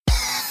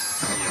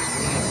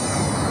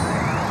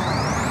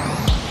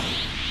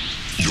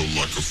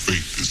The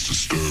faith is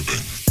disturbing.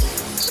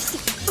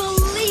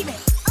 Believe it.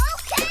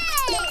 Okay.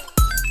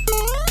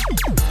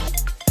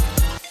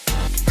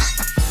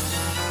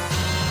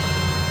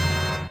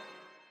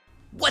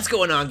 What's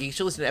going on, geeks?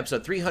 You're listening to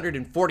episode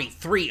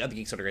 343 of the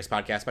Geeks Under Grace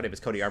podcast. My name is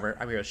Cody Armour.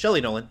 I'm here with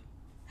Shelley Nolan.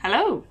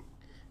 Hello.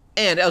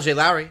 And LJ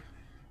Lowry.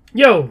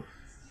 Yo.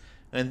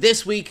 And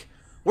this week,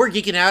 we're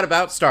geeking out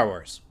about Star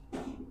Wars.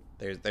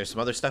 There's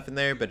some other stuff in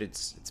there, but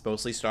it's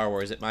mostly Star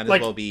Wars. It might as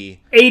well be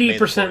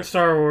 80%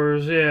 Star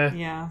Wars, yeah.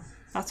 Yeah,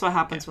 that's what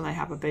happens when they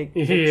have a big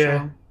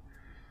Yeah.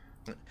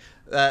 show.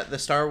 The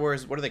Star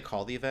Wars, what do they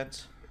call the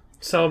event?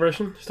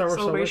 Celebration? Star Wars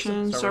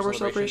Celebration? Star Wars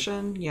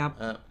Celebration.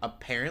 Yep.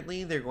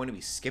 Apparently, they're going to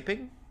be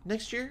skipping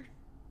next year.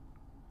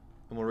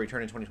 And will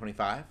return in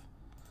 2025.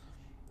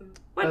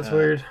 That's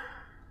weird.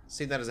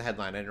 Seen that as a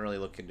headline. I didn't really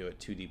look into it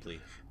too deeply.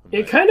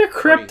 It kind of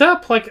crept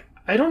up. Like,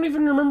 I don't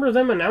even remember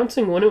them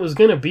announcing when it was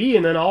going to be,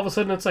 and then all of a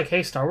sudden it's like,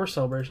 hey, Star Wars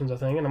Celebration's a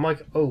thing. And I'm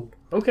like, oh,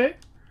 okay.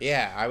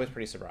 Yeah, I was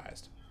pretty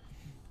surprised.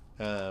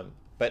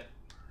 But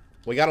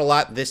we got a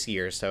lot this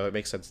year, so it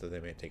makes sense that they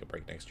may take a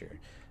break next year.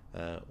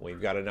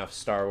 We've got enough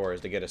Star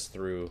Wars to get us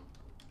through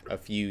a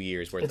few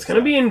years worth. It's going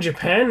to be in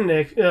Japan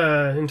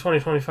in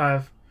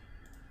 2025.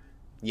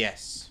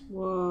 Yes.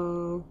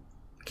 Whoa.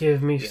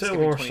 Give me Yeah, some it's gonna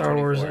be more Star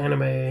Wars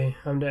 2024. anime.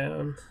 I'm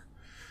down.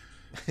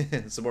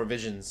 Some more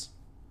visions.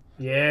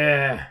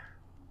 Yeah.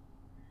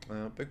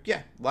 But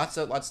yeah, lots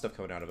of stuff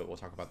coming out of it. We'll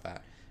talk about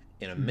that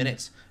in a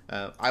minute.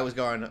 I was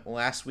gone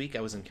last week. I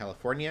was in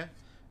California.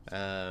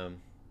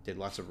 Did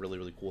lots of really,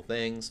 really cool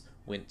things.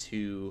 Went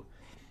to...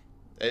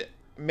 It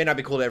may not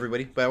be cool to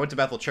everybody, but I went to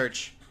Bethel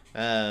Church.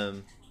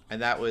 And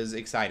that was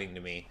exciting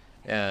to me.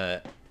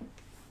 Everyone's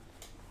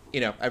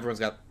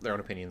got their own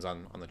opinions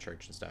on the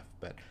church and stuff.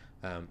 But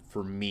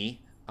for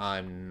me,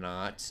 I'm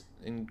not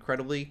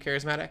incredibly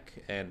charismatic.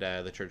 And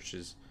the church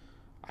is,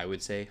 I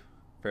would say,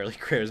 fairly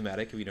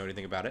charismatic if you know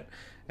anything about it.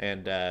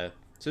 And so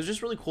it's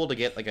just really cool to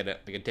get like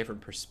a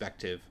different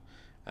perspective.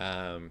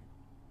 And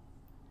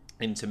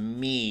to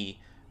me,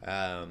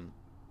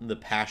 the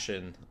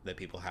passion that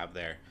people have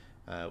there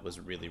was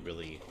really,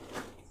 really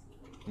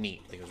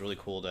neat. Like, it was really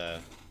cool to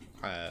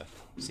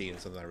see, and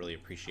something I really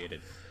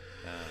appreciated.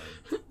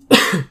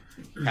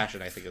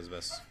 Passion, I think, is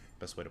the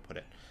best way to put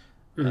it.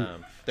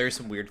 There's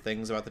some weird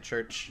things about the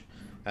church.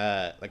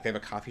 Like, they have a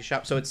coffee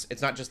shop, so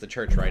it's not just the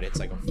church, right? It's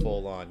like a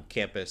full-on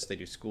campus. They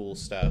do school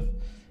stuff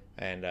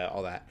and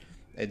all that,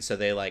 and so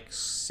they like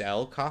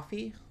sell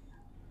coffee.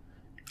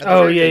 At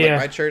the church. And,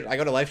 my church, I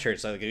go to Life Church,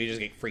 so like, you just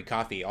get free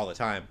coffee all the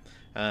time.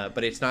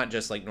 But it's not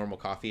just like normal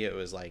coffee. It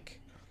was like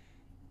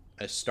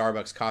a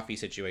Starbucks coffee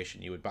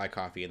situation. You would buy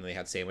coffee, and then they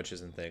had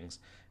sandwiches and things.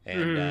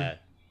 And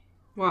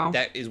wow,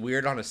 that is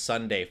weird on a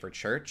Sunday for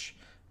church,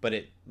 but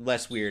it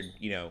less weird,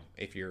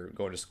 if you're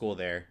going to school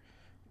there.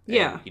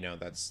 Yeah. And,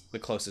 that's the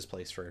closest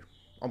place for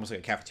almost like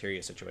a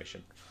cafeteria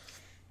situation.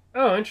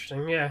 Oh,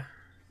 interesting, yeah.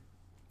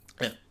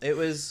 Yeah, it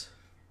was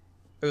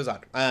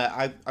odd.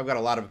 I've got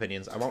a lot of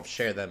opinions. I won't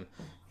share them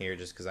here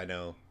just because I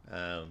know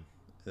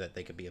that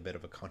they could be a bit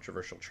of a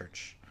controversial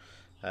church.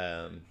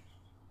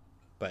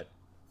 But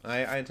I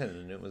attended,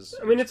 and it was...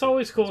 I mean, it's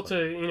always cool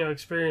to,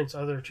 experience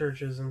other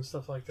churches and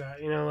stuff like that.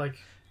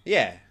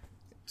 Yeah.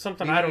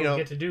 Something I don't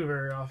get to do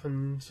very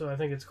often, so I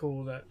think it's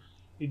cool that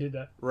you did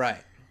that.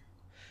 Right.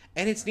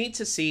 And it's neat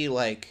to see,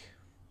 like,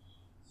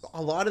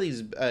 a lot of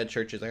these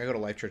churches, like I go to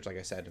Life Church, like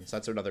I said, and so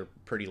that's another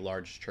pretty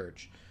large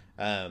church.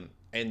 And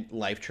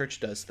Life Church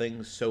does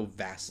things so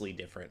vastly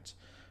different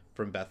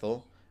from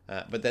Bethel.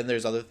 But then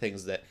there's other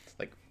things that,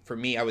 like, for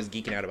me, I was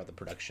geeking out about the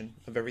production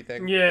of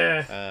everything.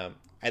 Yeah.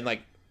 And,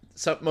 like,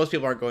 most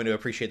people aren't going to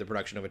appreciate the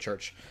production of a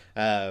church.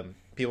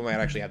 People might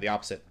actually have the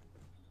opposite.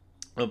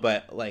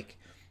 But, like,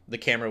 the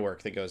camera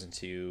work that goes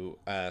into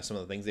some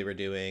of the things they were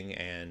doing,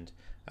 and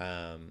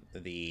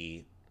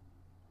the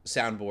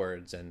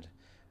soundboards, and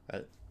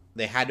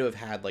they had to have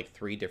had like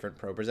 3 different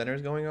pro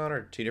presenters going on,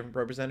 or 2 different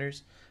pro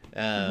presenters,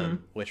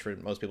 which for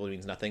most people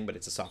means nothing, but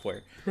it's a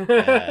software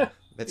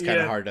that's kind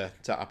of hard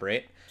to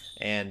operate.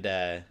 And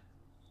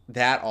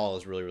that all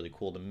is really, really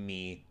cool to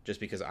me, just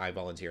because I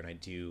volunteer and I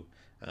do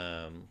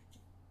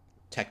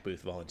tech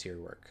booth volunteer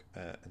work.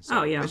 And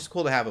so it's just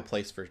cool to have a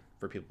place for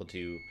people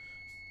to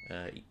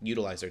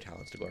utilize their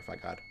talents to glorify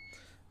God.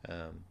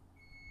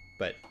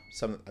 But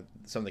some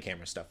of the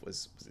camera stuff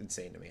was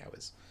insane to me. I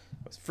was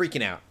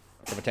freaking out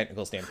from a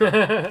technical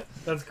standpoint.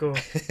 That's cool.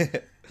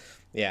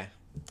 Yeah.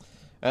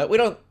 We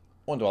don't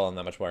want to dwell on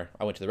that much more.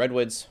 I went to the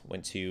Redwoods,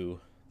 went to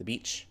the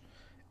beach,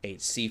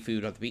 ate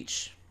seafood on the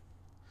beach.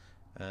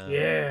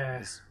 Yeah. It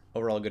was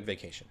overall a good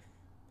vacation.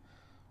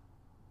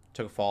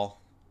 Took a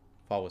fall.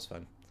 Fall was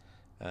fun.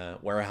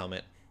 Wear a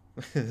helmet.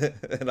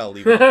 And I'll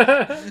leave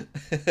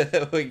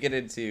it. We get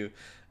into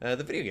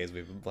the video games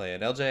we've been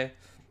playing. LJ,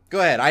 go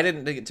ahead. I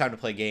didn't get time to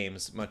play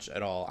games much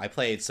at all. I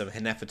played some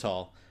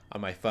Henefetal on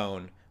my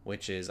phone,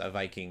 which is a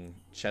Viking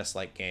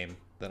chess-like game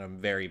that I'm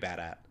very bad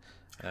at.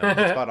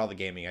 That's about all the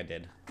gaming I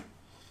did.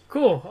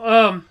 Cool.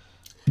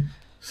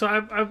 So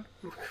I've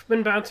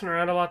been bouncing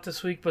around a lot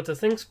this week, but the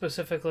thing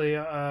specifically,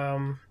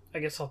 I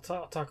guess I'll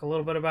talk a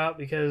little bit about,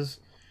 because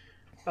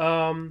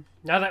Now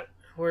that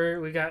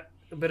we got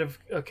a bit of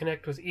a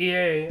connect with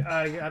EA,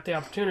 I got the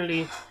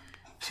opportunity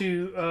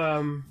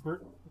to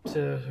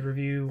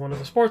review one of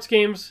the sports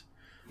games.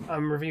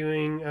 I'm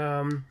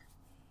reviewing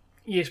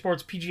EA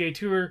Sports PGA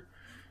Tour.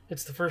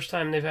 It's the first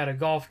time they've had a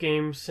golf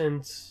game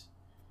since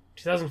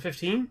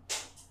 2015.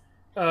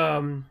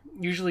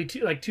 Usually,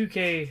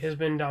 2K has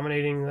been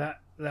dominating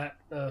that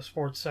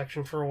sports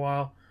section for a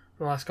while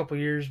in the last couple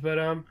of years, but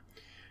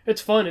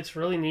it's fun. It's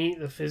really neat.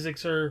 The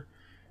physics are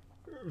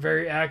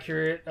very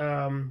accurate.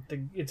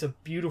 It's a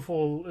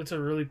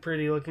really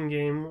pretty looking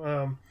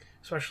game,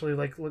 especially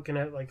like looking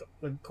at like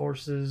the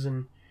courses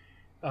and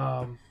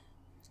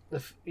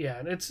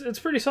it's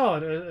pretty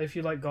solid if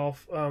you like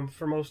golf.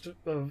 For most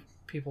of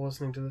people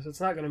listening to this, it's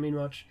not going to mean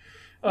much,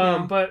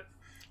 but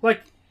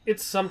like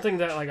it's something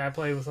that like I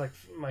play with like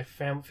my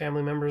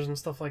family members and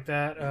stuff like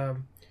that.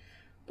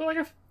 But like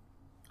I've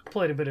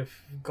played a bit of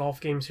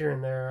golf games here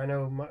and there. I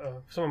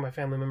know some of my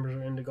family members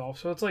are into golf,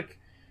 so it's like,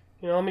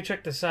 let me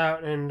check this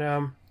out.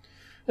 And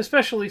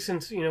especially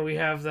since we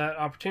have that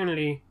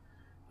opportunity,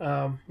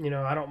 I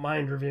don't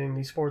mind reviewing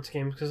these sports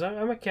games because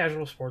I'm a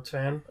casual sports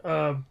fan.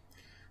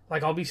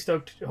 Like I'll be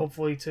stoked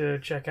hopefully to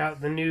check out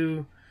the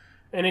new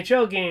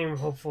NHL game,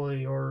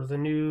 hopefully, or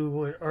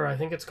I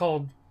think it's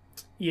called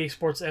EA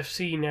Sports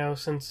FC now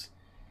since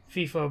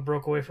FIFA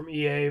broke away from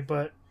EA,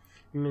 but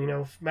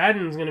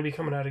Madden's going to be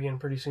coming out again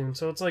pretty soon.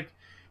 So it's like,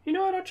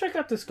 what, I'll check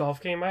out this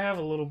golf game. I have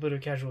a little bit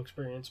of casual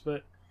experience,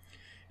 but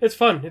it's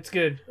fun. It's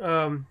good.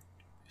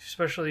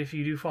 Especially if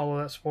you do follow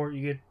that sport,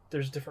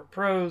 there's different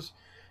pros.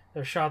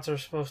 Their shots are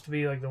supposed to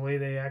be like the way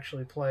they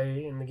actually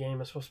play in the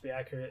game is supposed to be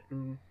accurate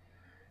and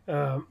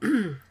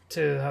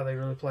to how they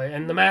really play.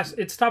 And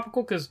it's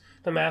topical because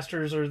the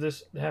Masters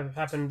have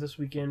happened this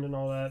weekend and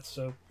all that,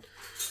 so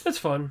it's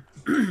fun.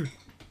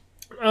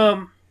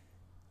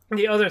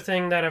 The other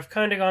thing that I've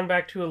kind of gone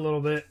back to a little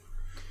bit,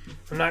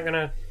 I don't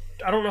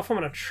know if I'm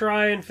gonna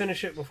try and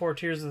finish it before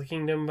Tears of the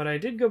Kingdom, but I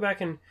did go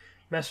back and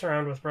mess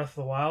around with Breath of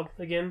the Wild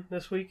again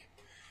this week.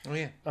 Oh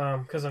yeah.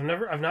 Because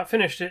I've not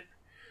finished it.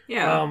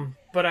 Yeah.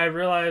 But I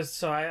realized,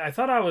 so I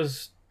thought I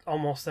was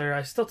almost there.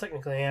 I still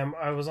technically am.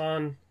 I was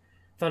on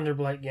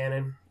Thunderblight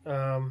Ganon.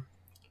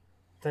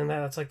 Then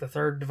that's like the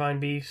third Divine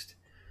Beast.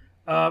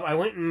 I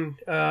went and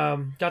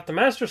got the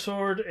Master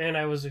Sword, and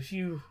I was a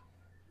few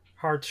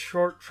hearts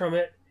short from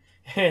it.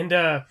 And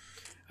I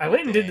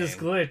went and did this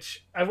glitch.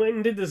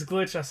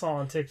 I saw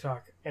on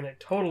TikTok, and it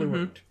totally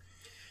worked.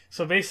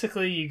 So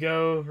basically, you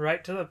go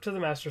right up to the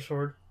Master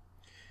Sword.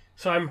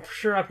 So I'm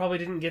sure I probably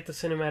didn't get the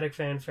cinematic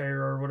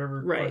fanfare or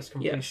whatever quest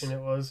completion it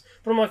was.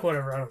 But I'm like,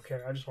 whatever, I don't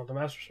care. I just want the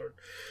Master Sword.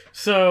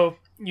 So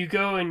you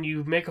go and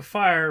you make a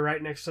fire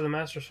right next to the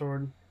Master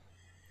Sword.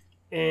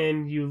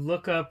 And you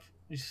look up.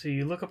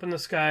 You look up in the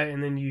sky,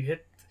 and then you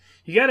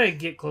gotta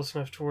get close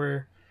enough to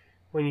where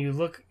when you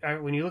look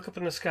up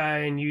in the sky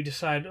and you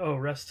decide,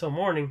 rest till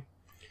morning.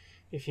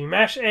 If you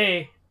mash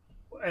A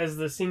as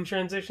the scene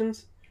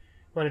transitions,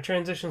 when it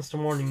transitions to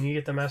morning, you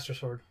get the Master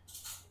Sword.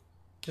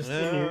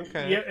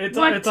 Okay. Yeah, it's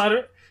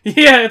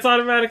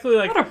automatically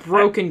like what a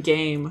broken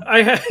game.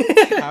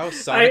 How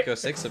Sonic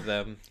 06 of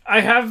them. I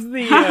have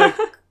the.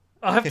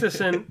 I'll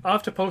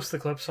have to post the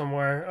clip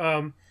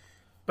somewhere.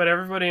 But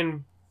everybody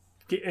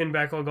in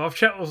Backlog Golf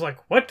Chat was like,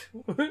 "What?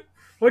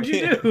 What'd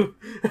you do?"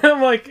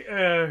 I'm like,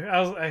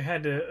 I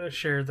had to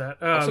share that.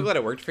 I'm so glad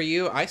it worked for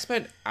you. I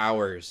spent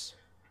hours,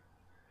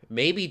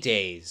 maybe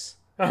days,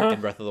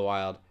 in Breath of the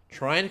Wild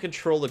trying to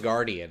control the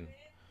Guardian.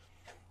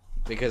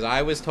 Because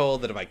I was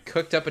told that if I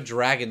cooked up a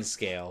dragon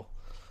scale,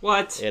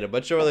 and a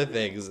bunch of other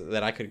things,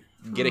 that I could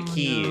get a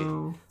key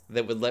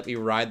that would let me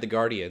ride the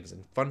Guardians.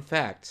 And fun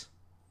fact,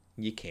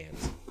 you can't.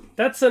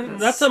 That's a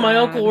my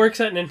uncle works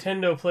at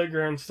Nintendo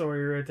Playground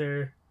story right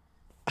there.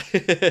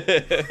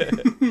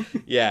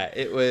 Yeah,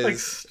 it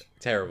was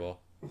terrible.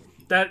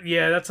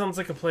 That sounds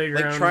like a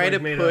playground. Like trying to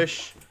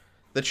push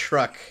the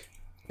truck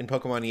in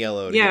Pokemon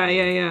Yellow.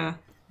 Yeah.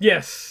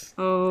 Yes.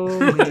 Oh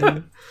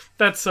man,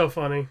 that's so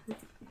funny.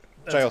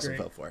 Which I also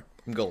fell for.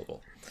 I'm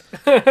gullible.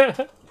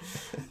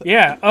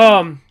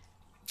 Yeah.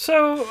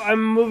 So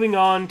I'm moving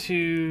on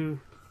to.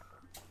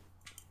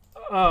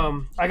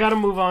 I got to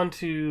move on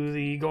to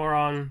the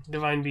Goron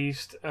Divine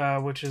Beast,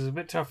 which is a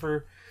bit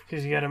tougher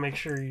because you got to make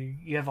sure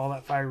you have all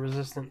that fire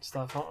resistant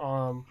stuff,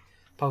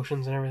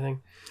 potions and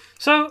everything.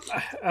 So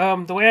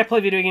the way I play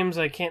video games,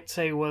 I can't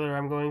say whether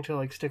I'm going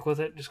to stick with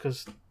it, just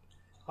because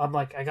I'm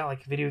I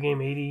got video game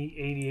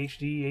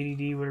ADHD,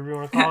 ADD, whatever you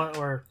want to call it,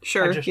 or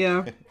sure,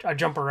 I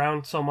jump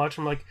around so much.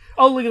 I'm like,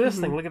 oh, look at this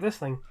thing, look at this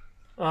thing.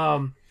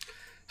 So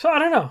I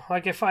don't know,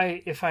 if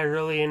I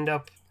really end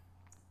up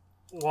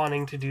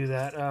wanting to do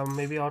that,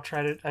 maybe I'll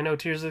try to. I know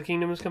Tears of the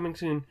Kingdom is coming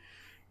soon,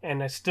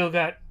 and I still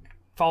got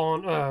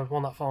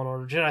not Fallen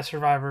Order, Jedi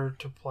Survivor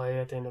to play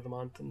at the end of the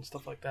month and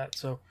stuff like that.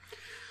 So,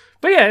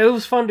 but yeah, it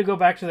was fun to go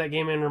back to that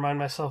game and remind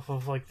myself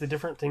of the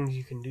different things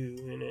you can do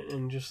in it,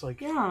 and just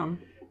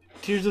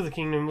Tears of the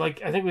Kingdom, I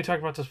think we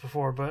talked about this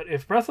before, but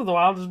if Breath of the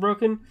Wild is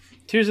broken,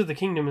 Tears of the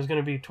Kingdom is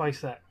going to be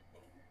twice that.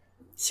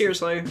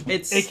 Seriously,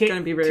 it's AK going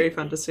to be very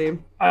fun to see.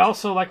 I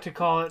also like to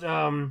call it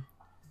The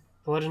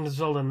Legend of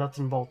Zelda Nuts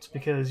and Bolts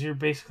because you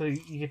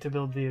get to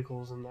build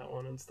vehicles in that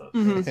one and stuff.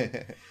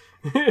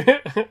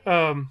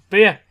 But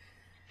yeah,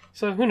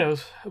 so who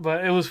knows?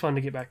 But it was fun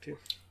to get back to.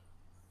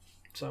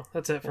 So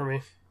that's it for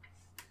me.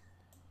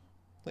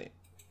 Wait,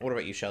 what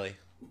about you, Shelly?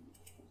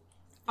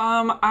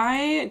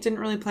 I didn't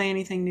really play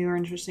anything new or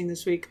interesting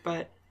this week,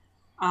 but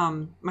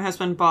my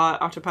husband bought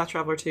Octopath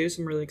Traveler 2,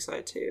 so I'm really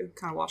excited to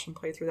kind of watch him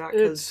play through that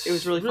because it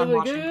was really fun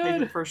watching him play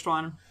through the first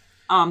one.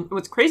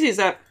 What's crazy is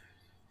that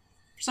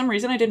for some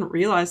reason I didn't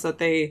realize that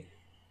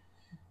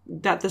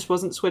this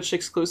wasn't Switch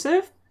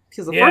exclusive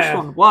because the first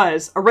one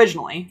was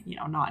originally,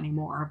 not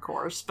anymore, of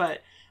course, but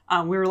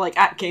we were like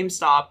at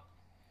GameStop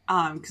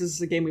because this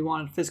is a game we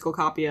wanted a physical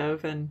copy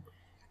of, and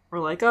we're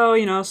like,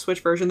 oh,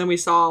 Switch version. Then we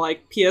saw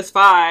like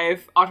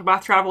PS5,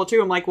 Octopath Traveler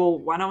 2. I'm like, well,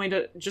 why don't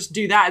we just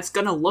do that? It's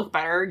gonna look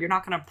better. You're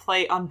not gonna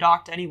play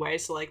undocked anyway,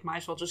 so like, might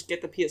as well just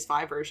get the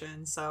PS5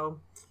 version.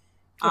 So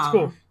that's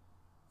cool.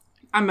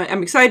 I'm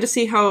excited to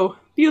see how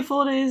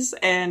beautiful it is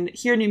and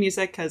hear new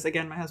music because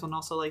again, my husband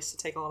also likes to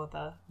take a lot of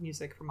the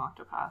music from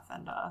Octopath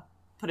and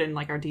put it in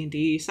like our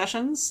D&D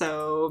sessions.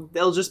 So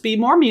there'll just be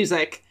more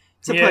music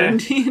to put in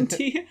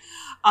D&D.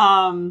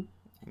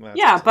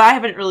 But I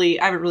haven't really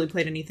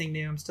played anything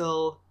new. I'm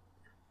still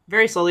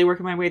very slowly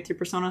working my way through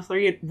Persona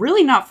 3.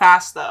 Really not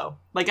fast though.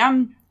 Like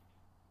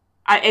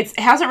it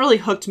hasn't really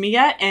hooked me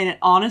yet, and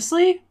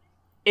honestly,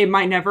 it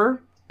might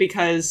never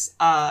because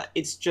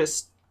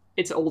it's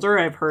older.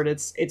 I've heard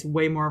it's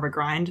way more of a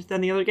grind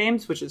than the other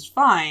games, which is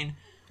fine.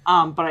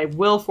 But I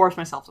will force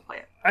myself to play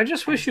it. I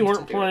just wish you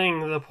weren't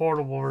playing the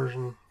portable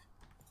version.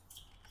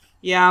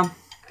 Yeah,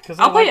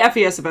 I'll play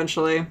FES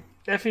eventually.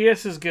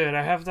 FES is good.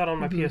 I have that on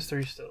my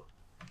PS3 still.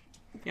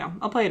 Yeah,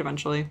 I'll play it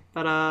eventually.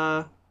 But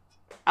I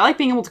like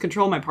being able to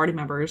control my party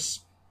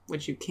members,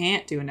 which you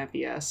can't do in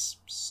FES.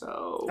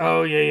 So.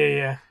 Oh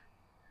yeah.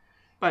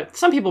 But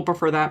some people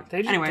prefer that.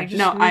 They just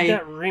need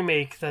that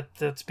remake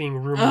that's being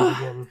rumored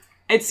again.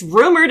 It's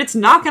rumored. It's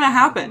not going to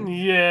happen.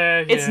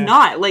 Yeah. It's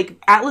not.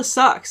 Like, Atlas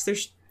sucks. They're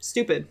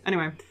stupid.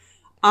 Anyway.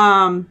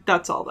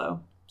 That's all, though.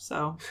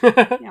 So,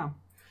 yeah.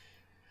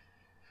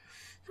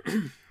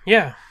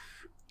 Yeah.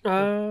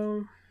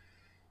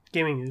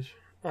 Gaming news.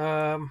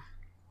 Yeah.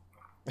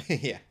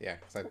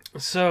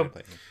 So,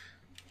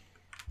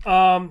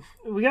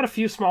 we got a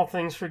few small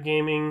things for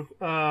gaming.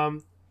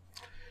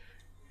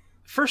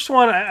 First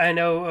one I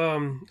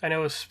know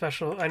is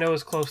special. I know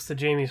is close to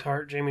Jamie's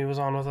heart. Jamie was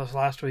on with us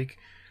last week.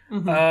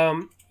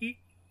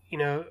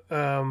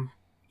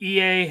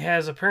 EA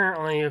has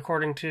apparently,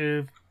 according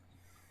to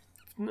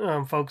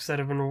folks that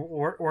have been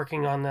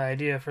working on the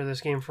idea for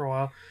this game for a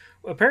while,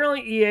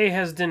 apparently EA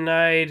has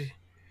denied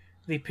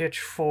the pitch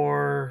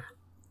for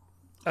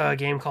a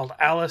game called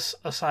Alice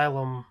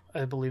Asylum,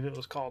 I believe it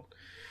was called.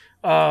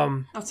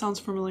 That sounds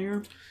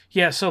familiar.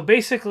 Yeah, so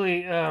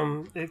basically,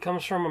 it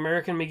comes from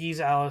American McGee's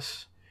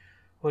Alice,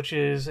 which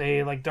is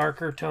a like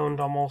darker toned,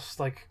 almost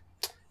like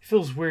it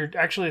feels weird.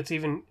 Actually,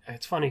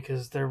 it's funny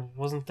because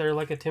wasn't there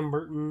like a Tim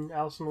Burton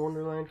Alice in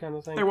Wonderland kind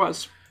of thing. There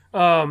was.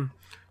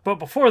 But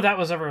before that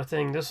was ever a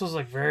thing, this was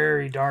like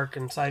very dark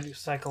and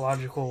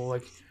psychological,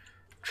 like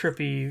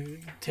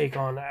trippy take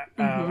on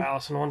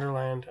Alice in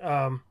Wonderland.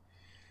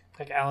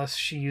 Like Alice,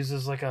 she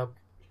uses like a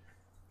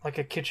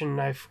kitchen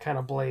knife kind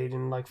of blade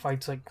and like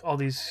fights like all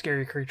these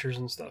scary creatures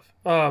and stuff.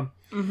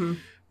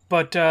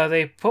 But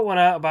they put one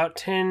out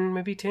about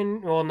more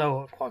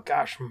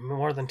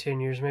than 10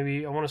 years.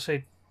 Maybe I want to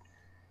say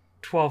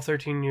 12,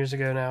 13 years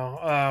ago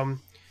now.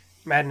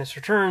 Madness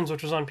Returns,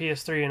 which was on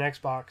PS3 and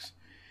Xbox.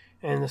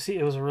 And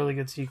it was a really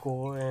good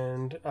sequel.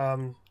 And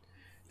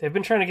they've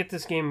been trying to get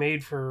this game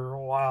made for a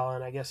while,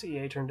 and I guess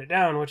EA turned it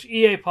down, which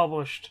EA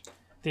published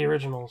the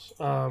originals.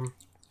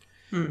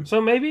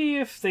 So maybe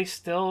if they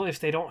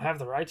don't have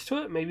the rights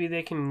to it, maybe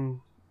the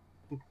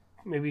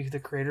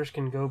creators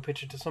can go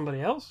pitch it to somebody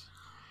else.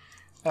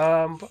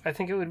 But I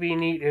think it would be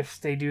neat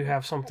if they do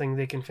have something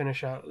they can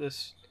finish out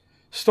this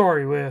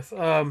story with.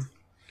 But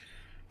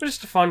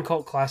just a fun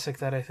cult classic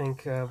that I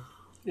think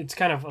it's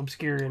kind of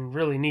obscure and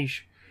really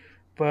niche.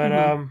 But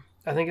I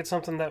think it's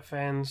something that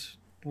fans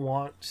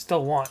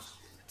still want.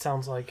 It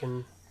sounds like,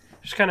 and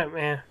just kind of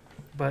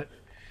but.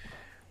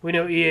 We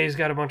know EA's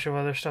got a bunch of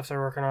other stuff they're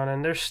working on,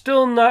 and they're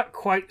still not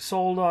quite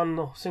sold on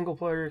the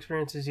single-player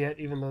experiences yet,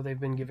 even though they've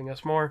been giving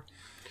us more.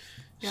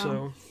 Yeah.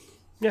 So,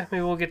 yeah,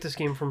 maybe we'll get this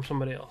game from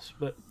somebody else.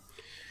 But,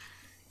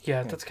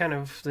 yeah, that's kind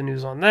of the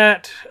news on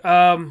that.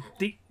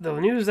 The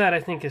news that I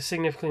think is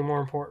significantly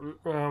more important,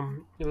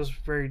 it was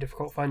very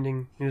difficult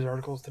finding news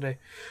articles today.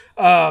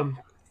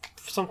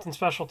 Something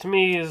special to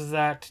me is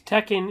that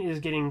Tekken is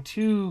getting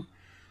 2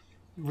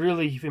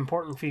 really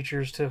important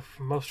features to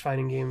most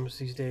fighting games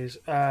these days.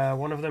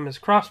 One of them is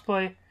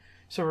crossplay,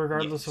 so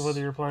regardless of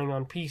whether you're playing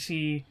on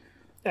PC,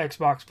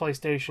 Xbox,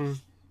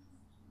 PlayStation,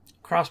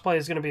 crossplay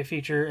is going to be a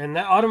feature, and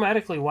that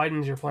automatically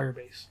widens your player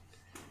base,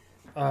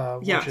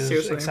 which is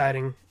seriously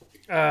exciting.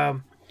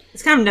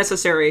 It's kind of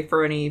necessary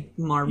for any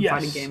modern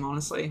fighting game,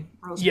 honestly.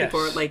 Or else people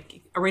are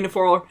like Arena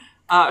 4.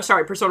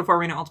 Sorry, Persona 4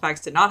 Arena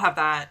Ultimax did not have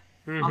that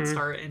on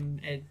start,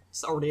 and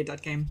it's already a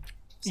dead game.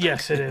 So.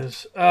 Yes, it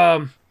is.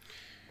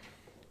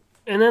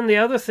 And then the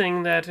other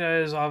thing that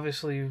is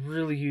obviously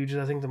really huge,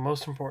 I think the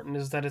most important,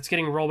 is that it's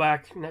getting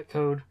rollback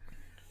netcode,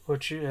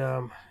 which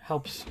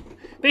helps.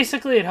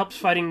 Basically, it helps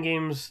fighting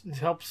games. It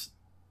helps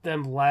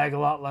them lag a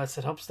lot less.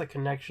 It helps the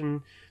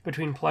connection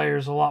between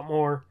players a lot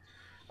more.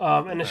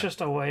 And it's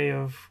just a way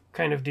of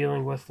kind of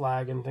dealing with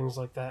lag and things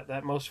like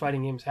that most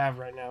fighting games have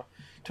right now,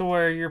 to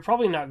where you're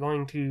probably not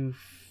going to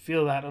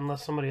feel that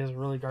unless somebody has a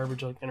really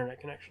garbage like internet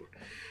connection.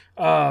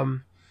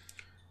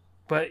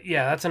 But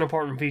yeah, that's an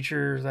important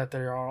feature that they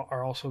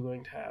are also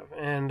going to have,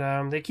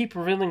 and they keep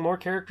revealing more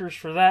characters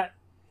for that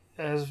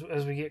as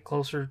we get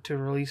closer to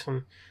release.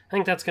 And I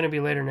think that's going to be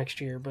later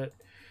next year, but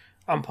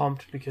I'm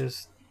pumped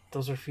because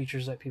those are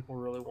features that people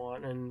really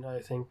want, and I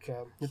think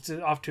it's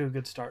off to a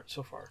good start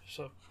so far.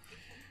 So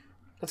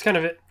that's kind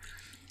of it.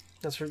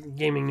 That's for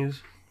gaming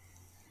news.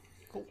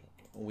 Cool.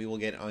 We will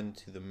get on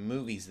to the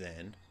movies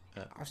then.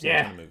 I've seen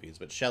a ton of movies,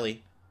 but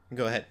Shelly,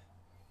 go ahead.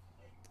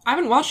 I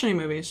haven't watched any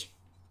movies.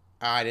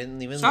 I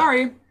didn't even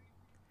Sorry. look.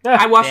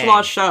 I watched Dang. a lot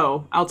of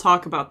show. I'll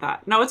talk about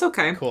that. No, it's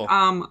okay. Cool.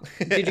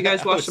 Did you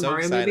guys I watch was the so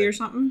Mario excited. movie or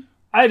something?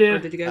 I Or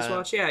did. did you guys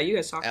watch? Yeah, you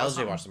guys talked about LJ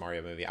something. watched the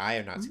Mario movie. I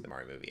have not seen the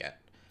Mario movie yet.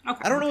 Okay.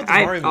 I don't know what the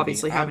I Mario movie.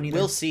 obviously haven't either.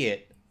 We'll see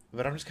it,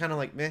 but I'm just kind of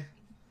like meh.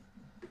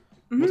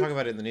 We'll talk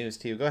about it in the news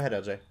too. Go ahead,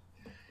 LJ.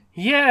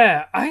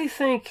 Yeah, I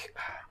think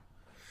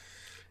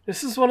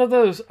this is one of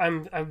those.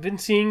 I've been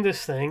seeing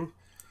this thing,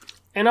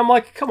 and I'm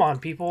like, come on,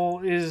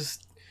 people!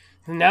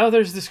 Now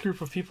there's this group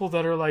of people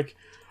that are like,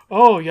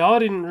 oh,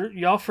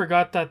 y'all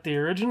forgot that the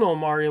original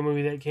Mario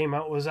movie that came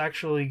out was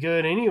actually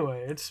good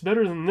anyway. It's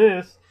better than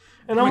this,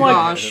 and I'm my like,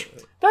 gosh.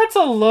 that's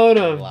a load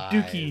of Lies.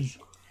 dookie.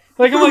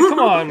 Like I'm like, come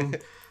on,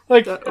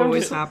 like That I'm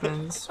always just,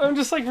 happens. I'm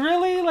just like,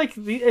 really? Like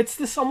it's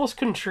this almost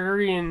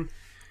contrarian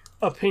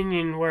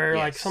opinion where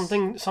like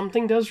Yes.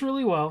 something does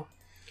really well,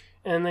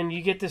 and then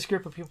you get this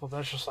group of people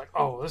that's just like,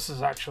 oh, this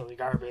is actually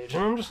garbage,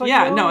 and I'm just like,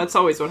 Yeah, well, no, it's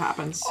always what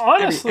happens.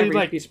 Honestly, every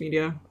like- piece of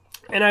media.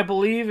 and I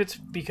believe it's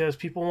because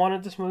people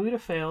wanted this movie to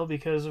fail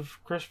because of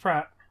Chris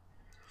Pratt,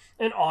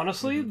 and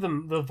honestly,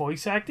 the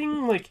voice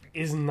acting like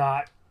is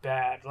not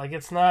bad. Like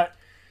it's not.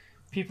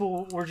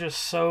 People were just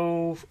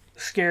so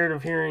scared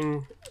of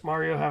hearing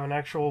Mario have an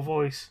actual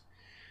voice,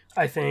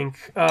 I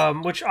think.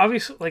 Which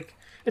obviously, like,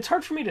 it's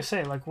hard for me to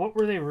say. Like, what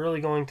were they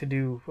really going to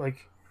do,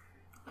 like,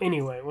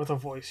 anyway, with a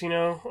voice, you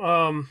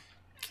know?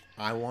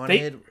 I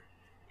wanted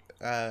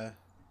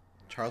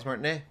Charles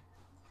Martinet.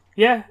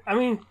 Yeah, I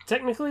mean,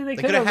 technically they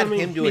They could could have had I mean,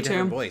 him do me a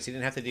different too. voice. He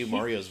didn't have to do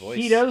Mario's voice.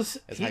 He does.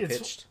 as high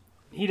pitched.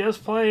 He does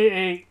play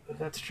a.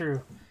 That's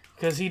true,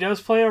 because he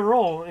does play a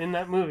role in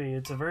that movie.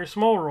 It's a very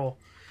small role,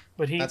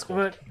 but That's cool.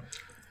 But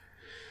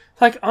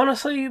like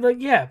honestly, like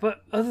yeah.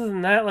 But other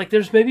than that, like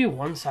there's maybe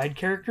one side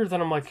character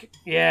that I'm like,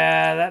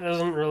 yeah, that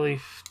doesn't really.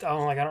 I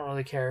don't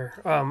really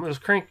care. It was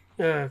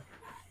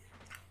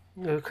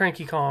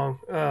Cranky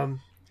Kong.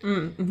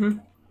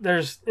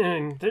 There's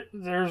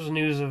there's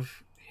news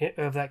of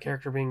that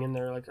character being in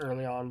there like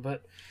early on,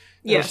 but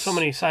there's Yes. so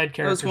many side That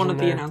characters. was one in of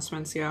the there.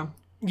 announcements, yeah.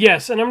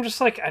 Yes, and I'm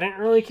just like I didn't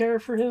really care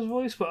for his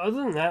voice, but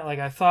other than that, like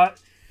I thought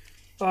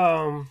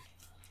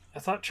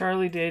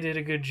Charlie Day did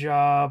a good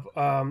job.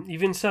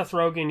 Even Seth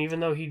Rogen, even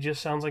though he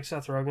just sounds like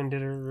Seth Rogen,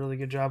 did a really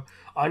good job.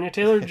 Anya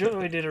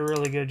Taylor-Joy did a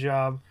really good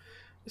job.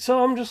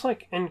 So I'm just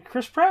like, and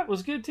Chris Pratt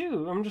was good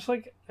too. I'm just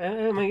like,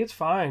 I mean, it's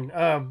fine.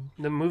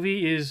 The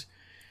movie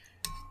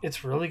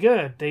it's really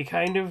good. They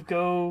kind of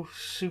go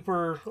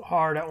super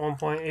hard at one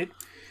point.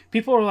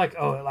 People are like,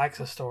 oh, it lacks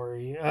a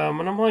story.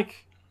 And I'm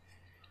like,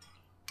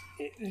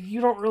 you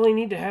don't really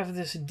need to have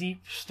this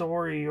deep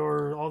story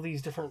or all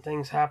these different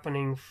things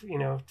happening, you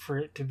know, for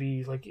it to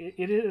be like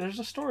there's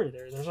a story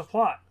there. There's a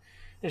plot.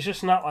 It's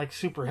just not like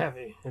super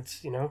heavy.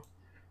 It's, you know,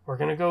 we're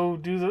gonna go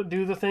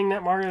do the thing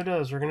that Mario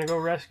does. We're gonna go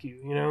rescue.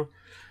 You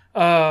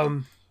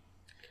know,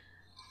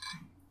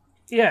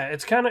 yeah.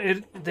 It's kind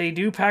of They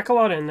do pack a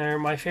lot in there.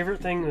 My favorite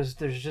thing is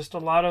there's just a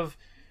lot of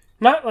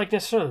not like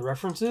necessarily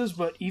references,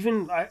 but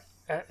even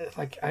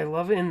I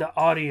love in the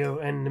audio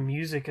and the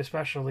music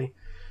especially.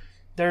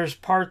 There's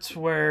parts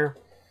where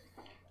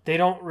they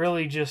don't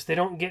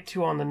get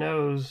too on the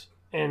nose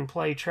and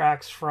play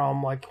tracks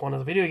from like one of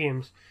the video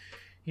games.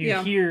 You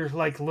hear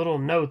like little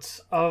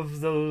notes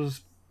of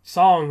those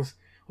songs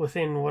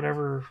within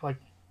whatever like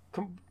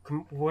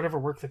whatever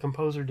work the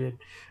composer did,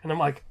 and I'm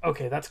like,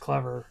 okay, that's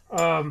clever.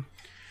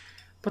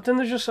 But then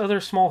there's just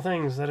other small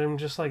things that I'm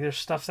just like, there's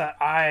stuff that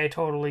I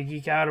totally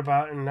geek out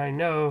about, and I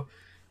know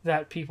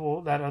that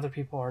other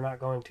people are not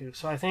going to.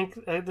 So I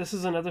think this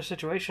is another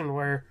situation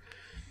where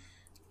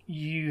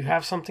you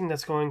have something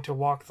that's going to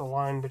walk the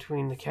line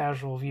between the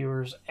casual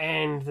viewers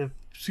and the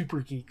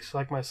super geeks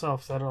like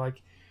myself that are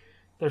like,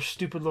 there's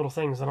stupid little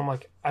things that I'm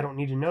like, I don't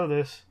need to know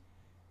this,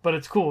 but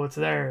it's cool, it's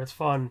there, it's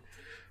fun.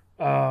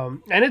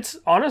 And it's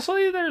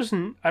honestly,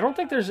 I don't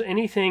think there's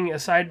anything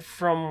aside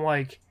from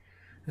like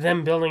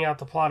them building out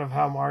the plot of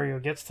how Mario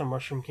gets to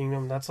Mushroom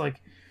Kingdom that's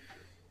like,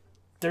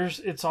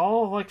 it's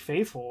all like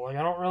faithful. Like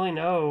I don't really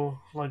know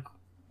like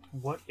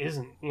what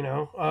isn't, you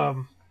know?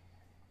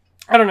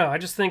 I don't know. I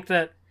just think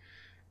that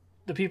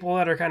the people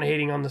that are kind of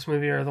hating on this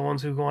movie are the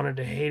ones who wanted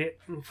to hate it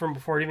from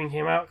before it even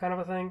came out, kind of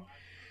a thing.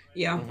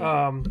 Yeah.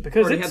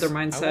 Because Already had their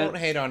I mindset. won't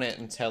hate on it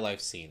until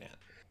I've seen it,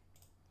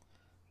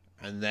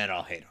 and then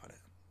I'll hate on it.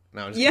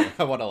 No, I'm just Yeah. kidding.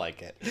 I want to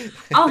like it.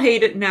 I'll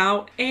hate it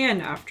now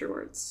and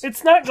afterwards.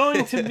 it's not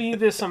going to be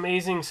this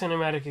amazing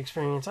cinematic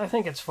experience. I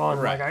think it's fun.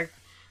 Right.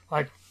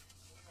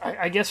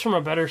 I guess from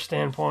a better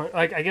standpoint,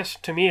 like I guess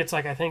to me, it's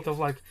like I think of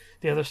like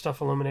the other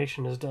stuff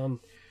Illumination has done.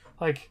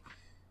 Like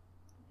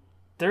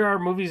there are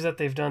movies that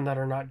they've done that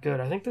are not good.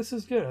 I think this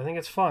is good. I think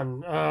it's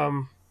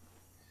fun.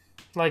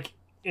 Like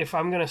if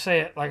I'm gonna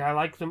say it, like I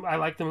like them. I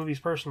like the movies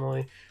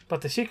personally,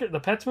 but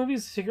the Pets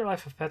movies, the Secret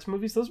Life of Pets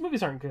movies, those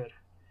movies aren't good.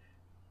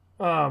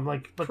 But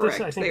Correct.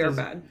 this I think they are is,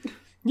 bad.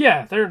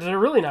 yeah, they're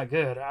really not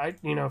good. I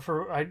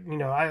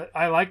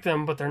like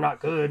them, but they're not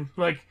good.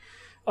 Like,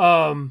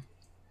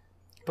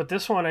 but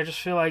this one I just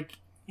feel like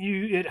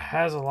it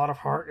has a lot of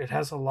heart. It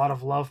has a lot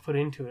of love put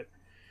into it.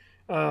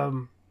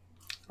 I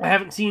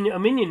haven't seen a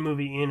Minion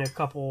movie in a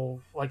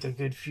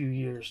good few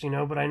years, you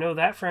know, but I know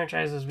that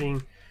franchise is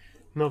being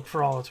milked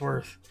for all it's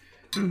worth.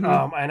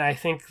 Mm-hmm. And I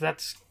think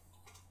that's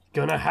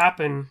gonna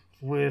happen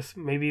with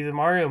maybe the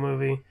Mario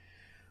movie.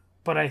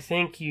 But I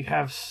think you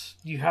have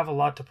a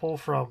lot to pull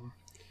from,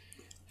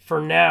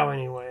 for now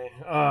anyway.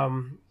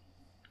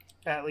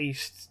 At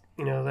least,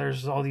 you know,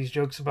 there's all these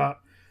jokes about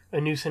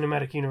a new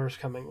cinematic universe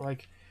coming.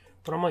 Like,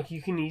 but I'm like,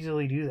 you can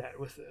easily do that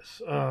with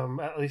this.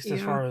 At least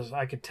as far as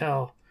I could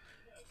tell.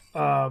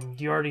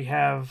 You already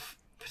have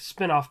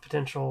spin-off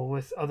potential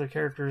with other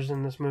characters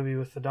in this movie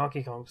with the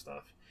Donkey Kong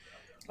stuff.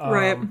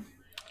 Right.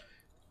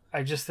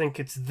 I just think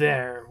it's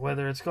there.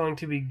 Whether it's going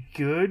to be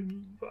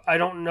good, I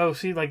don't know.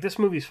 See, like, this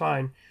movie's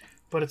fine.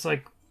 But it's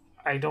like,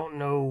 I don't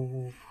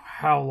know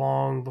how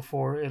long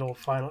before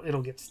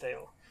it'll get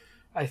stale.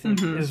 I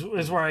think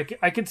is where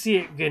I could see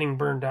it getting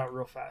burned out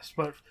real fast.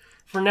 But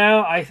for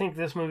now, I think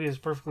this movie is a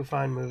perfectly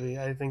fine movie.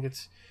 I think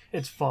it's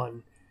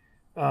fun.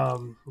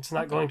 It's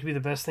not going to be the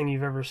best thing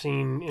you've ever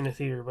seen in a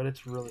theater, but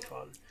it's really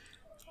fun.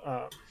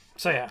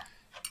 So yeah,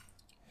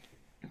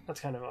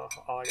 that's kind of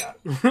all I got.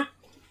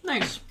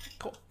 Nice.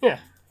 Cool. Yeah.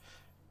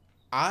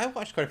 I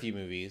watched quite a few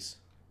movies.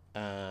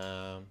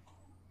 I'm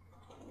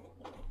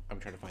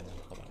trying to find them.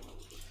 Hold on.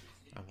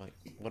 I'm like,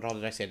 what all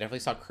did I say? I definitely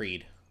saw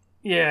Creed.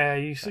 Yeah,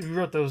 you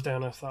wrote those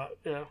down, I thought.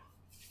 Yeah.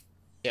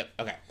 Yep.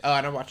 Okay. Oh,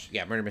 and I watched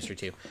Murder Mystery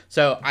 2.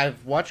 So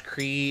I've watched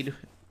Creed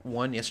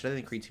 1 yesterday,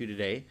 and Creed 2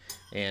 today,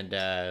 and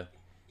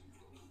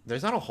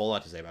there's not a whole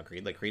lot to say about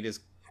Creed. Like Creed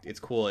it's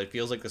cool. It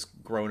feels like this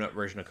grown-up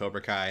version of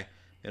Cobra Kai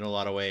in a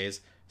lot of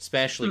ways,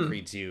 especially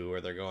Creed 2,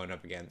 where they're going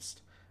up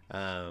against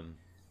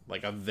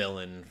like a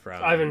villain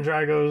from Ivan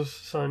Drago's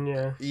son.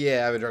 Yeah.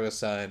 Yeah, Ivan Drago's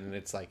son, and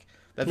it's like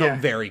that felt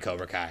very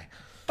Cobra Kai.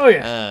 Oh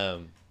yeah.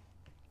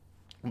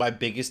 My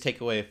biggest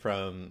takeaway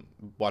from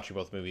watching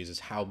both movies is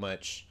how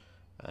much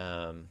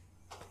Michael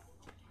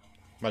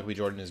B.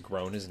 Jordan has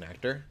grown as an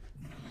actor.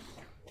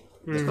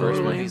 The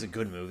first movie is a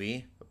good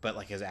movie, but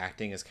like his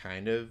acting is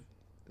kind of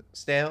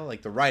stale.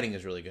 Like the writing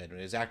is really good, but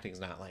his acting is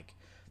not like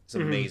this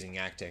amazing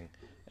acting.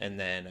 And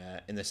then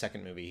in the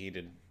second movie, he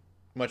did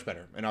much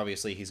better. And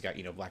obviously, he's got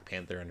Black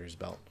Panther under his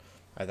belt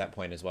at that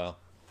point as well.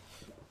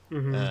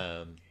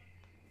 But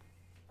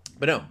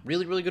no,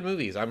 really, really good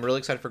movies. I'm really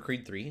excited for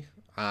Creed 3.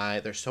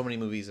 There's so many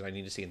movies that I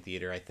need to see in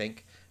theater. I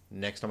think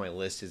next on my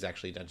list is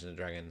actually Dungeons and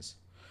Dragons.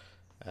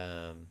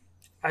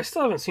 I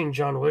still haven't seen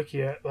John Wick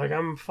yet. Like,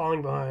 I'm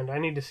falling behind. I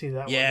need to see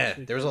that one. Yeah,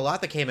 there was a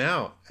lot that came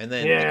out. And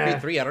then like,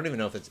 Creed 3, I don't even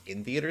know if it's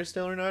in theaters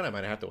still or not. I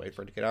might have to wait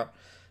for it to get out.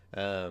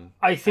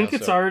 I think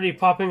it's already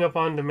popping up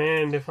on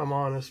demand, if I'm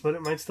honest, but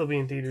it might still be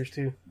in theaters,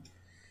 too.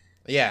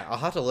 Yeah, I'll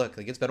have to look.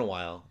 Like, it's been a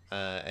while.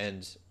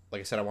 And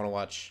like I said, I want to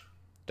watch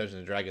Dungeons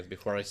and Dragons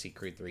before I see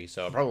Creed 3,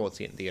 so I probably won't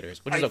see it in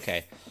theaters, which is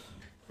okay.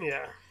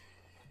 Yeah.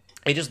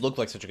 It just looked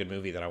like such a good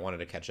movie that I wanted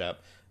to catch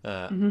up.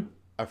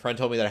 A friend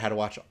told me that I had to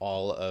watch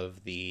all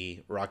of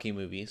the Rocky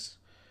movies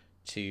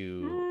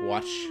to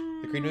watch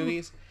the Creed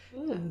movies.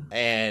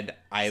 And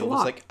I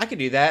was like, I can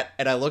do that.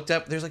 And I looked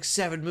up, there's like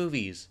 7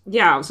 movies.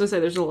 Yeah, I was going to say,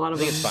 there's a lot of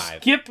I them.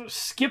 think it's 5.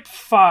 Skip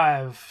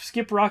 5.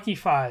 Skip Rocky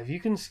 5. You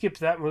can skip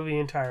that movie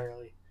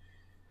entirely.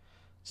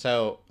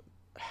 So,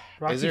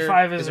 Rocky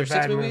 5 is there a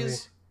bad 6 movies? movie.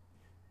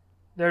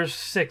 There's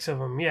 6 of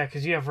them, yeah,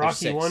 because you have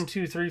Rocky 6. 1,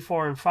 2, 3,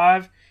 4, and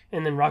 5,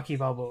 and then Rocky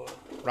Balboa.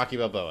 Rocky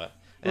Balboa.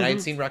 And I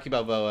had seen Rocky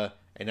Balboa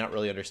and not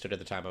really understood at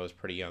the time. I was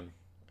pretty young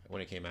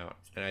when it came out.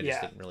 And I just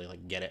didn't really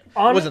get it.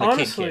 I wasn't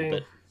a kid,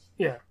 but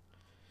yeah.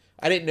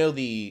 I didn't know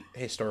the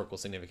historical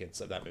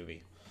significance of that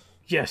movie.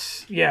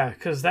 Yes, yeah,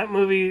 because that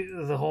movie,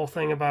 the whole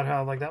thing about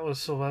how, like, that was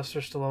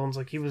Sylvester Stallone's,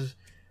 like, he was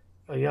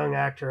a young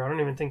actor. I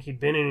don't even think he'd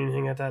been in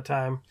anything at that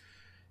time.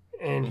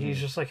 And he's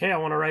just like, hey, I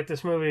want to write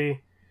this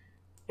movie.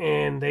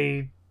 And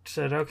they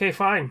said, okay,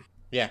 fine.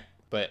 Yeah,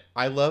 but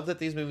I love that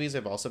these movies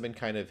have also been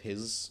kind of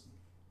his...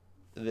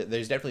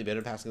 There's definitely been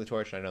a passing the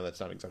torch, and I know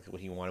that's not exactly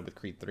what he wanted with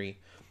Creed 3.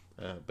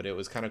 But it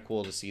was kind of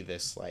cool to see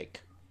this,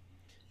 like...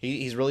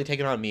 He's really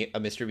taken on a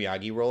Mr.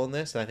 Miyagi role in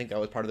this, and I think that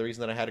was part of the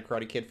reason that I had a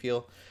Karate Kid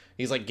feel.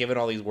 he's like giving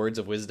all these words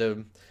of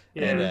wisdom,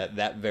 Yeah. and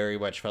that very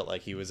much felt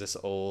like he was this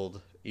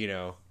old,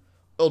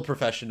 old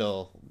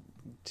professional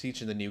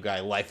teaching the new guy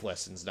life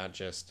lessons, not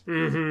just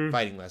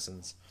fighting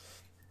lessons.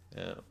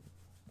 Yeah.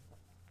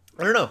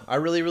 I don't know. I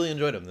really, really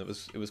enjoyed him.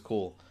 It was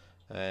cool,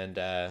 and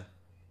I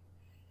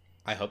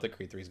hope that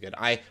Creed 3 is good.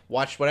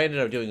 What I ended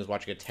up doing was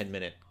watching a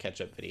 10-minute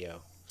catch-up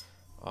video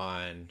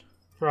on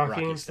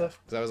Rocky and stuff.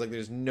 Because I was like,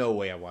 there's no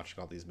way I'm watching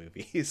all these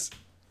movies.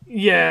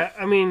 Yeah,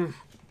 I mean,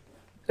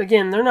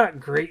 again, they're not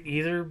great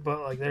either,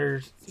 but like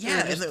they're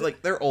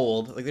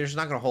old. Like they're just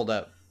not going to hold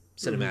up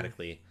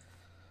cinematically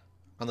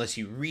unless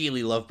you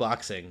really love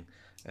boxing,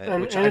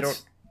 which I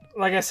don't.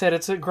 Like I said,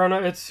 it's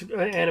it's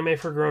an anime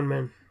for grown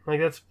men. Like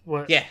that's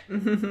what. Yeah.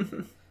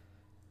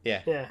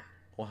 Yeah.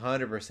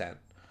 100%.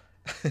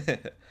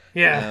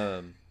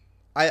 Yeah.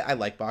 I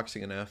like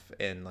boxing enough,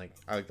 and like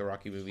I like the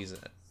Rocky movies,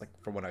 like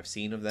from what I've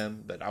seen of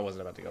them, but I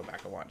wasn't about to go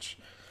back and watch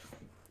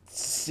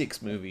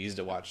 6 movies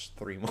to watch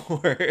 3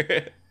 more.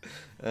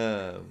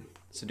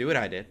 So do what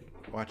I did: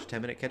 watch a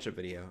 10-minute catch-up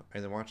video,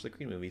 and then watch the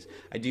Creed movies.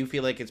 I do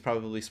feel like it's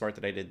probably smart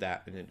that I did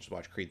that and then just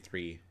watch Creed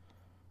 3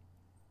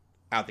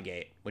 out the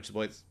gate, which is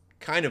what's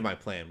kind of my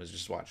plan, was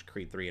just watch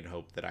Creed 3 and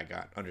hope that I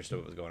understood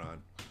what was going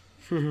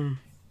on.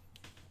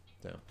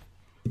 So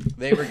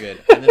they were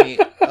good. And then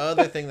the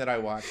other thing that I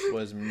watched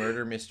was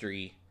Murder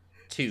Mystery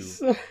 2.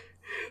 So,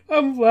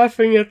 I'm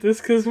laughing at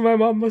this because my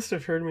mom must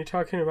have heard me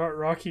talking about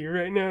Rocky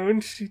right now,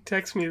 and she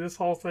texts me this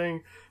whole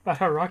thing about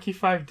how Rocky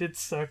 5 did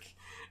suck,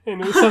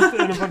 and it was something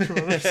and a bunch of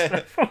other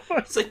stuff.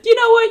 It's like, you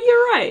know what?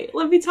 You're right.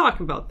 Let me talk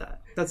about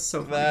that. That's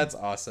so funny. That's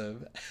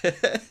awesome.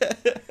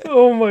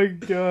 Oh my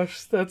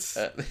gosh, that's...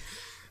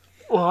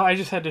 Well, I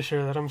just had to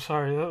share that. I'm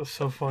sorry. That was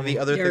so funny. The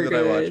other You're thing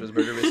that I watched good. was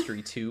Murder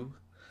Mystery 2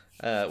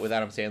 with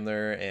Adam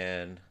Sandler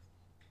and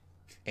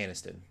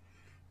Aniston.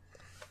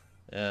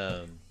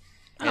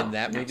 And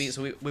that movie, nice.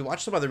 so we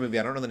watched some other movie.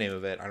 I don't know the name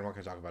of it. I'm not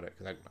going to talk about it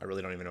because I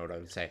really don't even know what I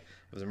would say.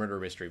 It was a murder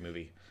mystery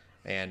movie.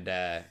 And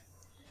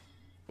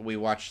we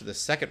watched the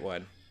second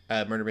one,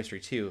 Murder Mystery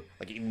 2,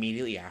 like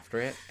immediately after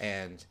it.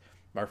 And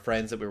our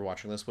friends that we were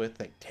watching this with,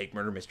 like, take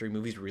murder mystery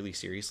movies really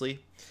seriously.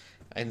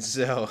 And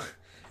so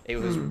it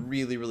was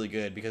really, really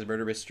good because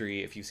Murder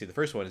Mystery, if you see the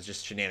first one, is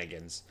just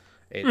shenanigans.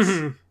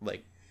 It's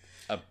like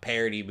a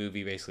parody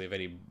movie, basically, of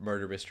any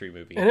murder mystery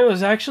movie. And it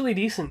was actually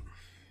decent.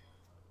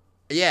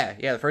 Yeah,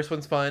 the first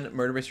one's fun.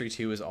 Murder Mystery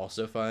 2 is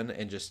also fun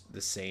and just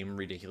the same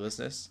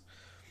ridiculousness.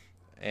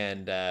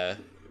 And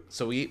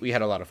so we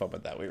had a lot of fun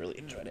with that. We really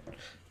enjoyed it.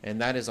 And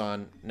that is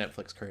on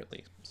Netflix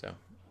currently. So,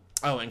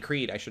 oh, and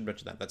Creed, I should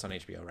mention that. That's on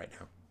HBO right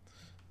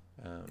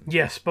now.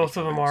 Yes, both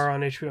of them Max. are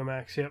on HBO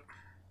Max, yep.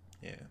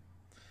 Yeah.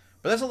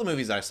 But that's all the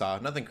movies that I saw.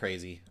 Nothing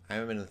crazy. I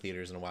haven't been to the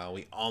theaters in a while.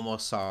 We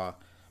almost saw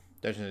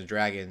Dungeons and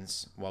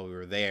Dragons while we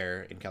were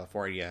there in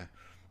California.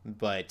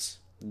 But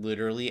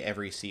literally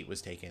every seat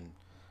was taken.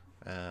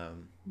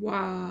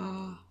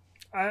 Wow.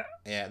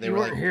 Yeah, they You were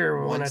weren't like here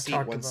when one I seat,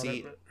 talked one about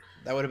seat. it.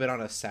 That would have been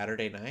on a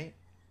Saturday night.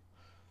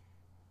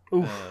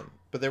 Oof.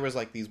 But there was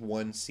like these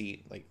one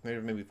seat, like there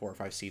were maybe 4 or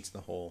 5 seats in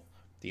the whole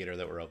theater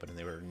that were open,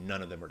 and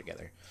none of them were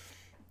together.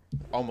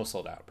 Almost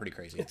sold out. Pretty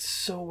crazy. It's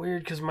so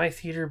weird because my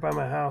theater by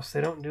my house,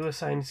 they don't do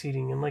assigned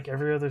seating, and like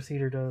every other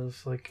theater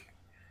does. Like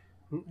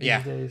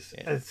these days,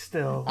 it's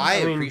still.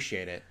 I mean,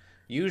 appreciate it.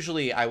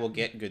 Usually, I will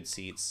get good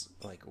seats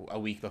like a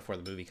week before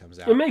the movie comes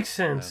out. It makes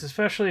sense,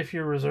 especially if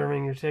you're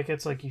reserving your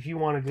tickets. Like if you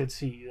want a good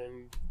seat,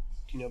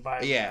 then buy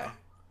it. Yeah.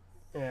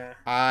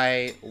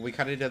 Yeah. We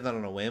kind of did that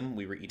on a whim.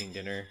 We were eating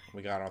dinner.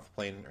 We got off the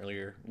plane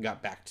earlier.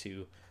 Got back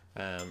to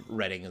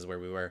Reading is where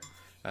we were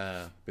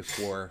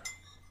before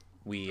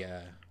we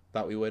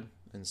thought we would,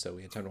 and so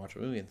we had time to watch a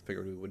movie and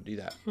figured we would do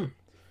that.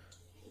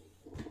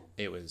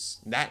 It was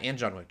that and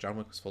John Wick. John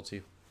Wick was full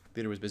too.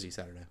 Theater was busy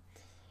Saturday.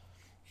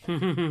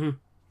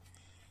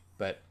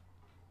 But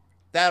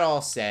that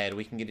all said,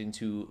 we can get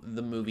into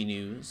the movie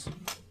news.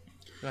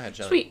 Go ahead,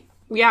 Shelley. Sweet.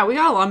 Yeah, we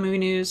got a lot of movie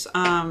news.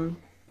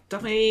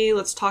 Definitely,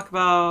 let's talk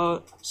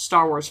about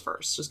Star Wars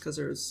first, just because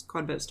there's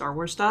quite a bit of Star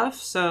Wars stuff.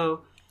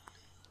 So,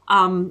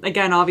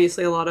 again,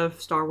 obviously, a lot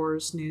of Star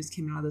Wars news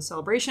came out of the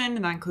celebration,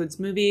 and that includes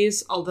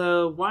movies.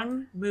 Although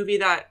one movie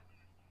that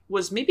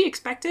was maybe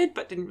expected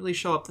but didn't really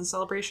show up in the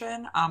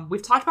celebration,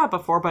 we've talked about it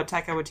before, but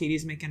Taika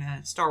Waititi's making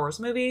a Star Wars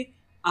movie,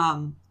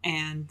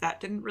 and that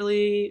didn't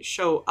really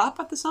show up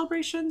at the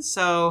celebration.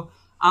 So,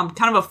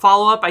 kind of a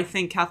follow up. I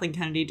think Kathleen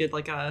Kennedy did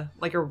like a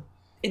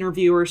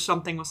interview or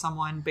something with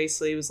someone.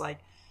 Basically, it was like,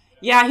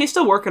 yeah, he's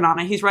still working on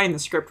it. He's writing the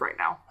script right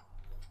now.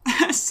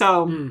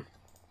 So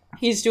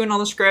he's doing all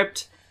the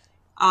script,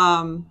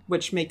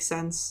 which makes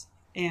sense.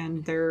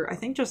 And they're, I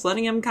think, just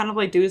letting him kind of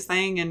like do his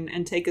thing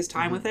and take his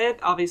time with it.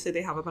 Obviously,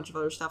 they have a bunch of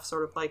other stuff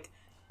sort of like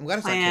I'm glad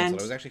it's not planned.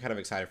 canceled. I was actually kind of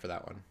excited for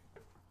that one.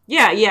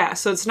 Yeah.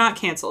 So it's not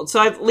canceled.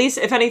 So at least,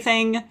 if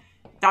anything,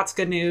 that's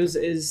good news.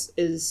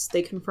 Is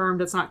they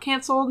confirmed it's not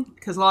canceled,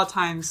 because a lot of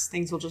times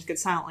things will just get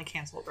silently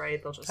canceled,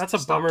 right? They'll just That's a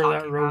stop bummer that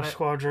talking Rogue about it.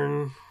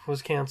 Squadron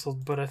was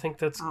canceled, but I think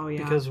that's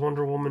because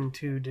Wonder Woman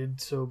 2 did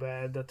so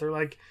bad that they're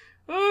like,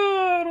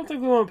 I don't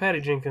think we want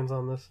Patty Jenkins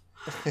on this.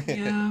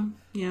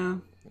 Yeah.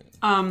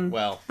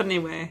 Well, but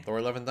anyway,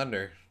 Thor: Love and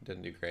Thunder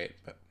didn't do great,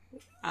 but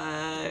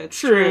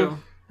true.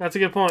 That's a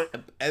good point.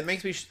 it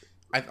makes me.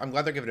 I'm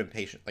glad they're giving him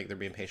patient, like they're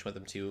being patient with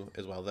him too,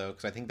 as well, though,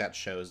 because I think that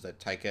shows that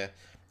Taika,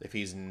 if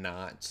he's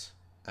not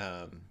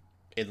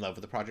in love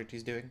with the project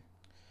he's doing,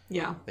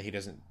 Yeah. that he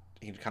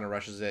kind of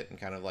rushes it and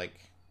kind of like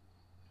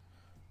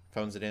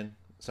phones it in.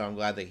 So I'm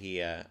glad that he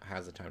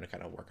has the time to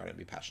kind of work on it and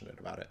be passionate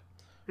about it.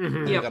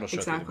 Mm-hmm. Yeah,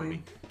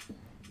 exactly.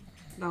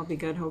 That'll be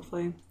good,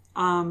 hopefully.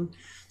 So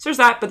there's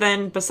that, but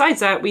then besides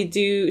that, we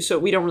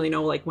don't really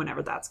know like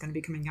whenever that's going to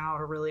be coming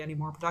out or really any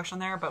more production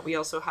there, but we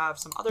also have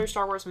some other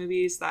Star Wars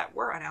movies that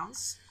were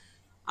announced.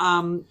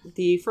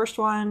 The first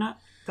one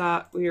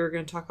that we are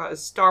going to talk about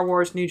is Star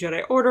Wars New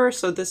Jedi Order.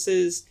 So this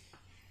is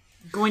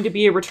going to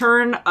be a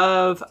return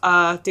of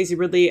Daisy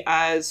Ridley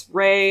as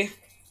Rey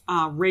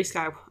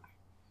Skywalker.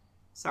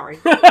 Sorry.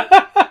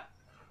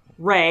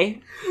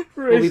 Rey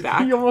will be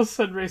back. You almost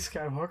said Rey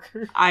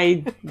Skywalker.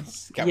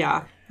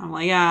 Yeah. I'm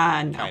like,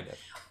 yeah, no. Kind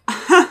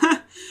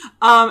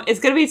of. It's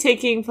going to be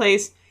taking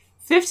place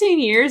 15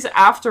 years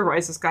after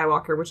Rise of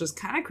Skywalker, which is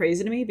kind of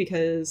crazy to me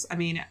because, I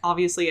mean,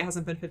 obviously it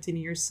hasn't been 15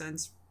 years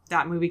since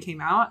that movie came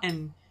out,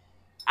 and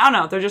I don't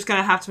know, they're just going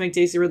to have to make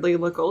Daisy Ridley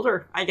look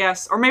older, I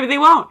guess. Or maybe they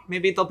won't.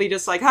 Maybe they'll be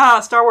just like,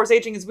 Star Wars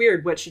aging is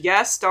weird, which,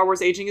 yes, Star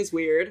Wars aging is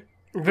weird.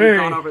 Very. We've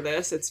gone over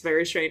this. It's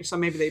very strange. So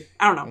maybe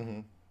I don't know. Mm-hmm.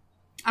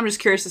 I'm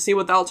just curious to see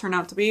what that'll turn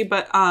out to be,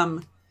 but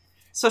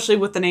especially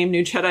with the name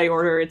New Jedi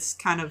Order, it's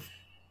kind of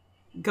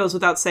goes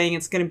without saying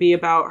it's going to be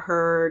about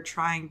her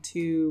trying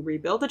to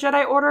rebuild the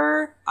Jedi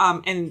Order.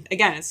 And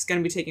again, it's going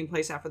to be taking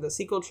place after the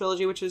sequel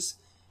trilogy, which is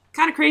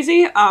kind of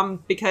crazy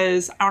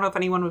because I don't know if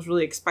anyone was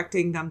really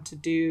expecting them to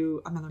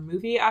do another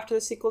movie after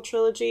the sequel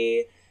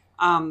trilogy.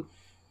 I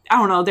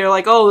don't know. They're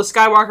like, oh, the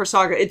Skywalker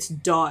saga, it's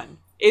done.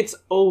 It's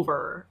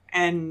over.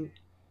 And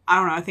I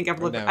don't know. I think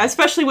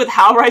especially with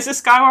how Rise of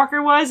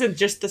Skywalker was and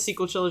just the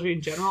sequel trilogy in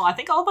general, I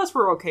think all of us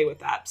were okay with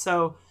that.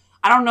 So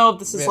I don't know if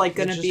this is like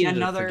going to be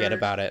another. Forget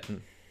about it.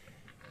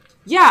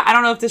 Yeah, I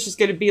don't know if this is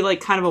going to be like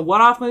kind of a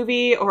one-off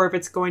movie or if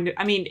it's going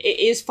to. I mean, it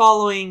is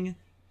following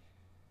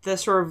the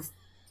sort of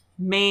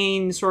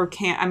main sort of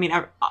I mean,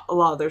 a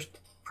lot of their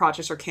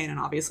projects are canon,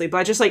 obviously,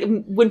 but just like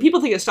when people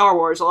think of Star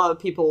Wars, a lot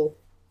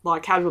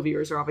of casual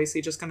viewers are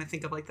obviously just going to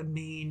think of like the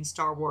main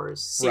Star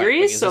Wars series.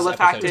 Right, like, so the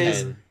fact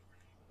is,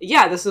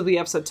 yeah, this will be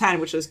episode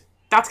 10,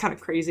 that's kind of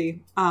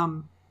crazy.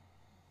 I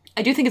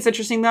do think it's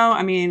interesting though.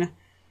 I mean,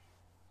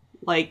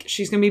 like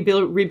she's going to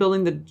be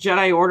rebuilding the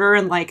Jedi Order,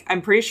 and like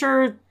I'm pretty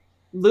sure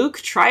Luke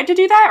tried to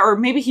do that, or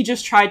maybe he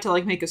just tried to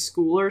like make a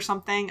school or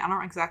something. I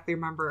don't exactly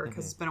remember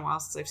because it's been a while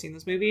since I've seen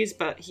those movies,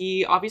 but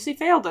he obviously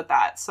failed at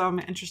that. So I'm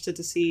interested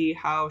to see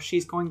how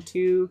she's going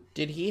to.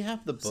 Did he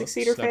have the books?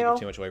 Succeed or fail? Not to get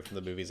too much away from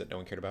the movies that no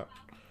one cared about.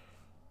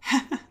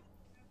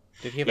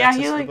 Did he have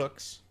access to the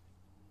books?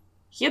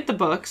 He had the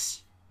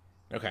books.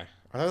 Okay,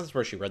 I thought that's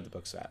where she read the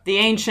books at. The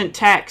ancient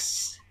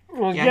texts.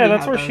 Well, yeah,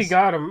 that's where she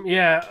got them.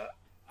 Yeah,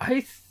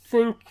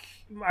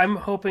 I'm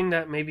hoping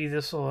that maybe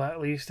this will at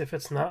least, if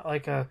it's not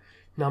like a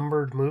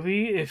numbered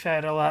movie, if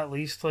it'll at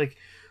least like,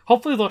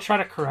 hopefully they'll try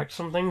to correct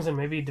some things and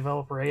maybe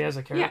develop Rey as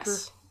a character.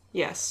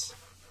 Yes.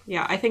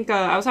 Yeah, I think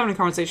I was having a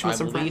conversation with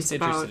some friends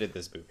about. I'm least interested in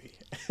this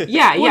movie.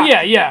 Yeah. Well,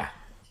 yeah.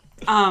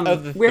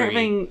 We're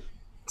having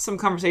some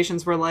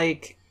conversations where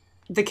like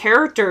the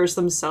characters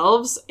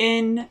themselves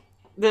in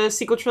the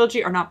sequel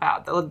trilogy are not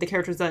bad. The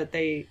characters that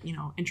they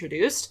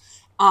introduced,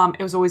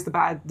 it was always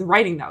the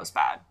writing that was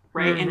bad.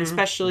 Right, and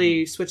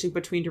especially switching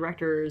between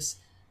directors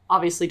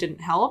obviously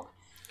didn't help.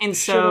 And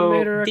so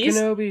made her a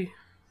Kenobi.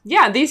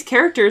 Yeah, these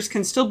characters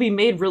can still be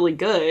made really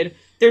good.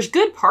 There's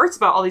good parts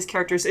about all these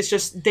characters. It's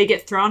just they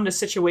get thrown into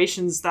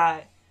situations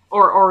that,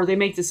 or they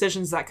make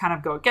decisions that kind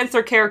of go against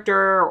their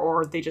character,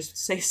 or they just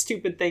say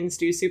stupid things,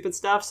 do stupid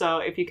stuff. So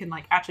if you can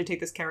like actually take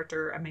this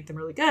character and make them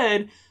really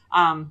good,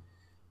 then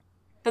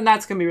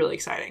that's gonna be really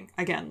exciting.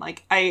 Again,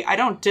 like I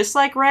don't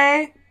dislike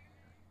Rey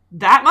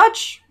that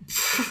much.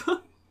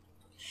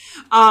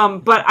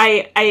 But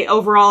I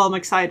overall am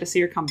excited to see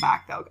her come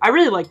back though. I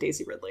really like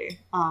Daisy Ridley.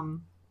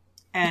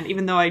 And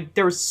even though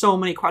there was so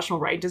many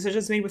questionable writing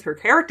decisions made with her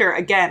character,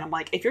 again, I'm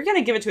like, if you're going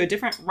to give it to a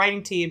different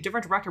writing team,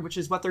 different director, which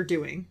is what they're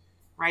doing,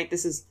 right?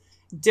 This is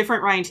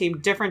different writing team,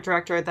 different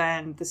director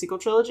than the sequel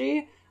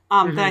trilogy.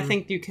 Then I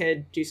think you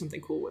could do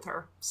something cool with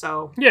her.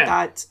 So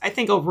that I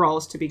think overall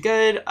is to be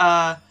good.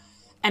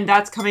 And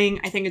that's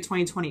coming, I think, in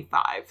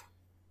 2025.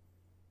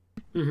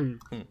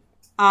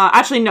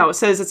 Actually, no, it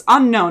says it's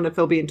unknown if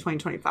it'll be in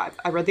 2025.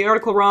 I read the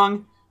article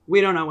wrong. We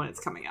don't know when it's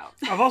coming out.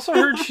 I've also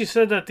heard she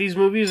said that these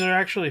movies are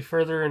actually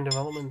further in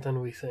development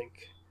than we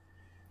think.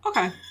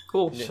 Okay,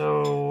 cool.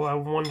 So I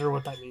wonder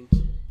what that means.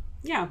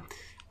 Yeah.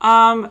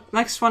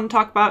 Next one to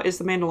talk about is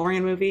the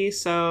Mandalorian movie.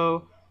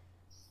 So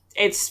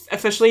it's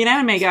officially an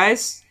anime,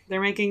 guys.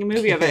 They're making a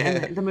movie of it,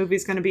 and the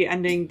movie's going to be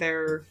ending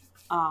their...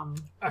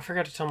 I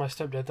forgot to tell my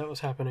stepdad that was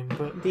happening,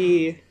 but...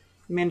 The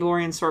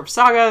Mandalorian sort of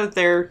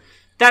saga,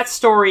 that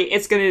story,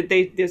 it's gonna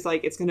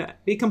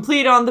be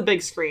complete on the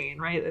big screen,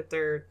 right? That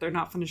they're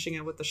not finishing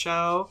it with the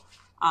show,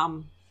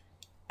 and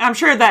And I'm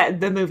sure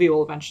that the movie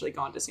will eventually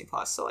go on Disney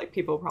Plus, so like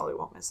people probably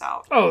won't miss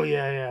out. Oh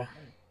yeah.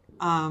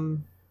 I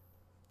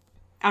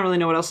don't really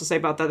know what else to say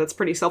about that. That's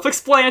pretty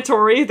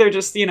self-explanatory. They're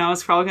just,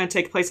 it's probably going to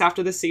take place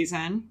after the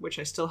season, which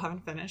I still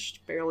haven't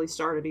finished. Barely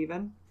started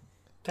even.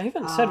 They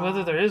haven't said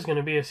whether there is going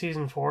to be a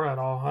season 4 at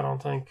all, I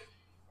don't think.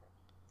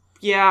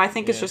 Yeah, I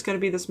think it's just going to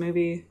be this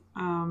movie.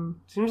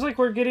 Seems like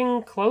we're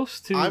getting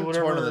close to I'm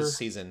whatever. torn on this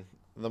season.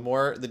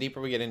 The deeper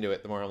we get into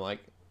it, the more I'm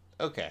like,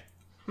 okay.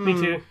 Me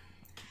too.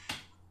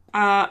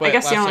 But I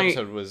guess last the only...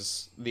 episode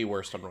was the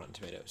worst on Rotten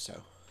Tomatoes,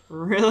 so...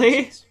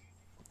 Really?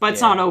 But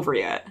it's not over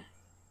yet.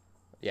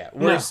 Yeah,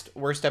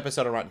 worst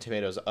episode on Rotten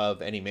Tomatoes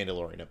of any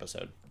Mandalorian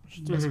episode.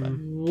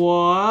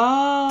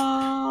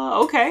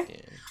 Whoa. Okay. Yeah.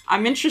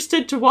 I'm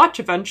interested to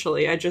watch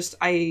eventually. I'll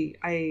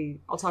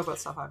talk about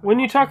stuff When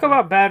you talk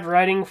about bad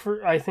writing,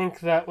 I think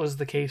that was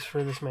the case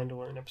for this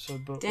Mandalorian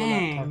episode, but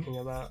we're not talking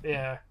about...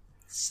 Yeah.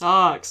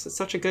 Sucks. It's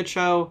such a good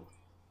show.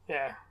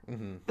 Yeah.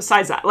 Mm-hmm.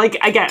 Besides that, like,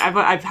 again,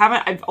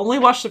 I've only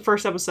watched the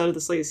first episode of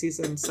this latest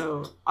season,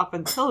 so up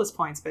until this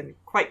point, it's been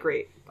quite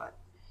great. But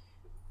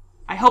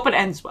I hope it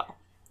ends well.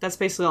 That's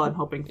basically all I'm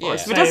hoping for. Yeah.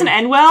 So if it doesn't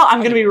end well,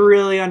 I'm gonna be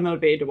really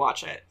unmotivated to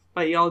watch it.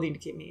 But y'all need to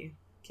keep me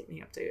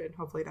updated.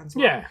 Hopefully, it ends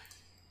well. Yeah.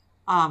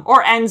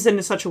 Or ends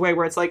in such a way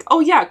where it's like, oh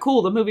yeah,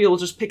 cool. The movie will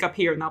just pick up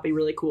here, and that'll be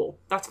really cool.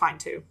 That's fine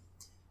too.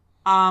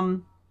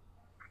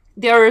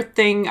 The other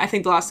thing, I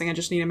think the last thing I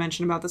just need to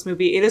mention about this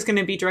movie, it is going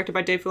to be directed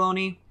by Dave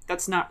Filoni.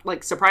 That's not,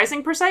 like,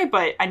 surprising per se,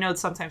 but I know that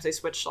sometimes they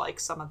switch, like,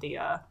 some of the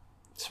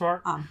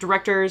smart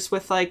directors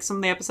with, like, some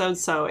of the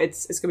episodes, so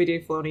it's going to be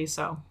Dave Filoni,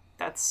 so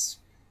that's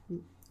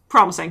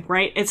promising,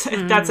 right?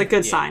 That's a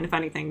good sign, if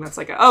anything. That's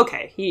like,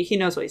 okay, he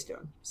knows what he's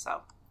doing,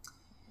 so.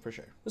 For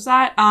sure. Was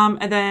that,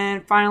 and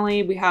then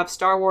finally we have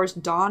Star Wars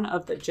Dawn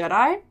of the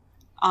Jedi,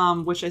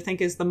 which I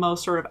think is the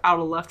most sort of out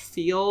of left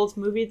field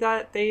movie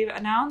that they've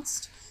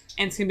announced.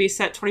 And it's going to be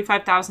set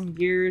 25,000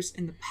 years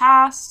in the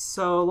past,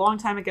 so a long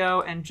time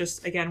ago, and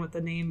just, again, with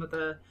the name of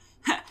the...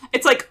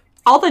 it's like,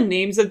 all the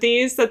names of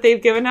these that they've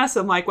given us,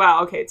 I'm like,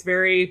 wow, okay, it's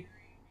very,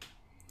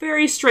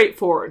 very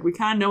straightforward. We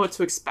kind of know what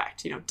to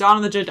expect.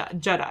 Dawn of the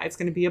Jedi. It's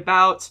going to be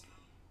about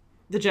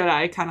the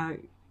Jedi kind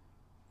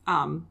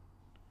of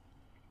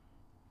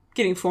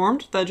getting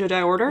formed, the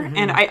Jedi Order. Mm-hmm.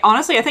 And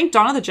I think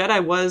Dawn of the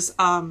Jedi was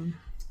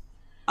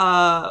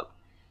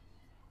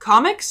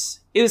comics.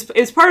 It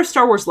was part of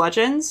Star Wars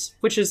Legends,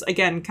 which is,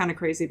 again, kind of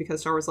crazy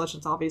because Star Wars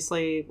Legends,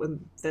 obviously,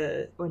 when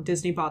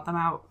Disney bought them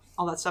out,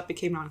 all that stuff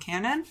became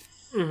non-canon.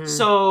 Mm-hmm.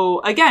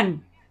 So,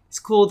 again, it's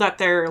cool that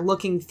they're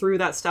looking through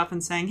that stuff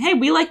and saying, hey,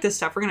 we like this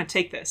stuff. We're going to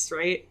take this,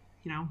 right?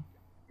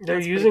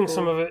 They're using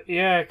some of it.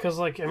 Yeah, because,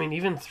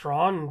 even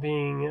Thrawn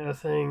being a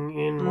thing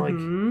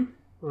in,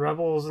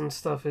 Rebels and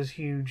stuff is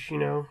huge,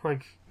 So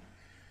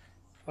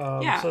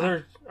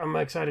I'm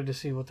excited to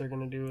see what they're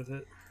going to do with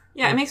it.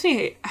 Yeah, it makes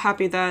me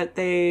happy that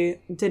they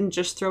didn't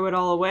just throw it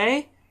all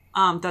away,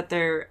 that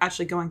they're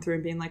actually going through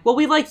and being like, well,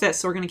 we like this,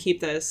 so we're going to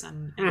keep this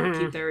and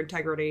keep their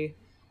integrity.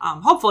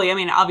 Hopefully,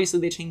 obviously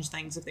they change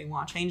things if they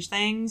want to change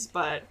things,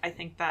 but I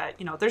think that,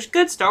 there's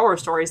good Star Wars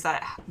stories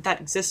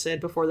that existed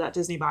before that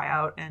Disney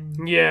buyout,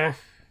 and yeah,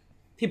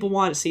 people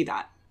want to see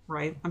that,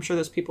 right? I'm sure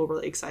there's people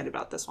really excited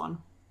about this one.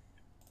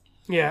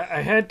 Yeah,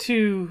 I had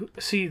to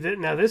see that.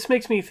 Now, this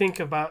makes me think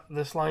about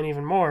this line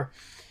even more.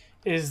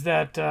 Is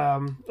that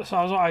I'll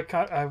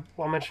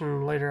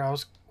mention later. I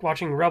was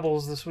watching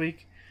Rebels this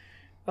week,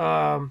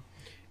 and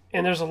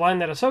there's a line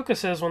that Ahsoka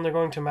says when they're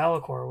going to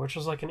Malachor, which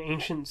is like an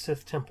ancient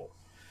Sith temple,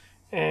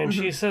 and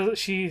she says that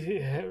she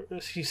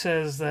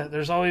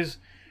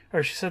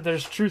said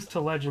there's truth to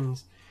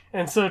legends,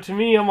 and so to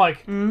me I'm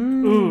like,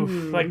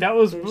 oof, like that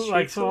was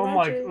like so I'm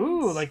like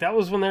ooh, like that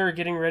was when they were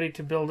getting ready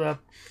to build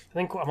up. I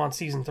think I'm on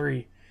season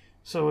 3.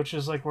 So, which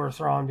is like where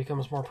Thrawn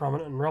becomes more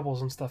prominent in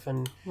Rebels and stuff,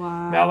 and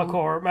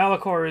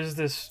Malachor is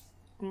this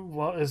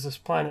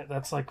planet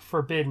that's like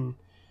forbidden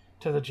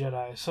to the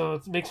Jedi. So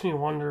it makes me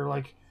wonder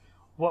like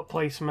what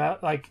place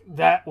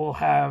that will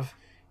have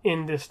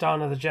in this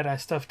Dawn of the Jedi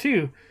stuff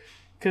too,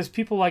 because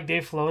people like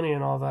Dave Filoni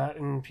and all that,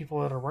 and people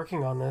that are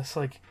working on this,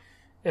 like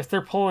if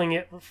they're pulling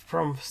it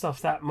from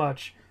stuff that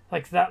much,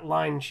 like that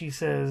line she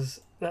says,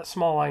 that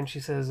small line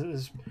she says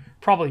is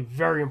probably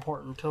very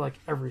important to like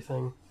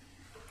everything.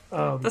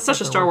 That's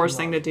such a Star Wars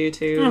thing to do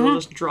too. They'll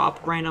just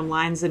drop random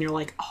lines, and you're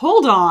like,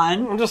 "Hold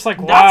on!" I'm just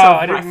like, "Wow!"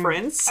 That's a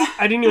reference.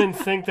 I didn't even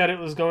think that it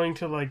was going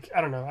to like.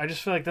 I don't know. I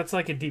just feel like that's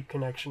like a deep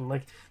connection.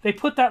 Like they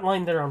put that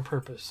line there on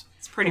purpose.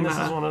 It's pretty. This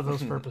is one of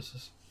those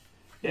purposes.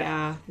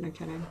 Yeah, no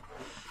kidding.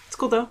 It's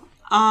cool though.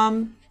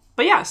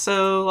 But yeah,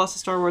 so lots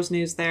of Star Wars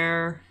news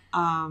there.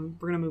 We're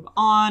gonna move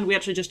on. We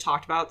actually just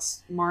talked about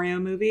Mario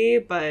movie,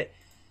 but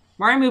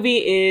Mario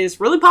movie is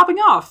really popping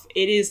off.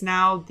 It is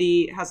now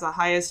has the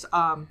highest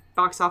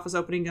box office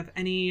opening of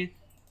any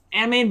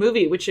animated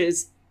movie, which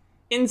is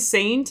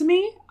insane to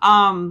me.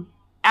 And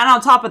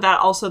on top of that,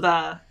 also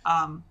the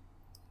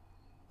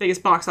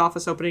biggest box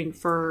office opening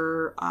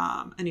for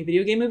any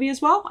video game movie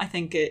as well. I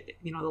think the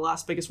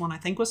last biggest one I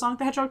think was Sonic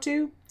the Hedgehog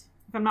 2,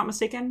 if I'm not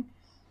mistaken.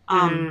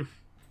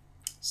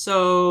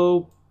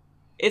 So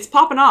it's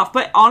popping off.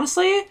 But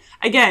honestly,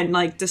 again,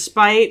 like,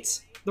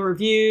 despite the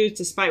reviews,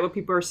 despite what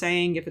people are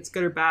saying, if it's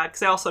good or bad,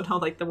 because I also know,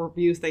 like, the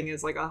review thing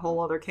is, like, a whole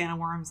other can of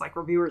worms. Like,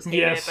 reviewers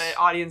hate it, but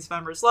audience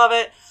members love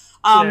it.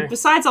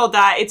 Besides all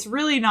that, it's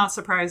really not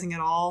surprising at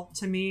all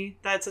to me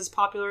that it's as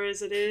popular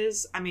as it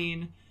is. I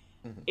mean,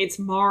 it's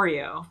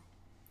Mario.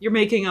 You're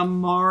making a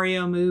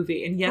Mario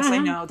movie. And yes, I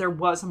know there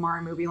was a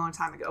Mario movie a long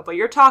time ago, but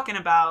you're talking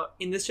about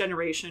in this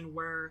generation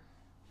where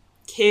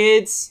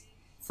kids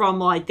from,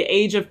 like, the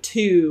age of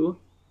 2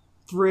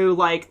 through,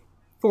 like,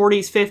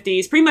 40s,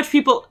 50s, pretty much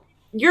people,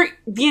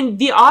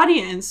 the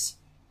audience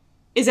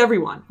is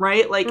everyone,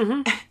 right? Like,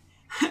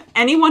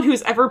 anyone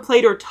who's ever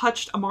played or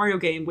touched a Mario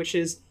game, which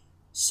is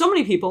so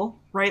many people,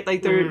 right?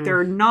 Like, there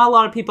are not a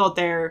lot of people out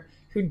there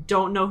who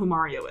don't know who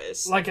Mario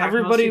is. Like,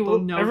 everybody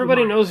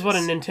knows what a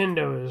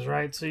Nintendo is,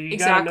 right? So you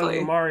gotta know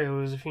who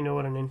Mario is if you know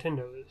what a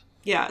Nintendo is.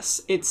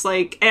 Yes, it's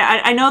like,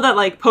 I know that,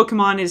 like,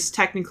 Pokemon is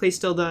technically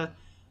still the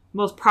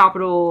most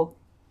profitable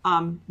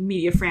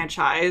media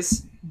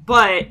franchise,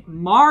 but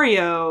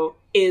Mario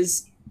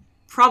is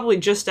probably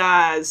just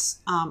as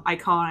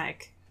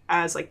iconic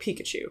as, like,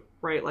 Pikachu,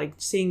 right? Like,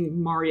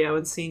 seeing Mario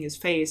and seeing his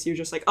face, you're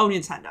just like, oh,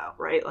 Nintendo,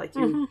 right? Like,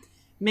 you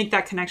make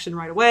that connection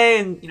right away.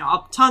 And, you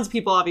know, tons of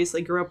people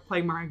obviously grew up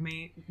playing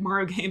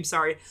Mario games,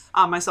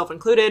 myself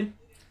included.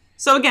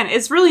 So again,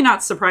 it's really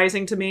not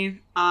surprising to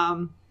me.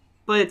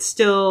 But it's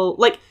still,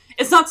 like,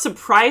 it's not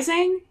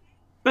surprising,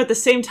 but at the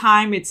same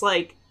time, it's,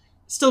 like,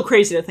 still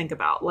crazy to think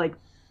about. Like,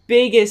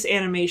 biggest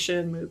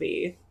animation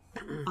movie,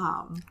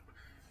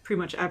 pretty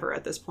much ever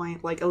at this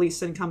point. Like, at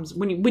least in comes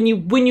when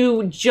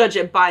you judge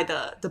it by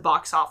the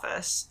box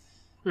office,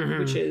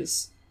 which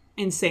is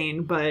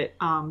insane. But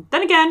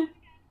then again,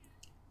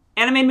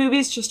 anime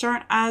movies just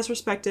aren't as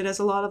respected as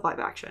a lot of live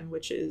action,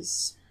 which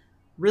is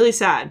really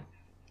sad.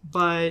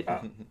 But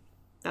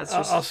that's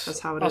how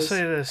it is. I'll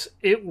say this: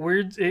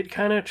 it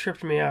kind of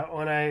tripped me out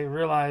when I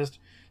realized.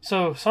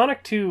 So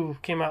Sonic 2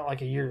 came out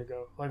like a year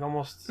ago, like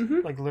almost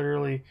like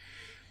literally.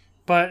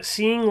 But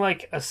seeing,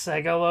 like, a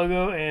Sega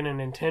logo and a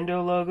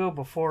Nintendo logo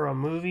before a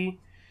movie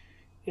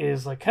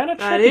is, like, kind of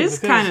trippy. That is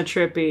kind of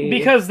trippy.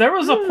 Because there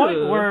was a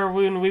point where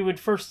when we would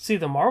first see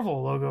the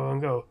Marvel logo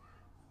and go,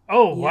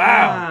 oh,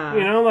 wow.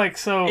 You know, like,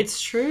 so...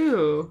 It's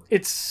true.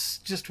 It's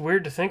just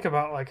weird to think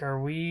about, like, are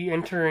we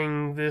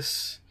entering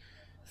this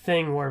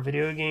thing where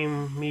video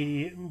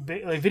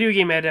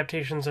game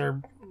adaptations are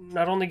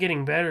not only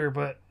getting better,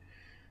 but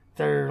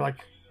they're, like,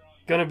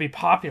 gonna be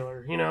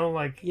popular, you know,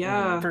 like,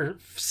 for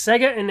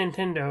Sega and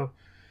Nintendo,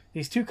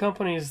 these two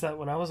companies that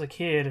when I was a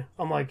kid,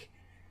 I'm like,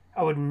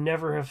 I would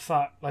never have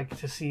thought, like,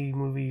 to see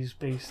movies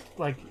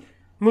like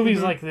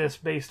this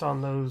based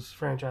on those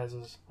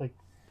franchises. Like,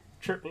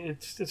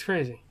 it's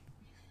crazy.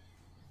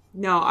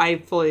 No, I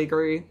fully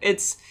agree.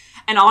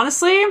 And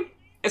honestly,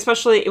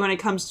 especially when it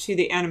comes to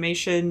the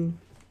animation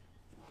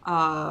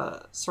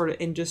sort of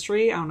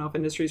industry, I don't know if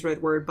industry is the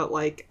right word, but,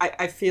 like,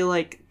 I feel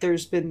like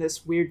there's been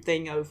this weird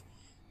thing of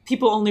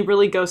people only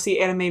really go see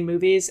anime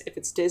movies if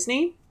it's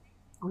Disney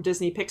or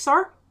Disney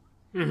Pixar.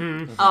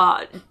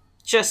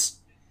 Just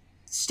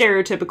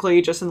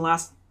stereotypically, just in the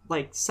last,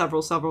 like,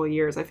 several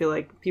years, I feel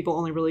like people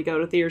only really go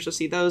to theaters to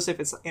see those if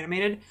it's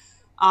animated.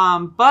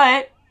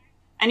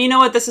 And you know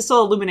what? This is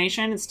still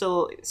Illumination. It's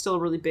still a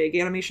really big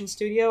animation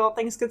studio, all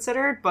things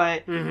considered.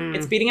 But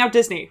it's beating out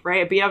Disney,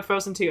 right? It beat out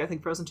Frozen 2. I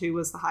think Frozen 2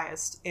 was the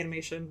highest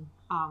animation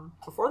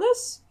before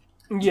this.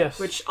 Yes.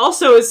 Which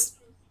also is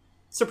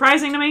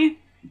surprising to me.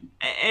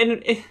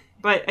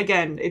 But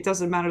again, it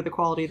doesn't matter the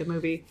quality of the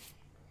movie.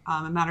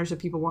 It matters if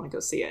people want to go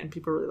see it. And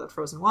people really love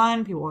Frozen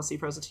 1. People want to see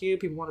Frozen 2.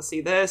 People want to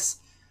see this.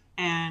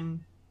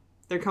 And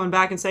they're coming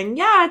back and saying,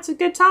 yeah, it's a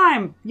good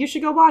time. You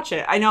should go watch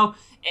it. I know,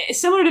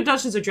 similar to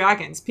Dungeons &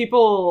 Dragons,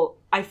 people,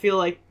 I feel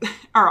like,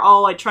 are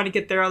all, like, trying to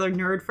get their other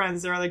nerd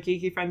friends, their other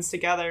geeky friends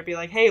together. Be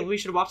like, hey, we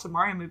should watch the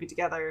Mario movie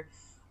together.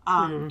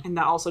 And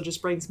that also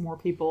just brings more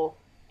people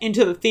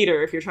into the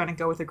theater if you're trying to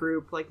go with a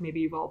group. Like,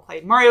 maybe you've all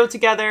played Mario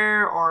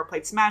together or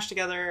played Smash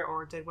together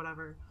or did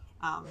whatever.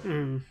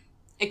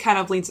 It kind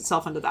of leans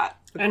itself into that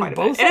quite a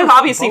bit. And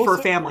obviously for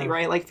family,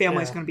 right? Like,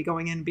 family's going to be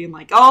going in and being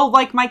like, oh,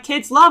 like, my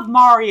kids love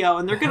Mario,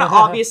 and they're going to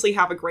obviously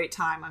have a great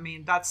time. I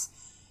mean, that's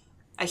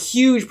a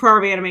huge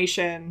part of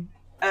animation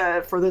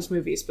for this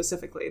movie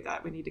specifically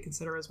that we need to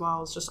consider as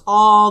well, is just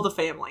all the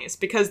families,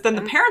 because then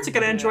the parents are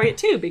going to enjoy it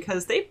too,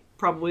 because they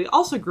probably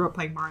also grew up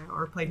playing Mario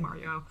or played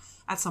Mario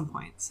at some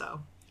point.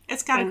 So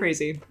it's kind of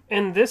crazy.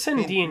 And this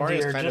and D&D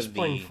Mario's are kind just of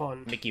plain the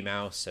fun. Mickey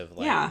Mouse of,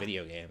 like,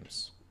 video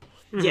games.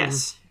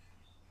 Yes.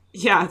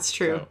 Yeah, it's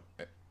true.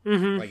 So,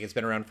 like, it's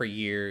been around for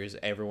years.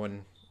 It's probably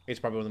one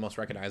of the most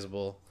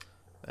recognizable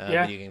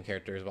video game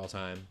characters of all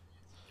time.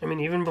 I mean,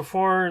 even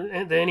before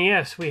the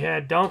NES, we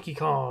had Donkey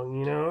Kong,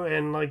 you know,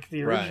 and, like,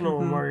 the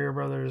original Mario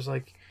Brothers,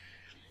 like,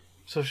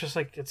 so it's just,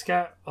 like, it's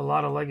got a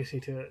lot of legacy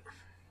to it.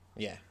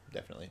 Yeah,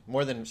 definitely.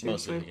 More than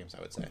most video games,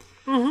 I would say.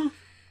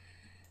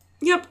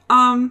 Yep.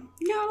 Yeah,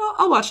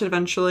 I'll watch it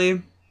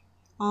eventually.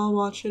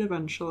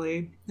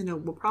 And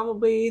it will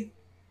probably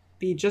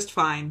be just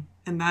fine.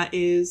 And that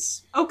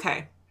is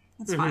okay.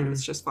 That's fine.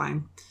 It's just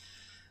fine.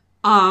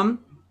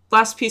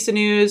 Last piece of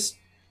news.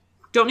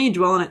 Don't need to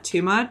dwell on it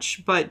too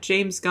much, but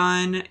James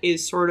Gunn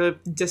is sort of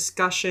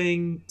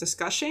discussing.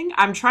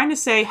 I'm trying to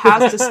say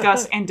has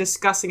discussed and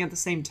discussing at the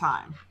same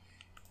time.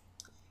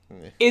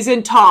 Is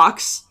in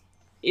talks.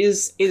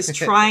 Is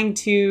trying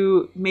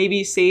to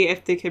maybe see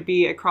if there could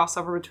be a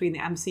crossover between the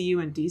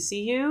MCU and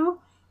DCU,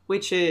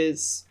 which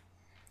is,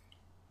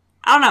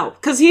 I don't know,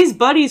 because he's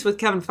buddies with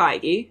Kevin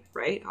Feige,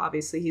 right?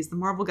 Obviously, he's the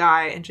Marvel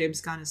guy, and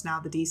James Gunn is now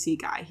the DC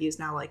guy. He is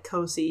now like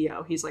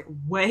co-CEO. He's like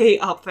way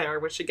up there,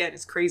 which again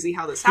is crazy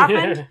how this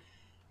happened.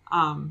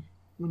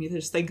 When you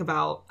just think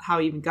about how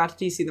he even got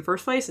to DC in the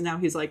first place, and now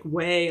he's like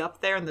way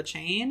up there in the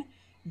chain.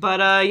 But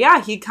yeah,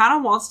 he kind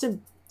of wants to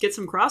get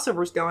some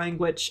crossovers going,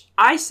 which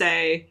I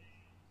say,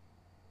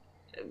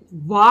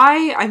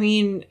 why? I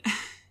mean,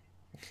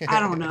 I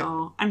don't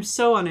know. I'm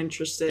so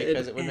uninterested.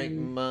 Because it would make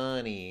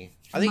money.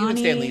 I think even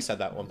Stan Lee said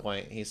that at one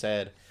point. He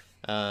said,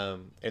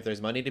 if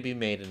there's money to be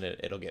made in it,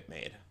 it'll get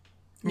made.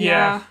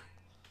 Yeah.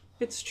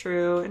 It's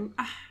true. And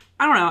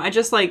I don't know. I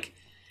just, like,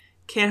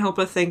 can't help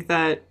but think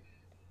that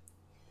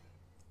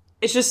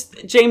it's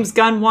just James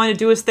Gunn wanted to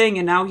do his thing,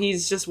 and now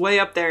he's just way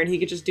up there, and he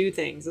could just do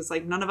things. It's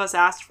like, none of us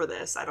asked for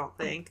this, I don't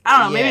think. I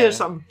don't know. Maybe there's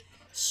some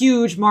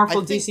huge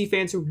Marvel DC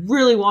fans who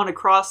really want a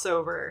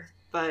crossover,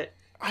 but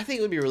I think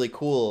it would be really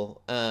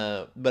cool.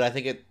 But I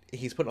think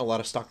he's putting a lot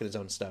of stock in his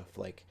own stuff.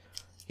 Like,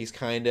 he's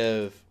kind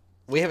of,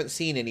 we haven't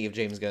seen any of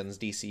James Gunn's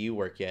DCU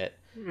work yet,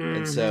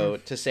 and so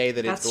to say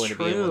that it's going to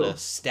be able to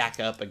stack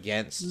up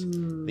against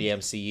the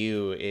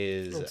MCU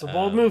is it's a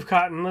bold move,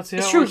 Cotton. Let's see.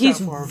 It's how true. It He's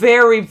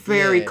very,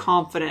 very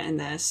confident in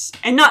this,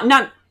 and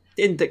not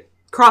in the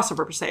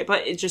crossover per se,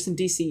 but it's just in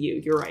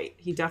DCU. You're right.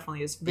 He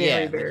definitely is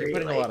very, very you're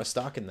putting a lot of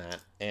stock in that,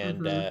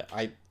 and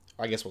I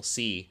guess we'll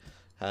see.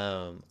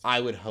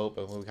 I would hope,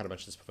 and we kind of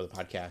mentioned this before the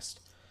podcast,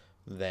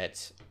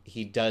 that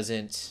he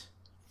doesn't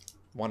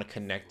want to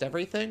connect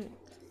everything.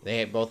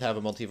 They both have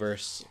a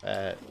multiverse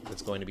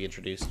that's going to be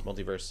introduced,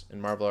 multiverse in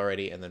Marvel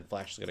already, and then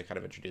Flash is going to kind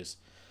of introduce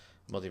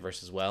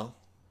multiverse as well.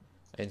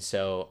 And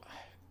so,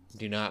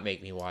 do not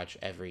make me watch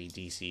every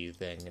DCU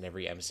thing and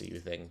every MCU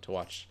thing to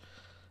watch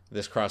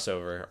this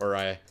crossover, or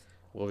I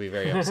will be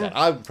very upset.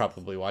 I would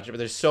probably watch it, but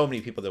there's so many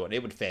people that would.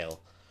 It would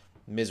fail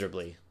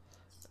miserably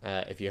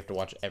if you have to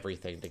watch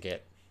everything to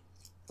get,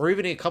 or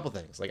even a couple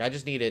things. Like, I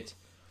just need it,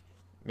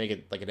 make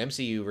it like an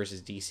MCU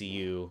versus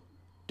DCU.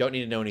 Don't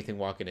need to know anything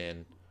walking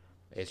in.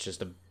 It's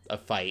just a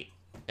fight,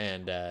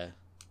 and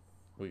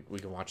we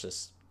can watch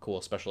this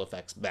cool special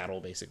effects battle,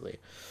 basically.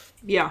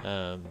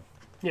 Yeah.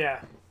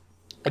 Yeah.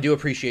 I do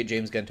appreciate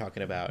James Gunn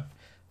talking about,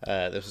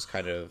 this was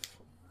kind of,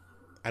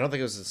 I don't think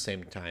it was at the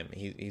same time.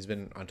 He's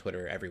been on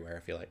Twitter everywhere, I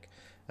feel like.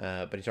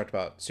 But he talked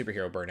about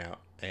superhero burnout,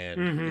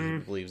 and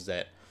he believes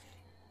that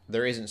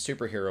there isn't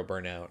superhero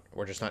burnout.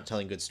 We're just not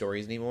telling good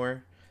stories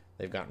anymore.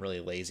 They've gotten really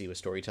lazy with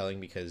storytelling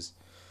because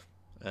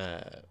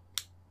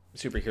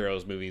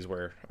superheroes movies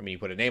where, I mean, you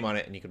put a name on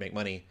it and you can make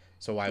money,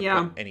 so why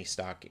put any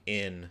stock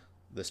in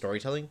the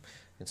storytelling?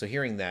 And so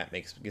hearing that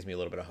gives me a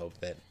little bit of hope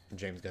that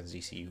James Gunn's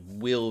DCU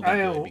will be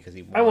good, because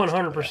he wants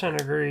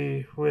 100%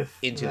 agree with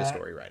into that. the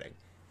story writing.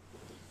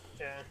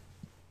 Yeah.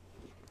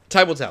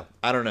 Time will tell.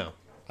 I don't know.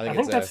 I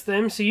think that's the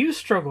MCU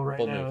struggle right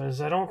bold now, move.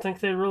 is I don't think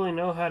they really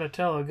know how to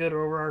tell a good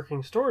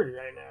overarching story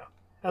right now.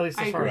 At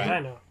least as far as I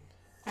know.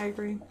 I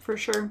agree, for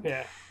sure.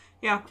 Yeah.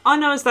 Yeah. All I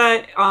know is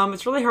that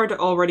it's really hard to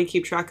already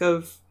keep track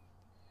of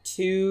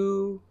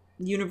two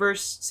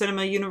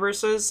cinema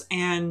universes,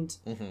 and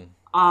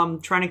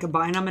trying to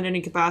combine them in any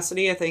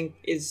capacity, I think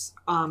is,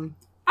 I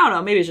don't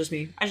know, maybe it's just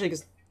me. I just think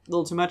it's a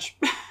little too much.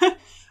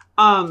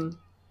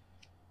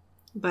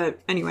 But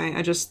anyway,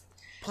 I just,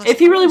 plus, if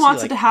he really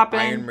wants it to happen.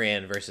 Iron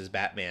Man versus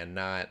Batman,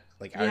 not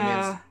like Iron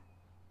Man's,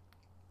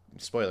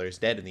 spoilers,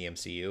 dead in the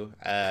MCU.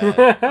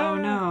 Oh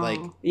no.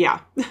 Like, yeah.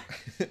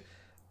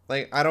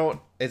 Like,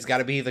 it's got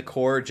to be the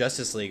core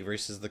Justice League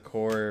versus the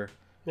core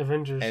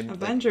Avengers. And,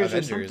 Avengers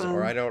or something.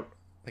 Or I don't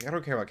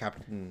care about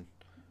Captain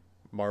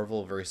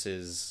Marvel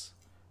versus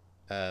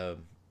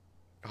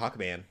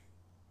Hawkman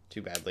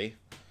too badly.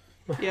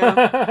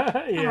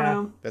 Yeah.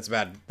 Yeah. That's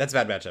bad. That's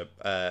a bad matchup.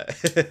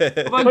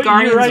 What about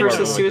Guardians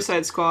versus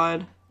Suicide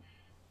Squad?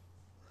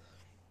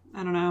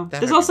 I don't know.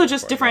 There's also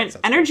just different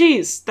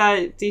energies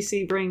that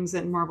DC brings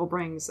and Marvel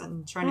brings,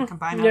 and trying to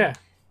combine them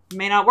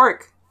may not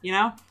work, you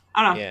know?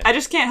 I don't know. Yeah. I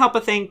just can't help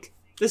but think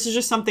this is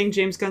just something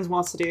James Gunn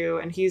wants to do,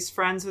 and he's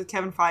friends with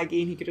Kevin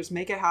Feige, and he could just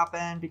make it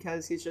happen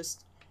because he's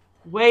just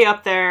way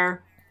up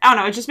there. I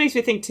don't know. It just makes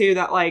me think, too,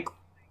 that, like,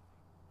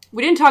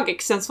 we didn't talk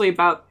extensively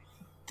about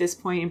this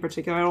point in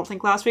particular, I don't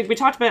think, last week. We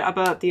talked a bit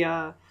about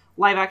the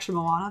live-action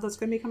Moana that's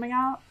going to be coming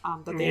out.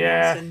 That they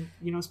announced, and,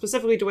 you know,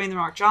 specifically Dwayne The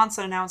Rock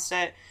Johnson announced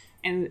it.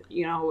 And,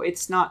 you know,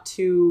 it's not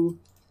too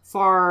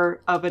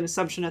far of an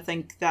assumption to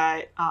think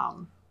that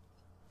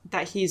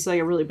that he's, like,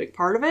 a really big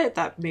part of it.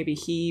 That maybe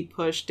he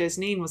pushed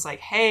Disney and was like,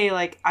 hey,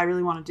 like, I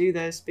really want to do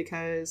this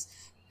because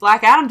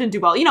Black Adam didn't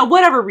do well. You know,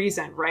 whatever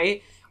reason,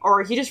 right?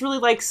 Or he just really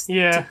likes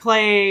to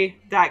play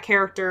that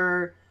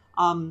character.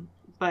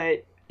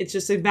 But it's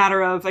just a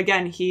matter of,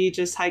 again, he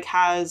just, like,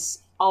 has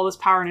all this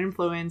power and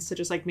influence to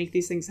just like make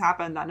these things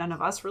happen that none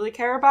of us really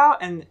care about.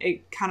 And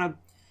it kind of,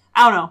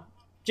 I don't know,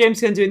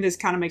 James Gunn doing this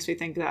kind of makes me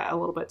think that a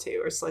little bit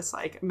too. It's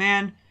like,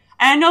 man,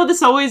 and I know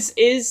this always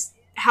is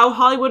how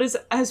Hollywood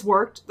has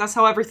worked. That's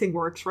how everything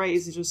works, right?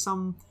 Is just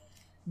some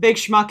big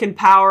schmuck in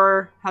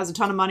power, has a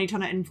ton of money,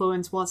 ton of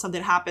influence, wants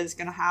something to happen, it's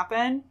going to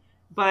happen.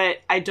 But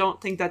I don't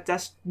think that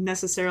that's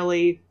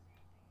necessarily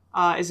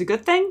is a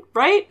good thing,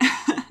 right?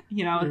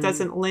 It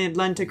doesn't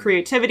lend to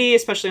creativity,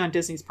 especially on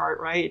Disney's part,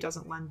 right? It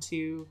doesn't lend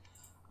to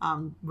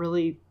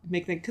really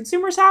make the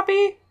consumers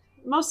happy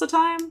most of the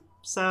time.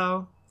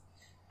 So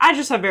I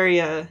just have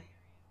very, I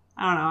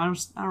don't know,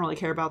 I don't really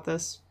care about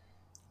this.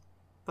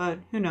 But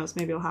who knows,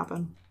 maybe it'll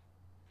happen.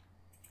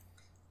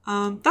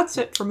 That's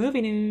it for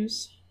movie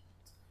news.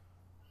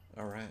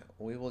 All right,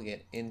 we will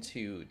get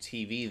into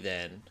TV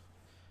then.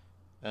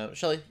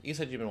 Shelly, you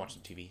said you've been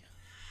watching TV.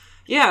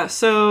 Yeah,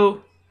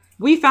 so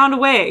we found a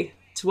way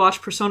to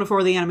watch Persona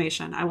 4 the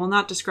animation. I will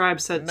not describe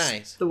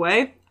the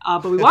way,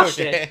 but we watched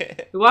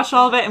it. We watched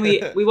all of it,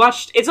 and we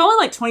watched, it's only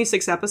like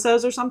 26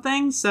 episodes or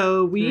something,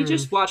 so we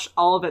just watched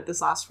all of it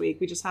this last week.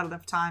 We just had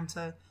enough time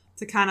to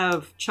kind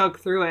of chug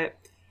through it.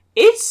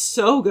 It's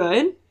so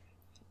good.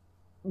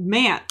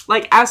 Man,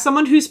 like, as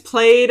someone who's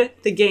played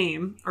the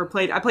game,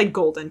 I played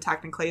Golden,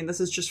 technically, and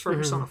this is just for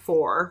Persona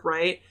 4,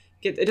 right?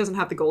 It doesn't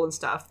have the Golden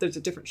stuff. There's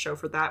a different show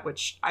for that,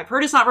 which I've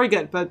heard is not very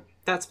good, but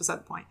that's beside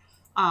the point.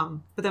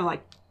 But then,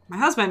 like, my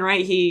husband,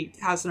 right, he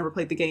has never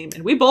played the game,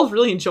 and we both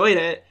really enjoyed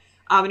it.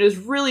 And it was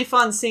really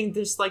fun seeing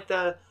just, like,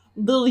 the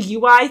little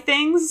UI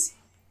things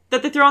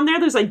that they throw in there.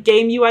 There's, like,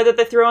 game UI that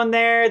they throw in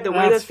there. The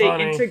way that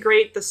they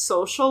integrate the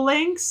social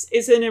links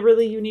is in a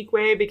really unique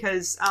way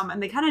because,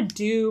 and they kind of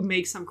do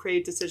make some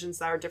creative decisions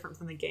that are different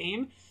from the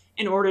game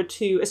in order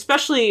to,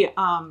 especially,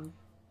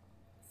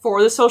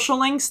 for the social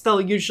links,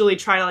 they'll usually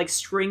try to like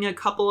string a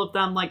couple of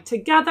them like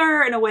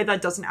together in a way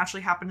that doesn't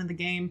actually happen in the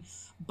game.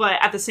 But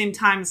at the same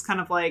time, it's kind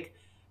of like,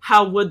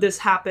 how would this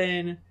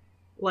happen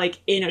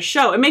like in a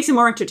show? It makes it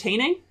more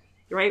entertaining,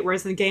 right?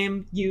 Whereas in the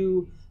game,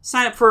 you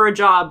sign up for a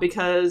job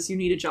because you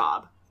need a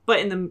job. But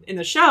in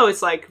the show,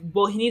 it's like,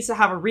 well, he needs to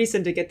have a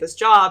reason to get this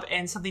job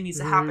and something needs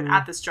to happen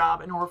at this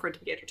job in order for it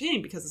to be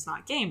entertaining because it's not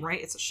a game, right?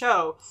 It's a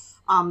show.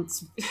 And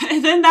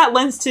then that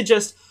lends to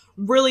just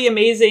really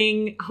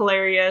amazing,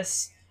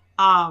 hilarious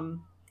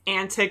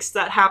antics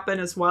that happen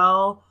as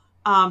well.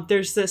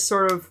 There's this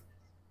sort of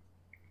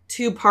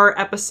 2-part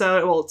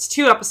episode. Well, it's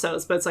 2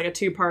 episodes, but it's like a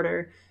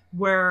 2-parter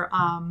where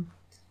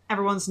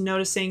everyone's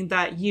noticing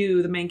that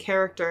the main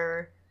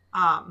character,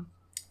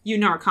 Yu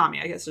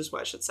Narukami, I guess is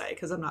what I should say,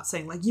 because I'm not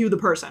saying like you the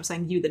person, I'm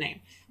saying you the name.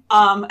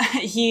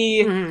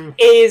 He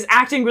is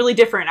acting really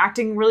different,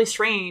 acting really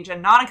strange,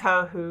 and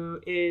Nanako,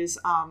 who is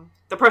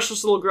the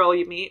precious little girl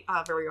you meet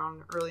very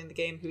early in the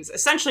game, who's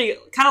essentially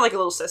kind of like a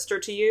little sister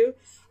to you,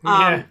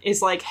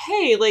 is like,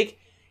 hey, like,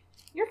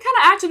 you're kind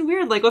of acting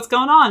weird, like, what's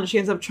going on? And she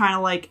ends up trying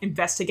to, like,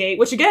 investigate,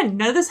 which, again,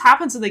 none of this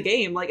happens in the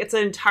game. Like, it's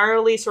an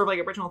entirely sort of,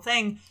 like, original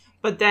thing,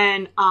 but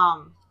then,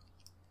 and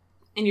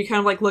you kind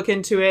of, like, look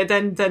into it,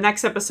 then the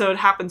next episode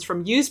happens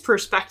from Yu's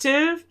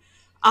perspective,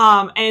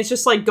 and it's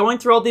just, like, going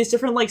through all these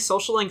different, like,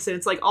 social links, and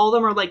it's, like, all of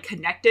them are, like,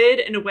 connected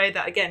in a way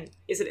that, again,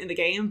 isn't in the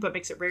game, but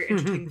makes it very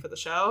interesting for the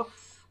show.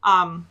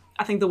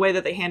 I think the way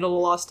that they handled a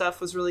lot of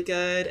stuff was really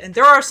good. And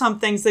there are some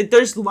things that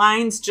there's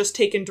lines just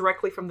taken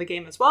directly from the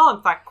game as well.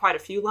 In fact, quite a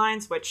few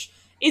lines, which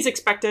is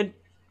expected.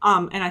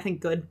 And I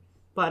think good,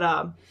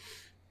 but,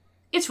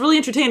 it's really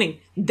entertaining.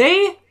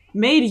 They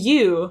made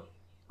you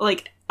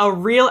like a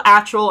real,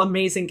 actual,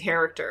 amazing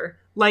character.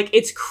 Like,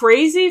 it's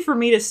crazy for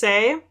me to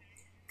say,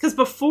 because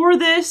before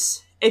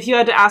this, if you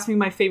had to ask me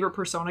my favorite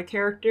Persona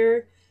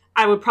character,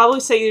 I would probably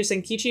say either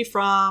Senkichi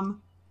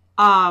from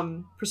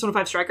Persona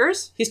 5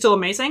 Strikers, he's still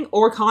amazing,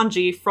 or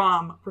Kanji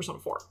from Persona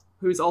 4,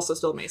 who's also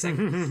still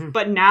amazing.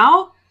 But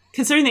now,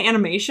 considering the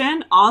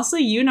animation,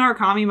 honestly, Yu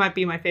Narukami might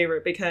be my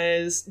favorite,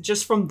 because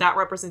just from that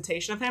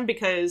representation of him,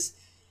 because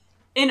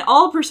in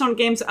all Persona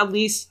games, at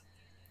least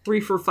 3,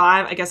 4,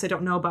 5, I guess I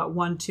don't know about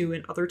 1, 2,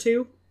 and other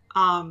 2,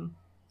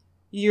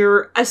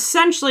 you're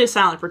essentially a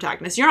silent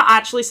protagonist. You're not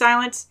actually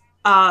silent,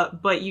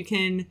 but you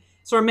can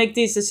sort of make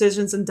these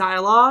decisions in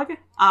dialogue.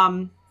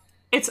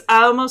 It's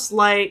almost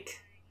like,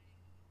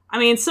 I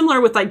mean, similar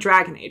with, like,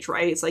 Dragon Age,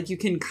 right? It's like you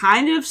can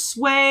kind of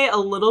sway a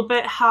little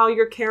bit how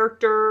your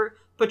character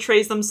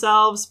portrays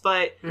themselves,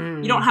 but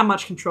you don't have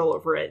much control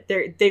over it.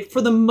 They,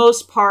 for the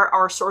most part,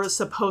 are sort of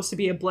supposed to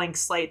be a blank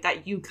slate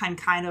that you can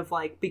kind of,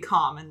 like,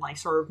 become and, like,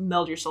 sort of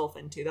meld yourself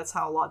into. That's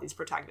how a lot of these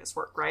protagonists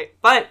work, right?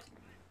 But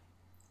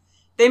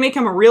they make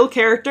him a real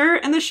character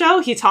in the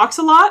show. He talks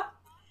a lot,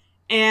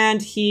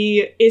 and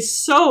he is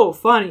so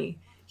funny.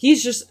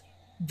 He's just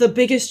the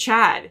biggest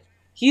Chad.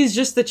 He's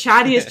just the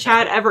chattiest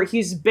Chad ever.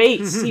 He's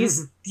base.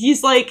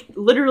 He's like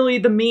literally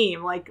the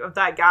meme, like, of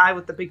that guy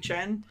with the big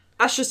chin.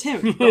 That's just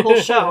him. The whole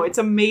show. It's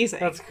amazing.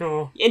 That's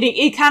cool. And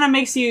it kind of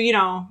makes you,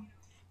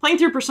 playing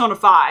through Persona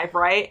 5,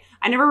 right?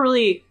 I never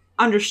really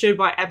understood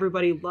why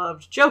everybody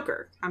loved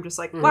Joker. I'm just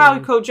like, wow,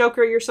 Code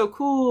Joker, you're so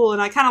cool.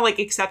 And I kind of like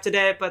accepted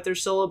it, but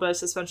there's still a little bit of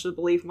suspension of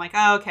belief. I'm like,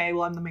 oh, okay,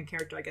 well, I'm the main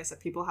character. I guess that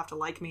people have to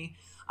like me.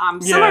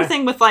 Similar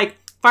thing with like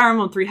Fire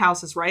Emblem Three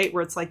Houses, right?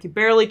 Where it's like you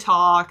barely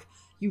talk,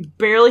 you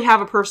barely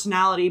have a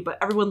personality, but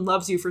everyone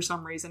loves you for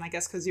some reason. I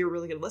guess because you're a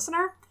really good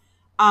listener.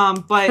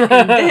 But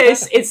in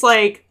this, it's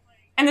like,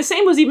 and the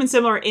same was even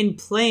similar in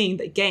playing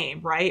the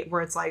game, right?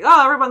 Where it's like,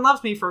 oh, everyone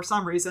loves me for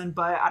some reason,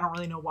 but I don't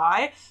really know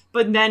why.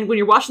 But then when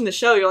you're watching the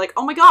show, you're like,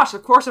 oh my gosh,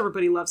 of course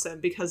everybody loves him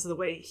because of the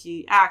way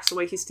he acts, the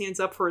way he stands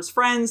up for his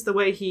friends, the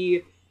way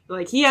he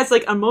has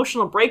like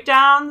emotional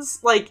breakdowns.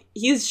 Like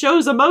he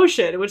shows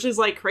emotion, which is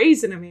like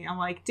crazy to me. I'm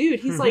like, dude,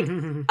 he's like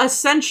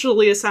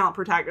essentially a silent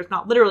protagonist,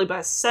 not literally, but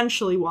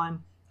essentially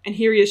one. And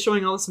here he is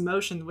showing all this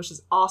emotion, which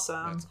is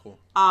awesome. That's cool.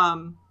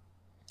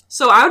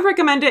 So I would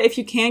recommend it if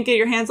you can get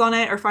your hands on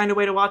it or find a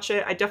way to watch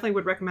it. I definitely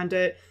would recommend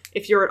it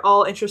if you're at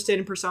all interested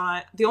in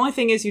Persona. The only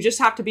thing is you just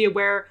have to be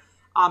aware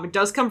it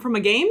does come from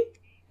a game.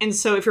 And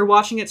so if you're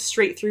watching it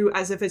straight through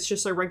as if it's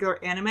just a regular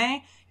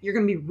anime, you're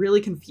going to be really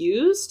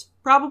confused,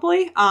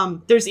 probably.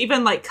 There's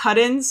even like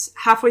cut-ins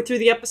halfway through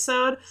the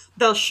episode.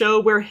 They'll show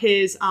where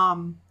his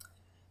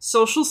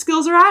social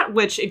skills are at,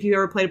 which if you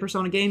ever played a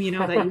Persona game, you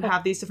know that you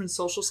have these different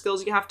social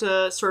skills you have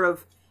to sort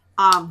of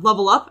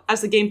level up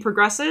as the game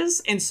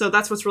progresses. And so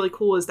that's what's really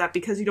cool is that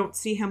because you don't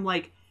see him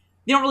like,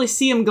 you don't really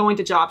see him going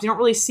to jobs. You don't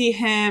really see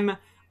him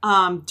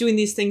doing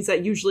these things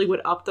that usually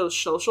would up those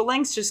social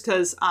links just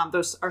because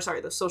those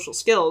social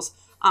skills,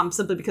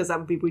 simply because that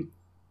would be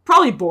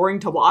probably boring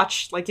to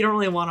watch. Like you don't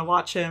really want to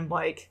watch him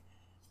like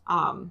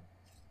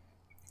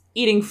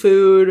eating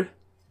food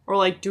or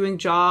like doing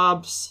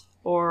jobs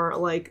or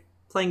like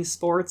playing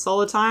sports all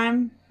the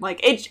time. Like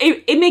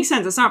it makes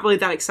sense. It's not really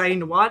that exciting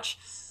to watch.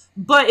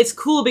 But it's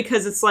cool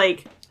because it's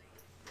like,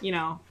 you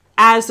know,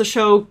 as the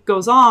show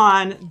goes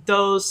on,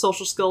 those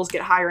social skills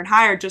get higher and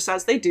higher just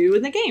as they do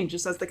in the game,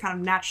 just as they kind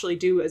of naturally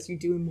do as you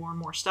do more and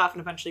more stuff. And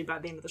eventually by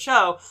the end of the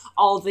show,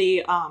 all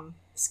the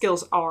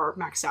skills are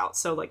maxed out.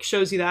 So like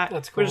shows you that,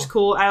 that's cool. Which is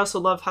cool. I also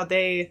love how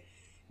they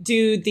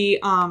do the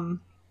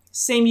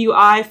same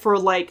UI for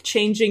like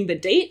changing the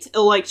date.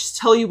 It'll like just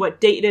tell you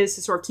what date it is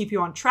to sort of keep you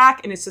on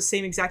track. And it's the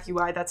same exact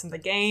UI that's in the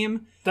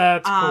game.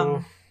 That's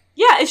cool.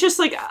 Yeah, it's just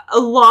like a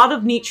lot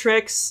of neat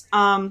tricks,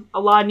 a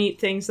lot of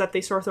neat things that they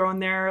sort of throw in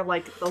there.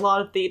 Like a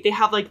lot of they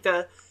have like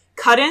the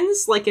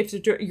cut-ins, like if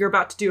you're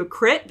about to do a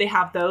crit, they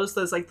have those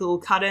like little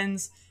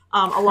cut-ins.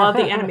 A lot of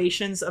the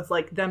animations of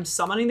like them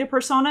summoning the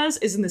personas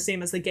isn't the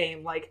same as the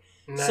game. Like,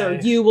 nice. So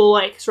you will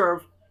like sort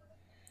of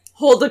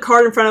hold the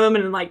card in front of him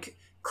and like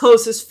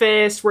close his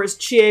fist, whereas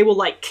Chie will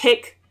like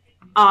kick.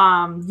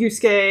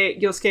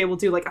 Yosuke will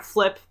do like a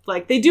flip.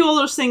 Like they do all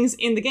those things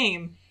in the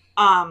game.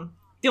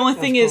 The only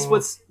thing is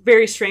what's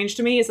very strange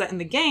to me is that in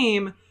the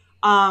game,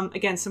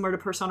 again, similar to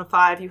Persona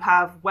 5, you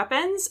have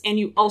weapons and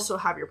you also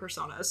have your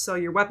personas. So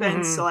your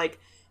weapons, so like,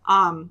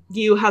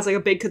 Yu has like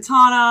a big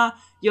katana,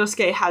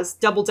 Yosuke has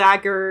double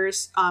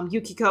daggers,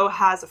 Yukiko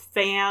has a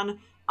fan,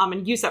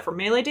 and use that for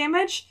melee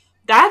damage.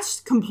 That's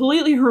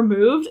completely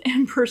removed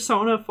in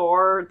Persona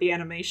 4, the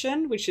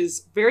animation, which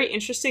is very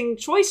interesting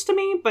choice to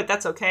me, but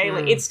that's okay.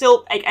 Like it's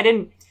still, like,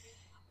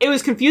 it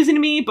was confusing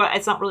to me, but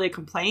it's not really a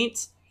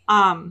complaint.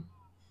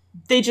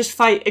 They just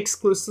fight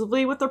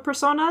exclusively with their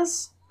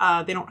personas.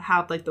 They don't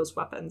have, like, those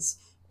weapons.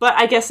 But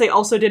I guess they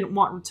also didn't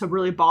want to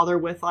really bother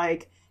with,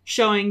 like,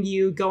 showing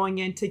you going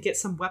in to get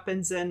some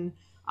weapons and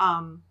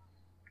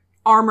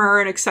armor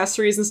and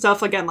accessories and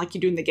stuff, again, like you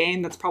do in the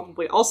game. That's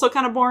probably also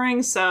kind of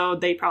boring. So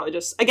they probably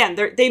just, again,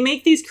 they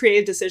make these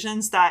creative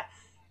decisions that,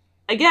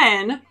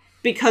 again,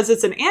 because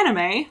it's an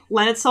anime,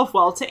 lend itself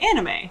well to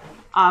anime.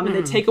 And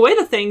they take away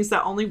the things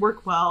that only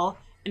work well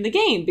in the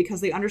game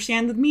because they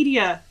understand the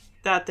media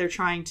that they're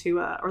trying to,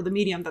 or the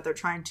medium that they're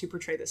trying to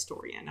portray this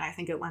story in. And I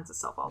think it lends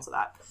itself well to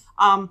that.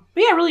 But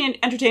yeah, really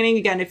entertaining.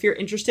 Again, if you're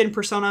interested in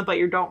Persona, but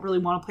you don't really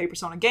want to play a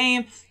Persona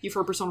game, you've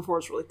heard Persona 4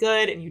 is really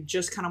good, and you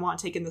just kind of want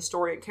to take in the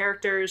story and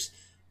characters,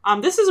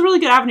 this is a really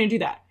good avenue to do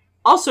that.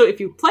 Also, if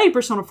you play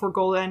Persona 4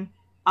 Golden,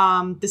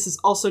 this is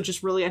also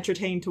just really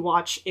entertaining to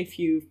watch if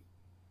you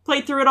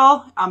played through it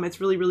all. It's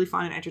really, really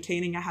fun and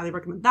entertaining. I highly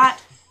recommend that.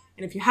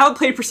 And if you haven't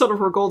played Persona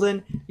 4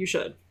 Golden, you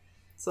should.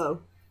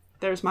 So,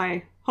 there's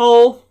my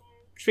whole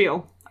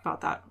spiel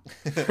about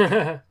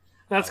that.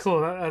 That's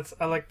cool.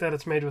 I like that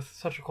it's made with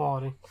such a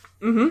quality.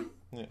 Yeah.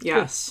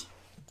 Yes.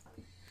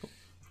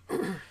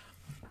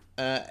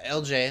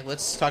 LJ,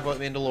 let's talk about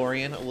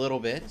Mandalorian a little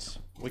bit.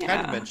 We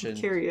kind of mentioned. I'm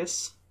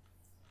curious.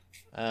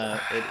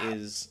 It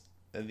was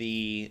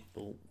the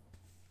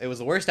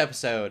worst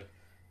episode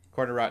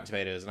according to Rotten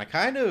Tomatoes, and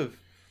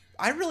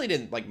I really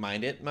didn't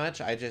mind it much.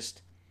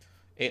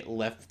 It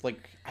left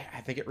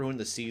I think it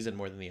ruined the season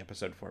more than the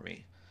episode for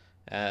me.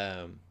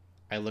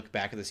 I look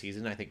back at the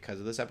season, I think, because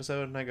of this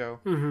episode, and I go,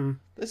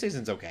 this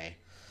season's okay.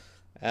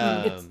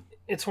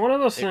 It's one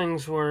of those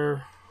things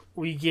where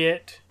we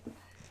get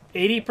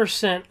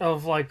 80%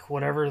 of,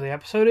 whatever the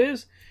episode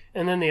is,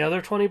 and then the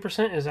other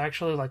 20% is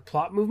actually,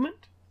 plot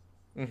movement.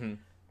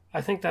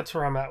 I think that's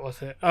where I'm at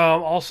with it.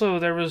 Also,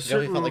 there was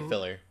definitely felt like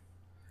filler.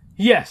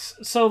 Yes.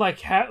 So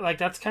like like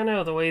that's kind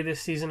of the way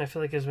this season I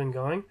feel like has been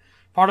going.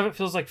 Part of it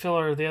feels like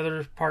filler. The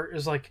other part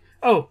is like,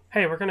 oh,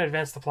 hey, we're gonna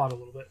advance the plot a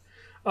little bit.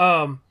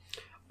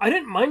 I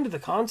didn't mind the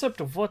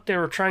concept of what they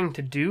were trying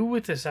to do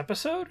with this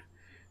episode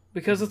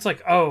because it's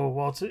like, oh,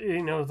 well, it's,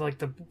 you know, like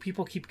the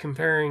people keep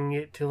comparing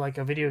it to like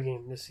a video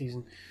game this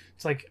season.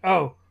 It's like,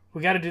 oh,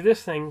 we got to do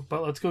this thing,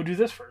 but let's go do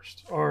this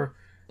first, or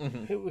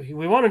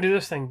we want to do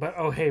this thing, but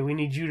oh, hey, we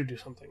need you to do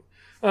something.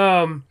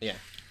 Yeah.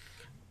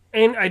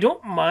 And I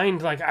don't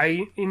mind, like,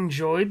 I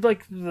enjoyed,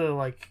 like, the,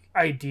 like,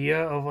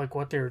 idea of, like,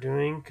 what they were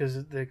doing,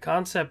 because the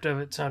concept of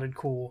it sounded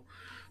cool.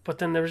 But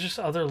then there was just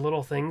other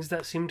little things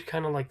that seemed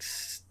kind of, like,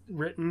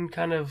 written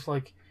kind of,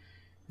 like,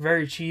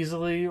 very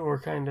cheesily, or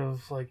kind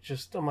of, like,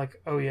 just, I'm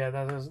like, oh, yeah,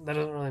 that doesn't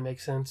really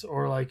make sense.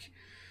 Or, like,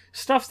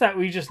 stuff that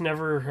we just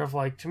never have,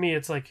 like, to me,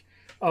 it's like,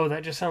 oh,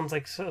 that just sounds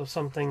like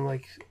something,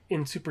 like,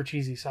 in super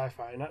cheesy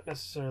sci-fi, not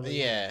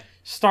necessarily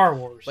Star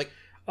Wars. Like,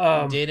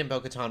 Din and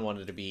Bo-Katan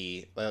wanted to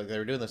be, like, they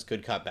were doing this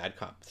good cop, bad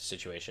cop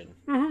situation.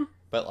 Mm-hmm.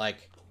 But,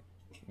 like,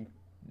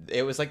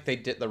 it was like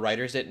the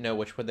writers didn't know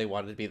which one they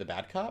wanted to be the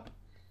bad cop.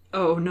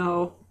 Oh,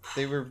 no.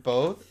 They were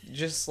both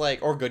just,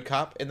 like, or good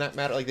cop in that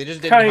matter. Like, they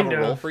just didn't have a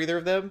role for either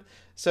of them.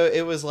 So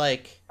it was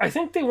like... I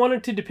think they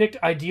wanted to depict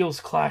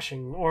ideals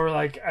clashing, or,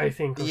 like, I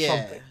think, or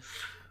something.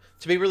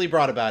 To be really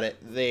broad about it,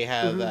 they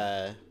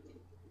have,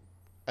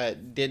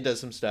 Din does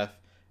some stuff,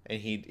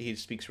 and he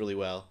speaks really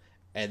well.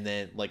 And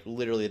then, like,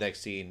 literally the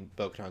next scene,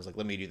 Bo-Katan's like,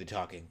 let me do the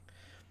talking.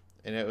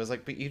 And it was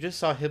like, but you just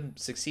saw him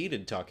succeed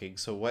in talking,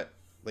 so what,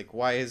 like,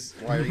 why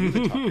are you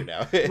the talker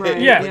now? Right,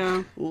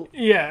 yeah.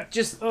 Yeah.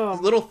 Just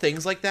little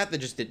things like that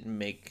just didn't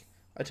make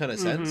a ton of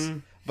sense.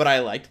 But I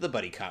liked the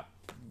buddy cop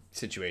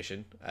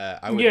situation.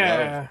 I would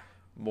love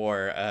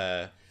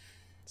more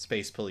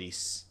space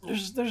police.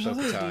 There's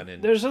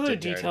other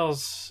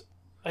details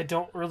I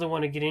don't really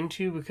want to get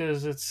into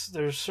because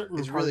there's certain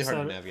parts really hard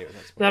to navigate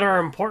that are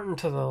important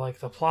to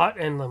the plot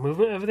and the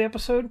movement of the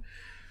episode.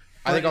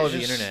 I think all of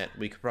the internet,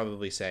 we could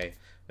probably say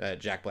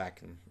Jack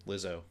Black and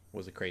Lizzo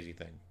was a crazy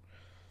thing.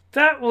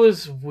 That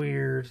was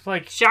weird.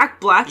 Like Jack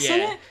Black's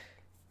in it?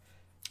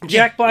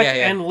 Jack Black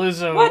and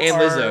Lizzo. What? And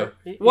Lizzo.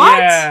 What?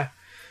 Yeah.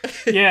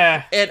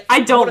 Yeah. And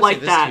I don't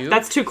like that. Too.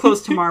 That's too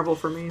close to Marvel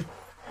for me.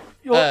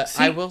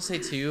 I will say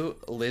too,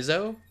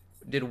 Lizzo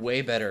did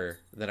way better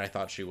than I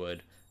thought she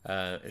would.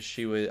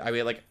 She was. I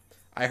mean, like,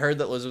 I heard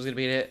that Lizzo was gonna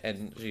be in it,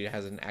 and she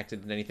hasn't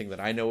acted in anything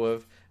that I know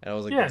of, and I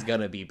was like, it's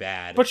gonna be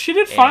bad. But she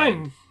did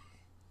fine.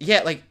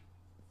 Yeah, like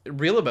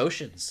real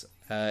emotions.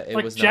 It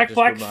like was Jack not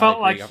Black just felt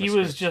like off he a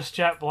was script. just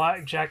Jack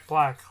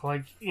Black.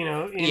 Like, you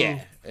know.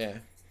 Yeah.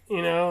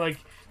 You know, like,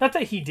 not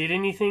that he did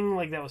anything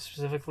like that was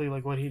specifically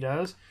like what he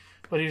does,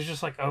 but he was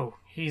just like, oh,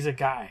 he's a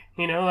guy.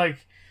 You know, like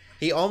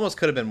he almost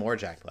could have been more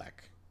Jack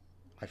Black.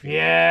 I feel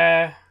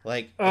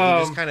like he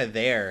just kind of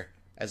there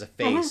as a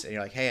face, and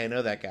you're like, hey, I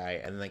know that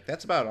guy, and like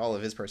that's about all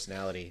of his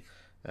personality.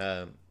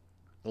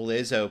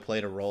 Lizzo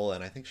played a role,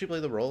 and I think she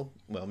played the role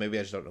well. Maybe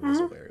I just don't know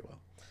Lizzo very well,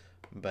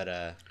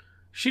 but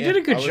she did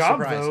a good job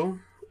surprised. though.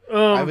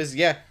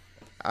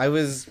 I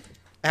was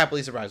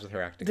happily surprised with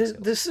her acting skills.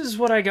 This is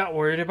what I got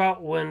worried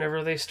about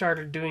whenever they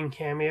started doing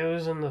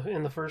cameos in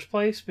the first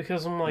place,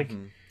 because I'm like,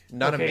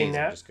 not okay, amazing,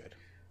 now, just good.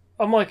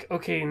 I'm like,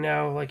 okay,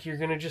 now like you're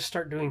gonna just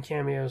start doing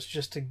cameos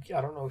just to,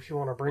 I don't know if you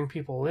want to bring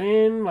people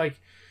in.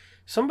 Like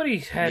somebody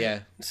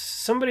said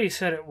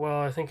it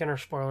well, I think in our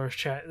spoilers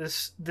chat.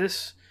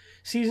 This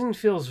season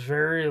feels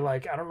very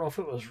like, I don't know if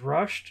it was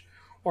rushed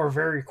or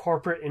very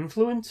corporate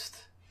influenced.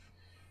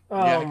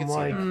 I can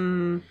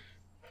see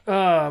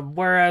that.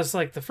 Whereas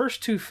like the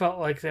first two felt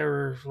like they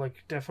were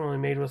like definitely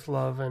made with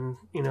love, and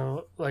you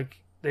know, like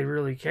they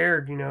really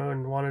cared, you know,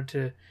 and wanted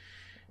to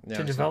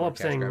develop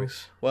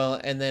things. Well,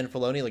 and then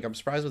Filoni, like, I'm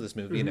surprised with this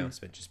movie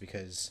announcement, just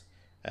because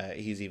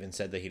he's even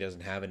said that he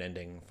doesn't have an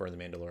ending for The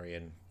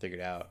Mandalorian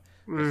figured out.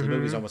 The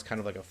movie's almost kind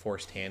of like a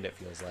forced hand, it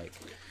feels like.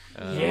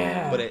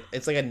 But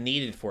it's like a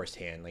needed forced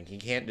hand. Like you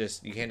can't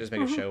just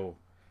make a show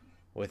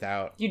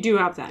without you do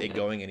have that it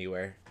going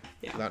anywhere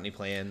without any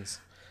plans.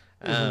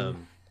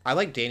 I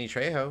like Danny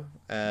Trejo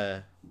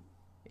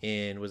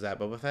in, was that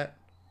Boba Fett?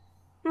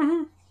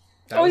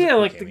 Oh yeah,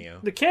 like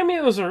the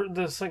cameos are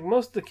this like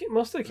most of the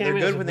cameos. They're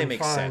good when they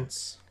make fine.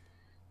 sense.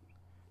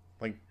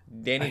 Like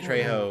Danny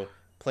Trejo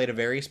played a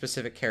very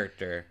specific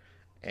character,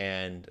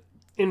 and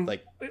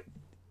like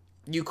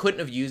you couldn't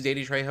have used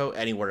Danny Trejo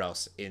anywhere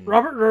else in.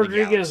 Robert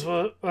Rodriguez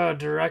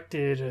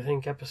directed, I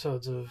think,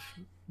 episodes of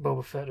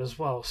Boba Fett as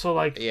well. So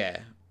like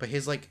but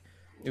his like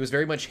it was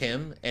very much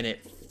him, and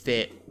it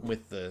fit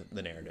with the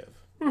narrative.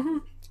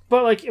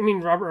 But like, I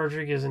mean, Robert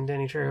Rodriguez and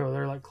Danny Trejo,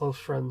 they're like close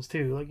friends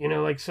too. Like, you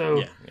know, like,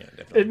 so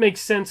definitely. It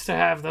makes sense to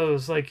have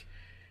those. Like,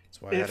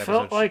 that's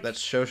why that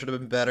show should have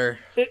been better.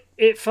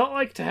 It felt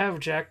like to have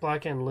Jack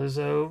Black and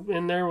Lizzo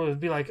in there would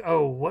be like,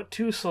 oh, what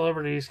two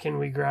celebrities can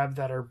we grab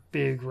that are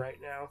big right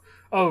now?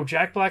 Oh,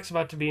 Jack Black's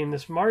about to be in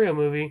this Mario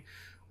movie.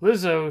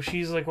 Lizzo,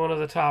 she's like one of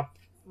the top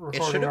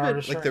recording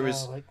artists like right there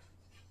was. now. Like,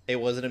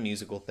 it wasn't a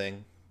musical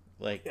thing.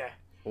 Like,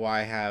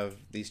 why have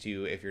these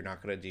two if you're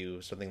not going to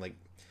do something like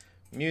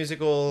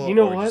musical, You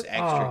know or just what?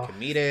 extra Oh,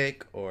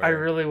 comedic, or I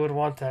really would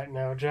want that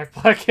now. Jack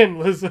Black and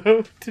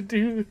Lizzo to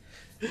do.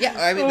 yeah.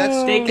 I mean,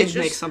 that's They could it's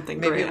just, make something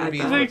maybe great, it would I be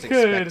bet. what's They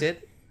could.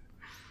 expected.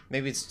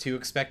 Maybe it's too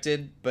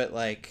expected, but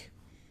like,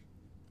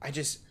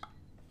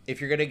 if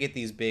you're gonna get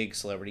these big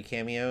celebrity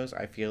cameos,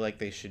 I feel like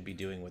they should be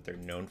doing what they're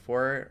known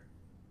for,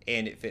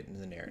 and it fit in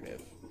the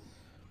narrative.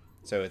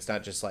 So it's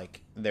not just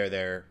like they're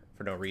there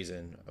for no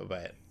reason,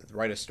 but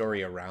write a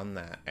story around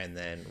that and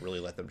then really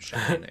let them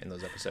shine in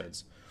those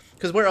episodes.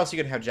 Because where else are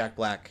you gonna have Jack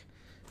Black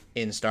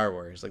in Star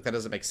Wars? Like that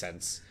doesn't make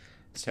sense.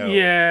 So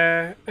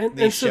Yeah, and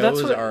these so that's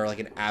shows what are like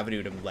an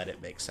avenue to let it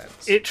make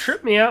sense. it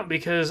tripped me out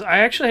because I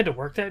actually had to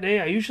work that day.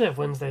 I usually have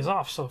Wednesdays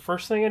off, so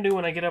first thing I do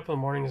when I get up in the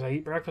morning is I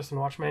eat breakfast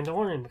and watch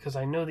Mandalorian because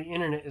I know the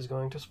internet is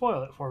going to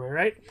spoil it for me,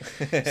 right?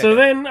 So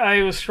then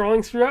I was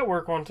scrolling through at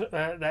work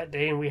that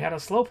day, and we had a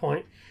slow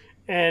point,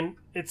 and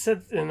it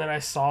said, and then I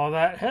saw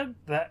that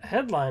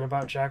headline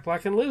about Jack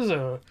Black and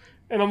Lizzo,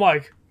 and I'm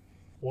like,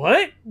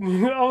 what?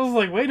 I was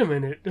like, wait a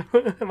minute,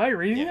 am I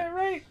reading that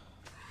right?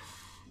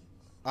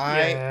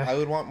 I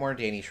would want more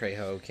Danny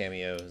Trejo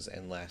cameos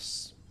and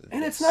less.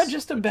 And it's not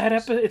just a bad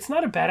episode. It's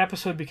not a bad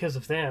episode because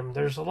of them.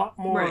 There's a lot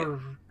more. Right.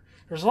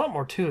 There's a lot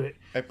more to it.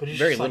 But it's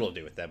very just little like,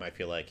 to do with them. I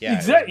feel like yeah,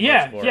 Exactly. it was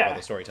much Yeah. more Yeah. about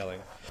the storytelling.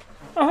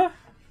 Uh-huh.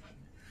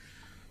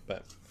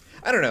 But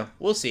I don't know.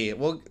 We'll see.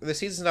 Well, the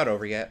season's not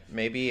over yet.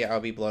 Maybe I'll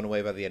be blown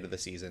away by the end of the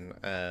season.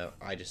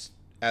 I just,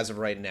 as of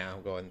right now,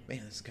 going,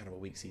 man, this is kind of a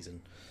weak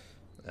season.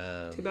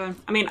 Too bad.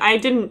 I mean, I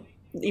didn't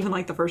even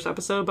like the first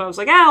episode, but I was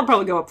like, I'll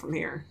probably go up from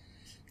here.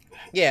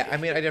 Yeah, I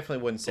mean, I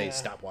definitely wouldn't say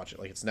stop watching.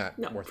 Like, it's not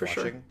No, worth for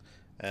sure. watching.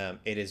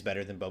 It is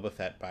better than Boba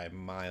Fett by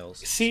miles.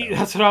 See, so-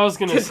 that's what I was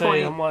gonna Good say.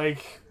 point. I'm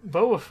like,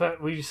 Boba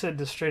Fett. We said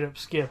to straight up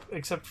skip,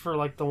 except for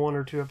like the 1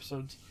 or 2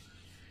 episodes.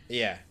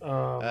 yeah.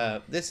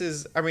 Um, This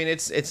is. I mean,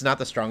 it's not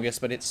the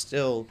strongest, but it's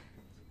still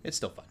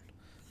fun.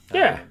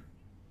 Yeah.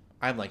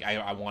 I'm like,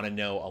 I want to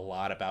know a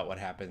lot about what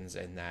happens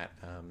in that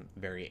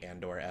very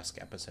Andor-esque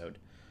episode,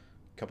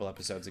 a couple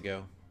episodes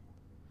ago.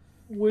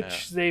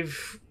 which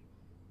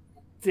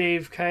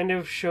they've kind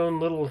of shown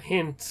little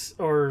hints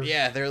or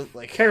Yeah, they're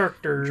like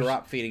characters.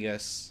 drop feeding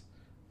us.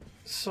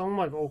 So I'm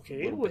like,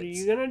 okay, Little what bits.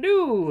 are you gonna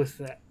do with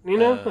that? You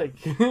know, like.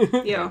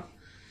 Yeah.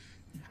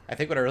 I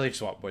think what I really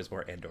just want was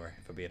more Andor,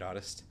 if I'm being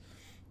honest.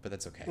 But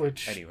that's okay.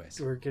 Which anyways,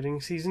 we're getting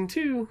season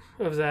 2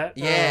 of that.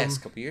 yes, a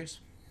couple years.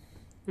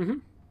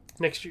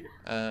 Next year.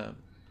 And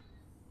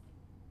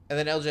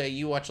then LJ,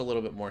 you watch a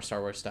little bit more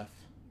Star Wars stuff.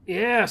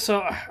 Yeah,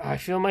 so I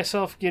feel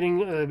myself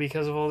getting,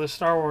 because of all this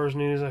Star Wars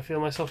news, I feel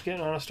myself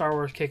getting on a Star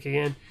Wars kick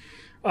again.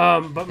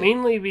 But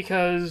mainly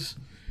because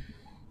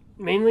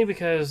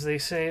they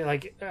say,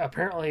 like,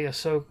 apparently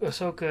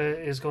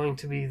Ahsoka is going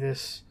to be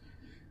this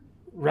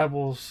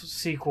Rebels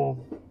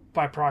sequel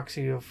by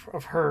proxy of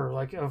her,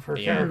 like, of her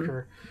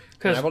character.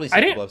 Because I've only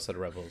seen a couple episodes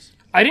of Rebels.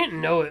 I didn't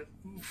know it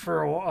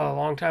for a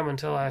long time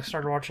until I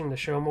started watching the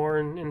show more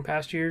in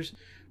past years,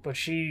 but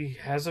she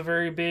has a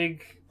very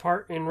big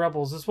part in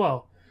Rebels as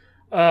well.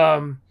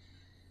 And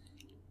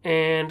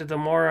the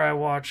more I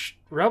watched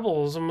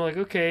Rebels, I'm like,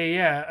 okay,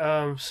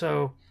 yeah.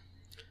 So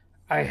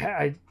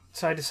I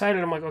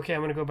decided, I'm like, okay, I'm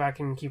going to go back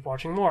and keep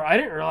watching more. I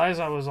didn't realize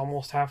I was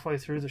almost halfway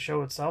through the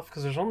show itself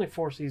because there's only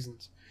 4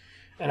 seasons.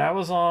 And I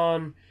was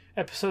on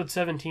episode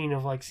 17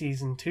 of like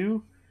season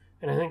 2.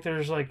 And I think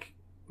there's like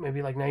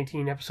maybe like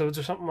 19 episodes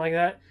or something like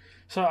that.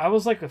 So I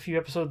was like a few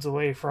episodes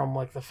away from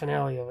like the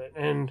finale of it.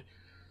 And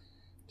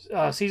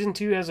season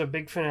 2 has a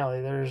big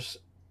finale.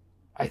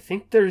 I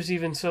think there's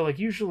even, so like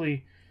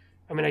usually,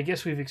 I mean, I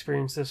guess we've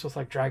experienced this with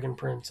like Dragon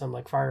Prince and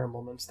like Fire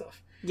Emblem and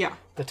stuff. Yeah.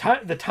 The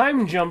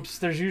time jumps,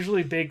 there's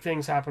usually big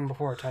things happen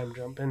before a time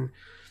jump. And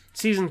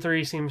season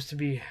 3 seems to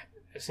be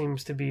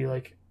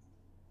like,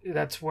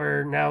 that's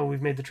where now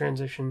we've made the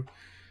transition.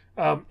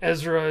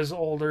 Ezra is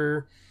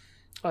older.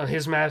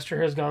 His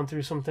master has gone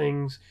through some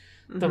things.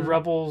 The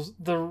Rebels,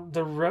 the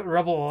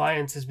Rebel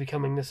Alliance is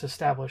becoming this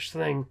established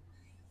thing.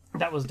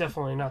 That was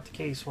definitely not the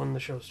case when the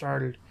show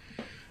started.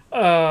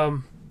 But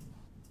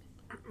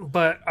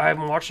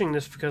I'm watching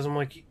this because I'm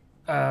like,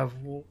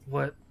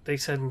 what they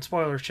said in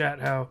spoiler chat,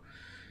 how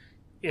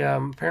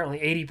apparently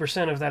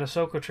 80% of that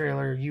Ahsoka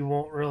trailer you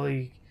won't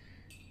really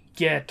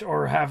get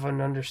or have an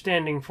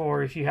understanding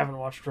for if you haven't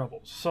watched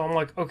Rebels. So I'm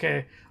like, okay,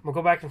 I'm gonna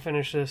go back and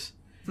finish this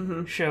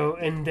show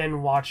and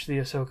then watch the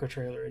Ahsoka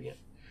trailer again.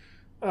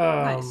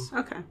 Nice.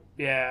 Okay.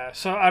 Yeah,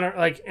 so I don't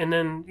like, and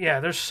then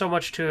there's so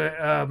much to it.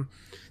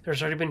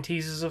 There's already been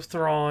teases of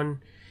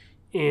Thrawn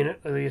in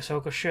the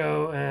Ahsoka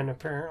show, and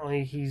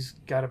apparently he's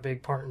got a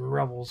big part in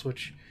Rebels,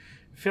 which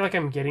I feel like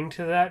I'm getting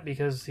to that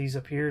because he's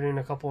appeared in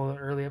a couple of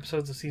the early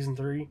episodes of season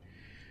 3.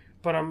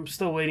 But I'm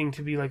still waiting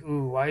to be like,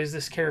 ooh, why is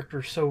this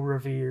character so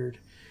revered?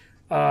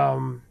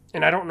 And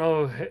I don't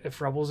know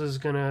if Rebels is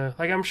gonna,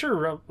 like, I'm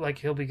sure like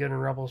he'll be good in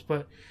Rebels,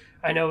 but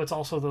I know it's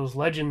also those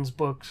Legends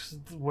books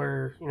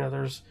where, you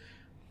know,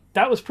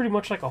 that was pretty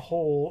much like a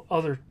whole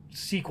other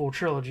sequel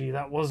trilogy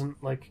that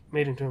wasn't like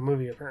made into a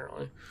movie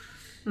apparently.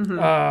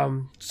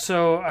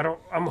 So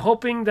I'm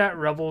hoping that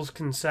Rebels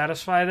can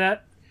satisfy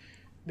that,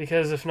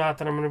 because if not,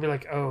 then I'm gonna be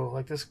like, oh,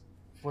 like this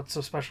what's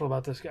so special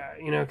about this guy?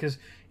 You know, because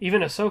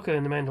even Ahsoka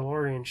in The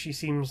Mandalorian, she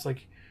seems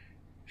like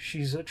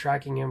she's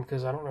tracking him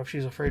because I don't know if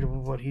she's afraid of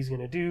what he's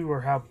going to do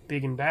or how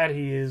big and bad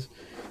he is.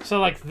 So,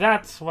 like,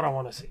 that's what I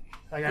want to see.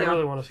 Like, I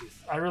really want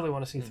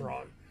to see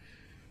Thrawn.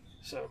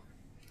 So,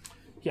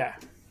 yeah.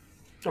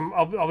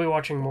 I'll be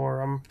watching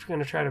more. I'm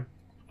going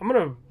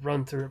to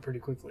run through it pretty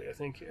quickly, I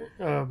think,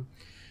 here.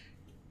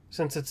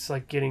 Since it's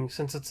getting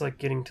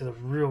to the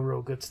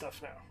real good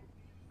stuff now.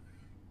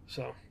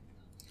 So,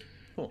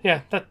 cool.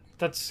 Yeah,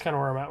 that's kind of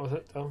where I'm at with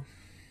it, though.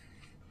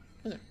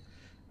 Okay.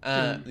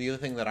 The other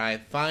thing that I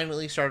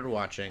finally started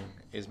watching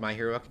is My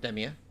Hero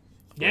Academia.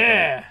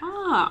 Yeah.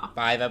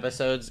 5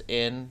 episodes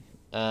in,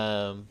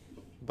 but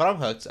I'm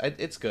hooked.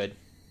 It's good.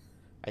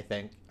 I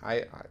think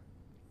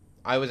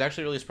I was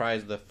actually really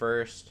surprised the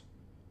first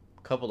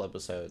couple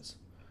episodes,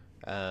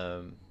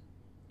 the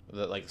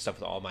stuff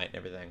with All Might and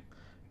everything.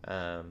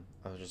 I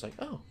was just like,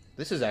 oh,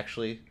 this is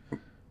actually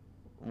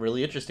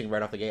really interesting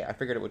right off the gate. I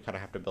figured it would kind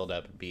of have to build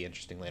up and be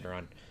interesting later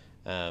on,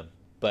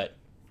 but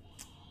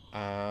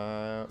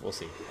we'll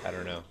see. I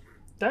don't know.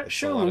 That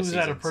show moves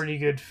at a pretty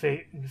good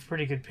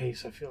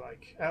pace. I feel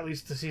like, at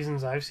least the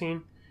seasons I've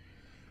seen.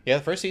 Yeah,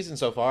 the first season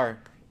so far,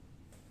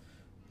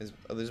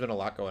 there's been a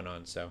lot going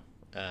on. So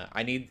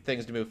I need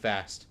things to move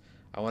fast.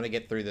 I want to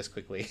get through this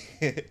quickly.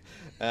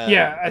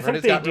 Yeah, I think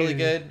it's got really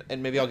good,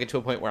 and maybe I'll get to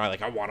a point where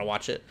I want to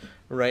watch it.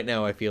 Right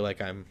now, I feel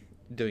like I'm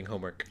doing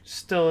homework.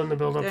 Still in the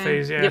build-up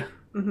phase, yeah. Yep.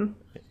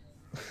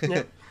 Mm-hmm.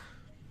 Yep.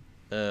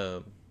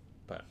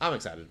 But I'm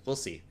excited. We'll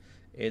see.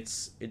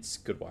 It's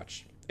good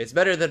watch. It's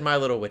better than My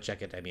Little Witch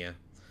Academia.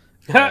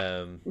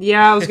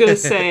 Yeah, I was gonna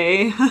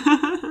say.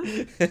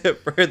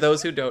 For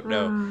those who don't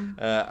know,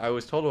 I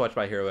was told to watch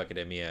My Hero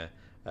Academia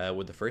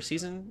when the first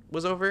season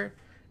was over,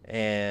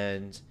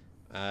 and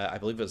I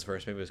believe it was the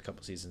first, maybe it was a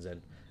couple seasons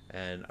in,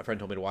 and a friend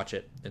told me to watch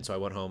it, and so I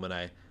went home and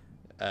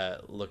I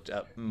looked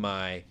up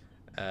My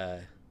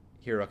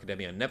Hero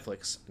Academia on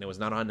Netflix, and it was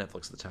not on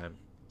Netflix at the time,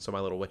 so My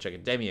Little Witch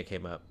Academia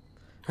came up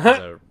as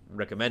a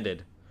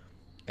recommended,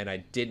 and I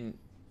didn't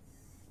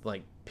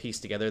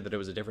piece together that it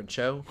was a different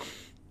show.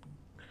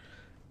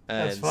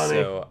 And That's funny.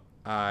 So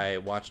I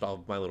watched all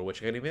of My Little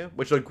Witch Academia,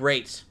 which looked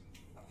great.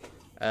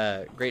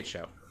 Great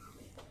show.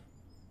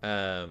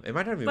 It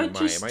might not even be But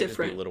mine. just It might just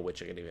different. be Little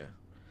Witch Academia.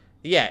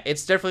 Yeah,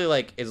 it's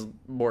definitely is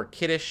more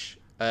kiddish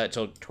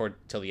till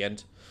the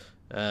end.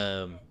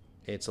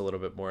 It's a little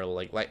bit more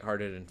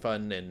lighthearted and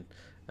fun,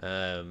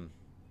 and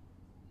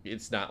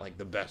it's not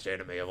the best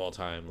anime of all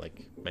time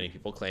like many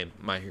people claim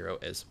My Hero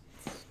is.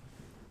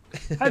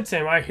 I'd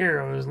say My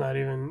Hero is not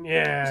even.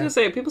 Yeah. I was gonna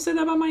say, people say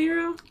that about My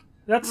Hero.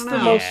 That's the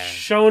know. most Yeah.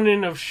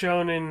 shonen of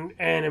shonen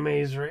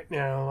animes right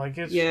now.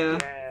 It's Yeah.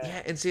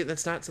 Yeah, and see,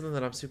 that's not something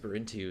that I'm super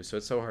into, so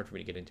it's so hard for me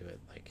to get into it.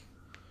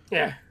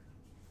 Yeah.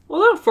 Well,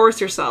 don't force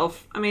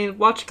yourself. I mean,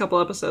 watch a couple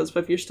episodes,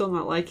 but if you're still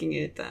not liking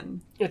it,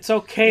 then It's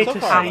okay So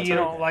to far, say you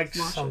don't like watch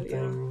it,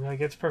 something.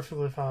 It's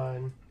perfectly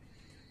fine.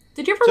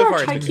 did you ever So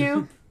watch far, it's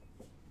Haikyuu?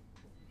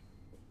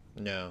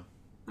 No.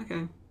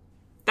 Okay,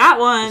 that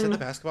Is that the one.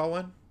 basketball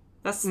one?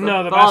 That's the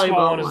No, the volleyball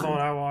basketball one is the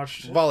one I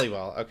watched.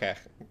 Volleyball, okay.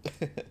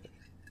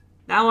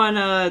 That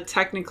one,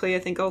 technically, I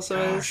think also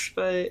Gosh. is,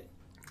 but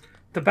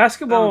The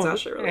basketball That one's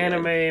actually really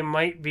anime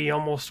might be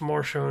almost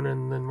more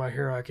shonen than My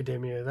Hero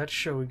Academia. That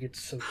show gets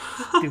so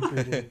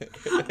stupid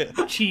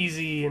and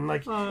cheesy and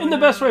in the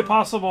best way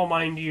possible,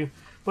 mind you.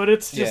 But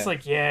it's just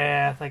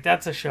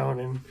that's a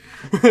shonen.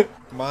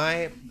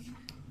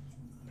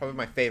 Probably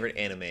my favorite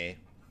anime.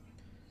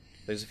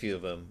 There's a few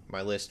of them.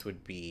 My list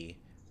would be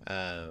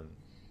Full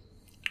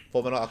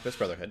Metal Alchemist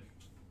Brotherhood.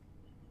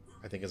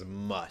 I think is a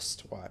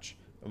must watch.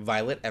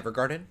 Violet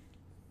Evergarden.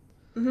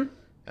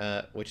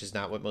 Which is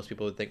not what most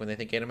people would think when they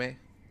think anime.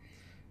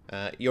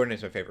 Your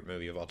Name's my favorite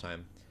movie of all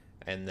time.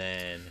 And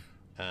then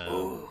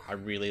I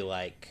really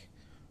like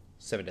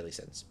Seven Deadly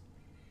Sins.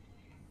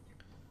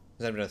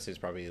 Seven Deadly Sins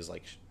probably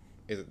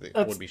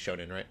would be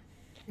shonen, right?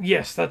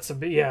 Yes, that's a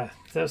bit. Yeah,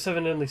 the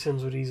Seven Deadly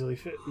Sins would easily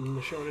fit in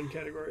the shonen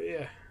category.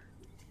 Yeah.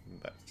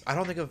 But I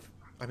don't think of.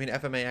 I mean,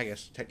 FMA, I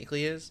guess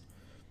technically is.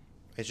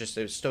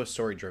 It's so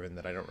story driven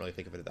that I don't really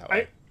think of it that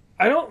way.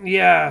 I don't.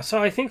 Yeah.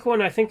 So I think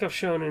when I think of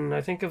shonen,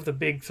 I think of the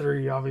big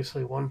three.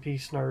 Obviously, One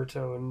Piece,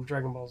 Naruto, and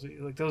Dragon Ball Z.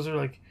 Those are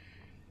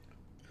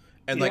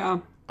And yeah.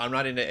 I'm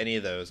not into any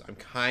of those. I'm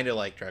kind of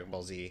like Dragon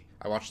Ball Z.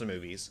 I watch the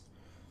movies.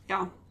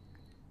 Yeah.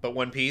 But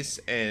One Piece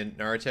and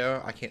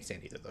Naruto, I can't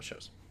stand either of those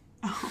shows.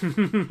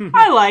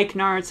 I like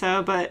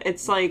Naruto, but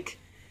it's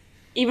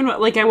even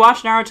I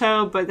watched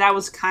Naruto, but that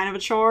was kind of a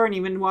chore, and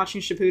even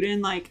watching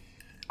Shippuden,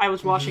 I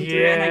was watching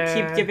through it, and I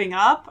keep giving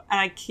up, and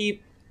I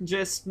keep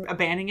just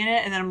abandoning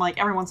it, and then I'm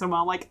every once in a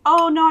while, I'm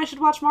oh no, I should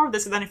watch more of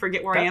this, and then I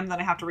forget where I am, then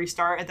I have to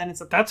restart, and then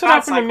it's a That's what bad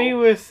happened cycle. to me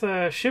with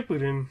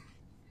Shippuden.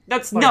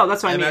 That's what I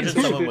I mean. imagine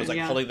it's someone was Shippuden,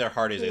 yeah. holding their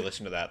heart as they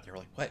listened to that. They were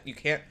like, "What? You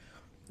can't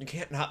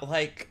not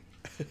like."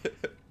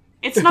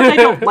 It's not that I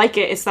don't like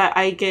it, it's that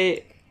I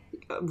get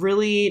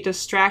really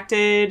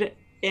distracted,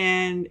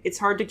 and it's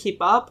hard to keep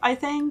up, I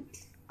think.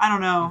 I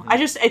don't know. I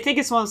think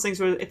it's one of those things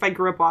where if I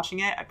grew up watching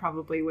it, I'd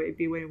probably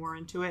be way more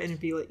into it, and it'd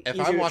be If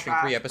easier I'm to watching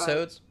track, 3 but-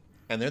 episodes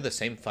and they're the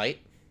same fight.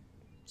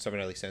 Seven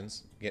Deadly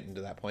Sins, getting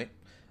to that point.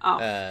 Oh.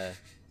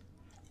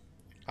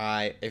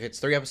 If it's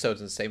 3 episodes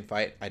in the same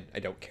fight, I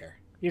don't care.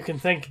 You can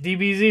thank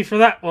DBZ for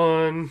that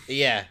one.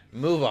 Yeah,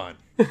 move on.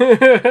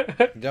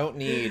 Don't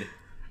need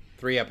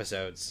 3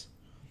 episodes.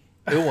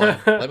 Who won?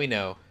 Let me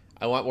know.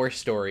 I want more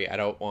story. I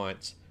don't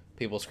want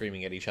people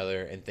screaming at each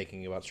other and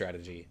thinking about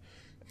strategy.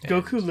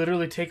 Goku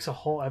literally takes a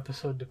whole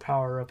episode to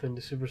power up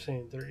into Super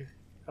Saiyan 3.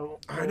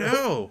 I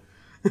know.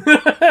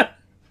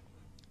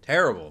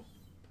 Terrible.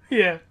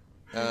 Yeah.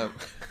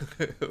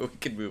 We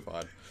can move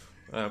on.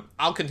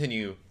 I'll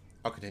continue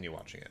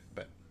watching it,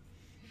 but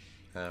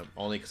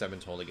only because I've been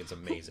told it gets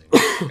amazing,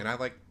 and I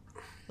like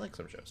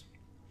some shows.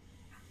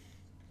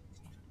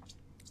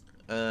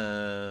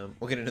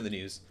 We'll get into the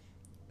news.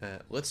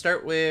 Let's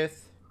start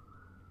with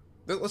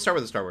the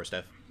Star Wars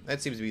stuff.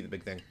 That seems to be the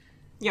big thing.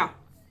 Yeah.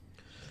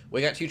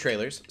 We got 2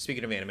 trailers.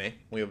 Speaking of anime,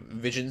 we have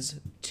Visions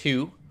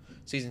 2,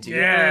 Season 2,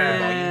 Yeah,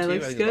 Volume 2.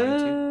 Looks I think it's Volume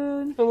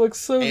 2. good. It looks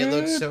so good. It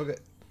looks so good.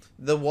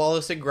 The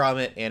Wallace and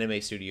Gromit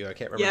anime studio. I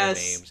can't remember their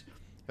names,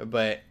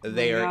 but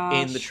they are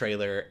in the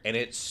trailer, and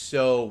it's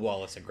so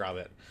Wallace and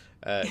Gromit.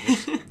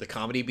 Just the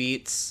comedy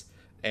beats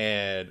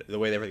and the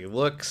way everything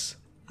looks.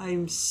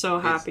 I'm so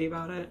happy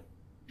about it.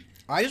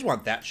 I just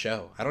want that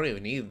show. I don't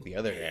even need the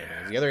other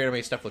anime. The other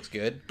anime stuff looks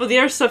good. But the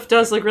other stuff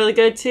does look really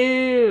good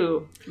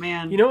too.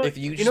 Man. You know what? If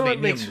you just make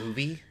me a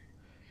movie,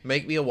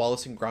 make me a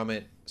Wallace and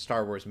Gromit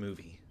Star Wars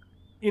movie.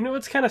 You know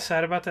what's kind of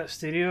sad about that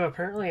studio?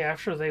 Apparently,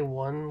 after they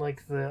won,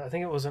 like, I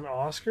think it was an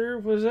Oscar,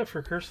 was it,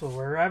 for Curse of the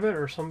Were-Rabbit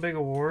or some big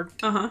award?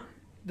 Uh-huh.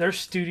 Their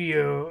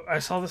studio, I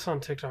saw this on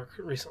TikTok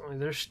recently,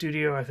 their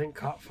studio, I think,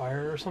 caught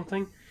fire or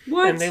something.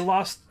 What? And they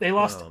lost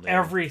Oh, man.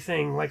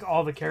 everything, like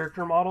all the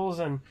character models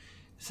and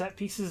set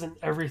pieces and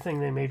everything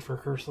they made for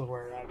Curse of the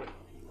Were-Rabbit.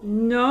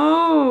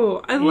 No.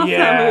 I love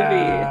that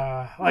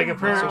movie. Like, so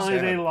apparently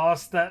sad. they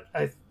lost that,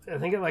 I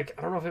think it, like,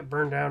 I don't know if it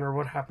burned down or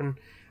what happened.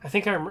 I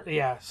think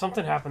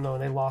something happened though,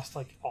 and they lost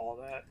like all of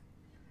that.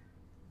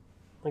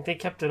 Like they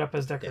kept it up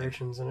as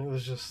decorations, and it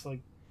was just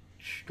like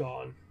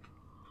gone.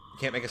 You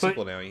can't make a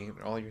sequel now.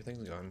 All your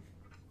things gone.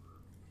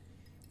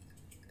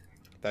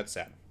 That's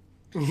sad.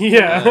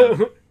 Yeah,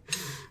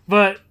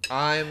 but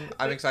I'm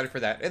excited for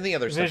that and the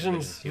other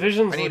Visions stuff.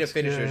 Visions. I need to looks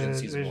finish good. Visions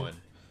season 1.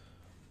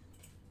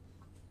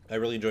 I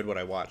really enjoyed what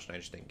I watched, and I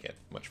just didn't get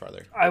much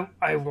farther.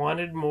 I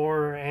wanted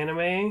more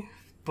anime,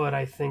 but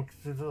I think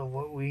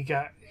what we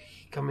got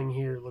coming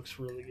here looks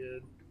really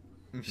good.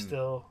 Mm-hmm.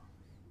 Still,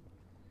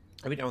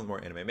 I'll be down with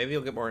more anime. Maybe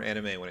you'll get more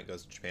anime when it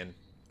goes to Japan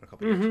in a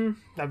couple years.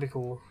 that'd be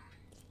cool.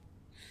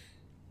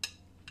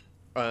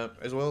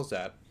 As well as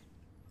that,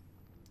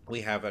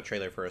 we have a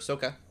trailer for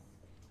Ahsoka.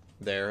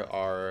 There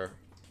are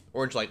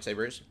orange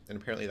lightsabers, and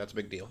apparently that's a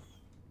big deal.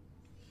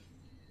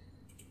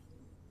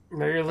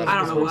 Mary I don't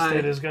Elizabeth know why.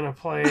 Winstead is gonna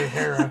play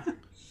Hera.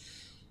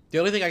 The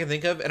only thing I can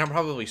think of, and I'm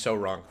probably so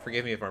wrong.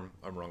 Forgive me if I'm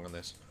wrong on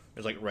this.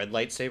 There's like red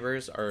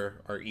lightsabers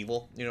are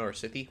evil, are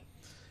Sithy,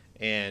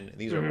 and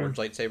these are orange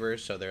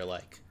lightsabers, so they're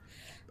like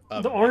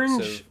The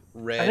orange, of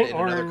red I think and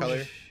orange. another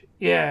color.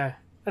 Yeah,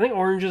 I think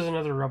orange is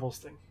another Rebels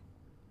thing.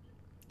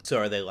 So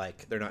are they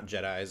like they're not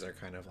Jedis? They're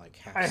kind of like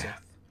half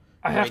Sith.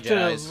 I have Gray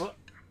Jedis. to.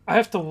 I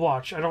have to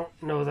watch. I don't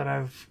know that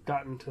I've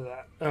gotten to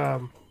that.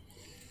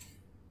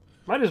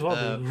 Might as well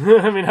be.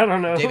 I mean, I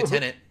don't know.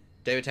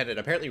 David Tennant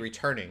apparently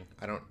returning.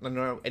 I don't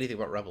know anything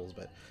about Rebels,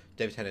 but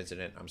David Tennant's in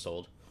it. I'm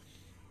sold.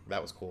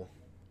 That was cool.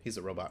 He's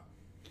a robot.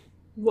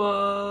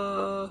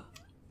 Whoa.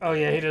 Oh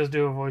yeah, he does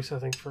do a voice. I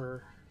think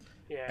for.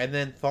 Yeah. And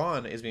then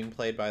Thawne is being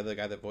played by the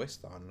guy that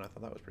voiced Thawne, and I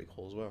thought that was pretty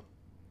cool as well.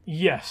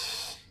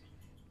 Yes.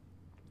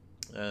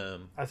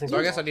 I think so.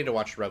 I guess I need to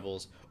watch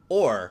Rebels,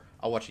 or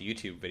I'll watch a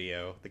YouTube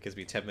video that gives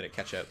me 10-minute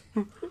catch up.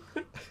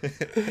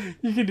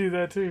 You can do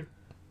that too.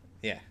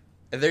 Yeah,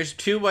 and there's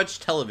too much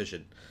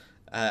television.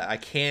 I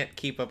can't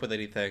keep up with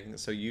anything,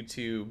 so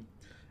YouTube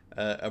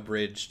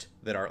abridged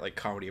that aren't like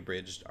comedy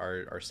abridged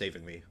are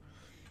saving me.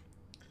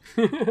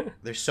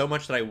 There's so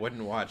much that I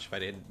wouldn't watch if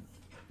I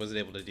wasn't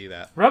able to do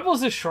that.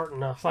 Rebels is short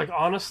enough. Like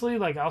honestly,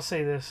 like I'll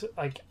say this,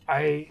 like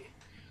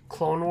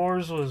Clone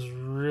Wars was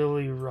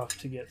really rough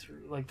to get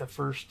through. Like the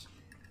first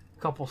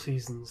couple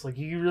seasons, like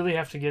you really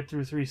have to get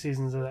through 3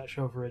 seasons of that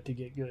show for it to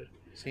get good.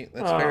 See,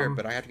 that's fair,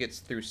 but I have to get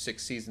through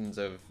 6 seasons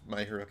of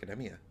My Hero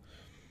Academia.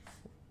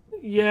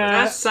 Yeah,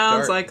 That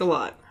sounds like a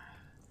lot.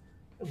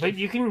 but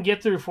you can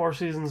get through 4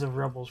 seasons of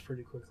Rebels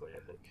pretty quickly, I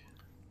think.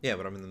 Yeah,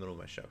 but I'm in the middle of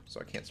my show,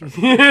 so I can't start.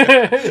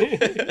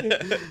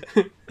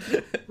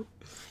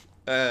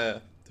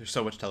 There's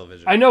so much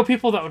television. I know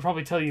people that would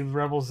probably tell you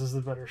Rebels is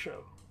the better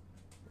show.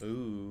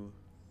 Ooh.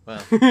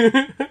 Well,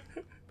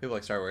 people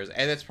like Star Wars,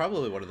 and it's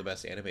probably one of the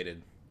best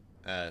animated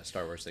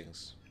Star Wars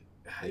things.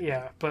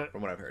 Yeah, but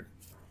From what I've heard.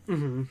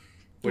 mm-hmm.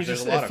 Which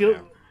there's a lot of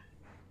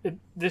now.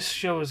 This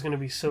show is going to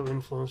be so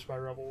influenced by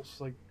Rebels,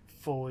 like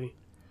fully.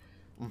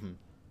 Mm-hmm.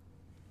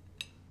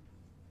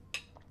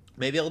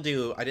 Maybe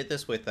I did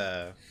this with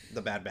The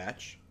Bad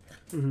Batch.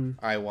 Mm-hmm.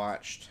 I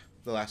watched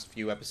the last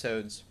few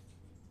episodes.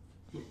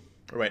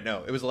 Or wait,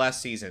 no, it was the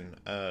last season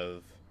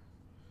of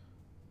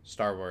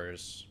Star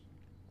Wars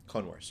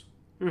Clone Wars.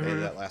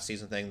 that last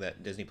season thing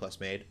that Disney Plus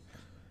made.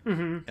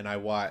 And I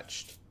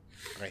watched,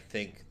 I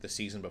think, the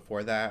season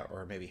before that,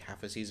 or maybe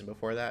half a season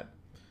before that,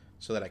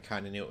 so that I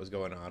kind of knew what was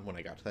going on when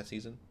I got to that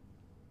season.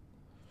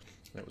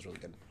 That was really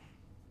good.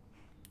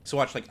 So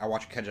I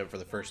watched catch up for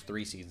the first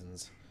 3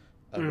 seasons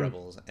of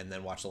Rebels, and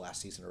then watch the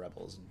last season of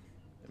Rebels,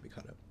 and we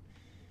caught up.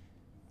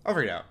 I'll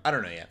figure it out. I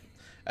don't know yet.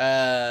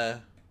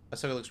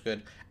 Ahsoka looks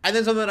good. And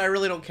then something that I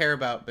really don't care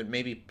about, but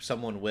maybe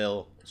someone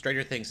will.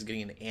 Stranger Things is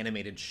getting an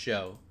animated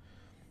show.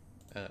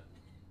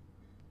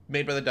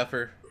 Made by the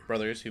Duffer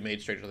Brothers, who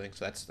made Stranger Things,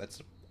 so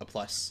that's a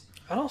plus.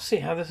 I don't see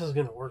how this is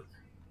going to work.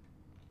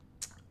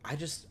 I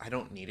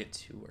don't need it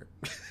to work.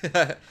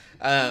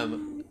 Yeah, I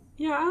don't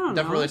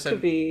Duffer know. Brothers It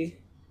could be.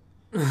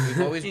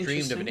 We've always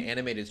dreamed of an Interesting.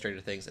 animated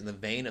Stranger Things in the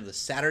vein of the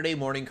Saturday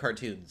morning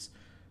cartoons.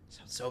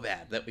 Sounds so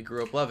bad that we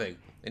grew up loving.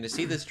 And to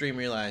see this dream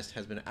realized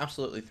has been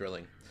absolutely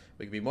thrilling.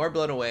 We couldn't be more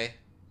blown away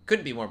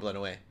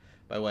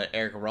by what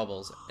Eric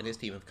Robles and his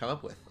team have come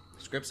up with.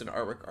 The scripts and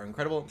artwork are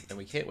incredible, and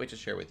we can't wait to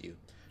share with you.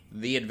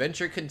 The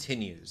adventure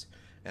continues.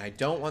 And I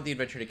don't want the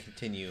adventure to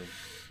continue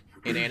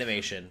in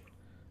animation.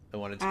 I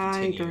want it to I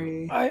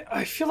continue. agree.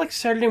 I feel like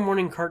Saturday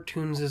morning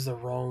cartoons is the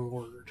wrong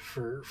word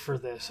for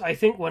this. I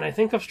think when I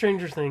think of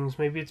Stranger Things,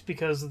 maybe it's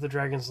because of the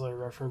Dragon Slayer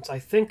reference. I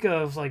think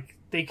of like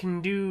they can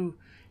do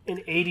an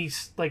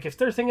 80s, like if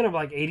they're thinking of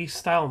like 80s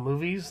style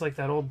movies, like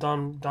that old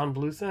Don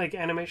Bluth thing, like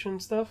animation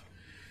stuff.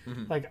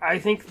 Like I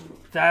think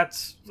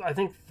that's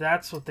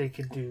what they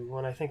could do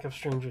when I think of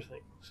Stranger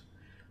Things.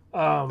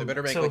 They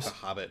better make like the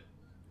Hobbit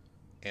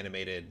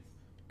animated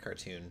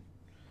cartoon.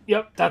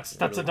 Yep, that's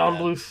Really a Don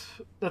bad. Bluth.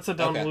 That's a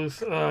Don Okay.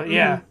 Bluth.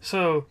 Yeah,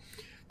 so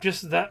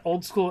just that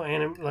old school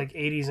like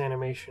 80s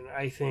animation,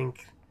 I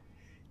think,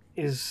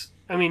 is.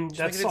 I mean, Just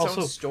that's make it its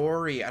also. own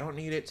story. I don't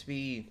need it to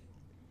be.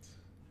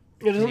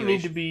 It doesn't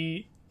need to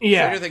be.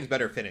 Yeah, Stranger Things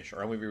better finish, or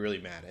I'm gonna be really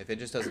mad if it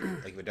just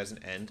doesn't if it doesn't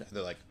end.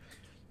 They're like,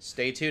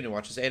 stay tuned and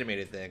watch this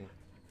animated thing.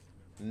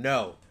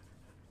 No,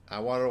 I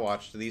want to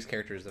watch these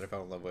characters that I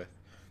fell in love with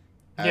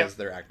as Yep.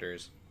 their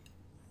actors.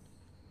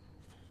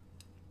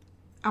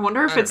 I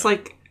wonder if I don't it's know.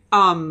 like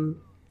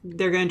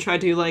they're gonna try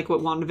to do like what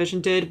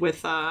WandaVision did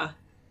with like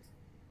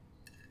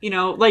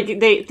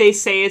they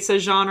say it's a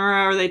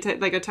genre or like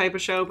a type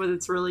of show, but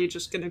it's really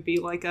just gonna be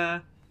like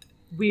a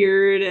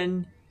weird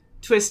and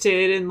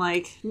twisted and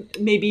like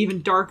maybe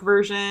even dark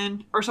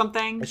version or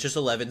something It's just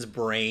Eleven's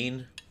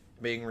brain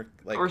being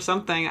like or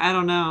something. I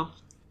don't know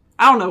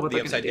what the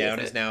they're Upside gonna do Down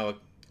with is it. now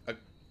a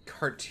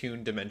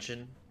cartoon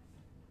dimension.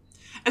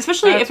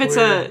 Especially That's if it's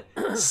weird. a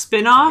I get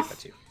spin-off. that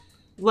too.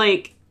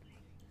 Like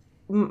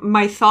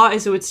my thought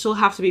is it would still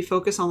have to be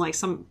focused on like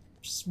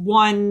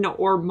one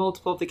or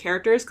multiple of the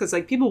characters, because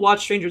like people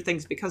watch Stranger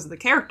Things because of the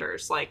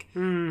characters. Like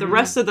the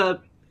rest of the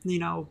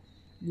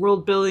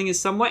world building is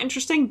somewhat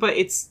interesting, but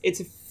it's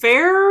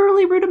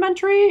fairly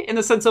rudimentary in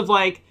the sense of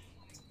like,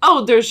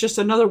 oh, there's just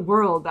another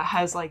world that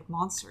has like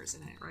monsters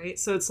in it, right?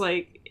 So it's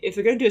like if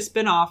they're gonna do a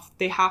spin-off,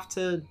 they have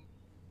to,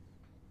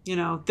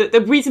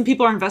 the reason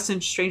people are invested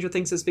in Stranger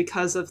Things is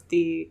because of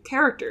the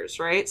characters,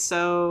 right?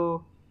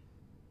 So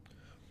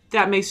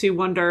that makes me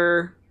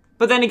wonder.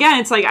 But then again,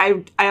 it's like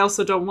I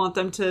also don't want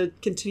them to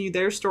continue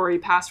their story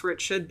past where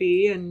it should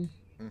be, and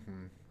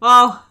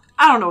well,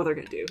 I don't know what they're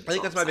gonna do. I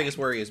think that's my biggest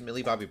worry is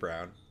Millie Bobby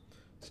Brown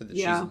said that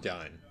Yeah. she's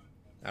done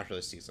after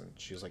this season.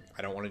 She was like,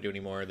 I don't want to do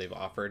anymore. They've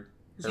offered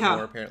her Yeah,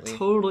 more apparently.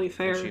 totally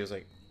fair. And she was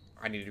like,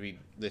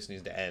 this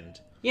needs to end.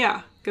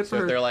 Yeah, good So for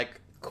if her. they're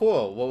like,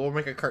 cool, well, we'll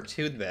make a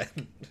cartoon then.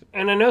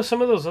 And I know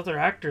some of those other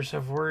actors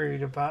have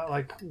worried about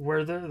like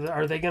where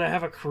are they going to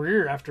have a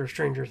career after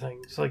Stranger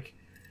Things? Like,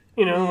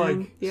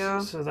 like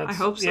yeah, So that's I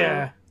hope so.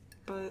 Yeah,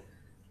 But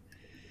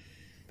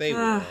They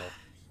will.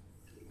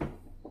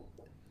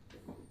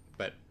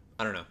 But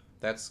I don't know.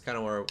 That's kind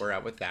of where we're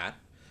at with that.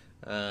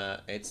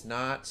 It's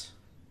not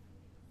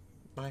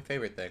my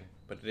favorite thing,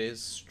 but it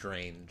is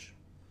strange.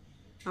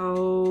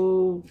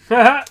 oh,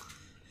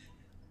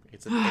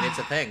 It's a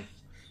thing.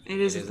 it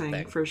is It a is a thing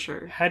thing. for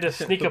sure. had to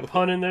sneak a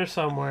pun in there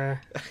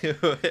somewhere.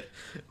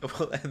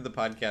 We'll end the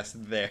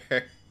podcast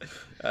there.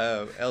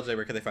 LJ,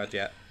 where can they find you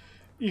at?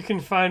 You can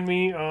find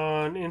me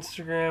on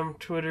Instagram,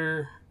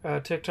 Twitter,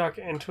 TikTok,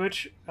 and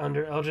Twitch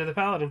under LJ the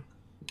Paladin.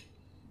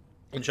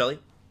 And Shelly?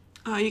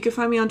 You can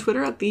find me on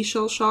Twitter at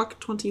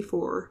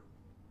theshellshock24.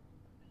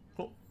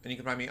 Cool. And you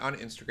can find me on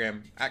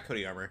Instagram at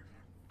Cody Armor.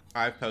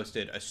 I've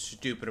posted a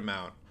stupid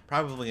amount,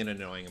 probably an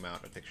annoying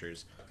amount of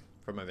pictures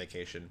from my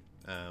vacation.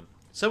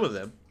 Some of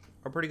them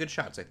are pretty good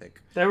shots, I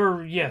think. They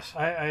were, yes,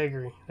 I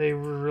agree. They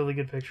were really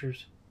good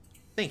pictures.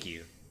 Thank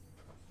you.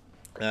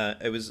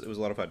 It was a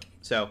lot of fun.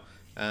 So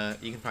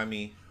you can find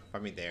me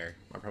there.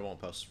 I probably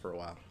won't post for a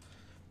while.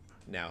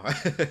 Now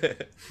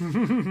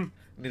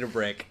need a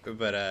break,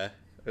 but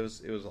it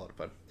was a lot of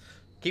fun.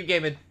 Keep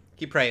gaming,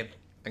 keep praying,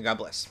 and God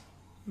bless.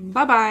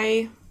 Bye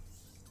bye.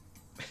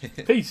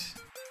 Peace.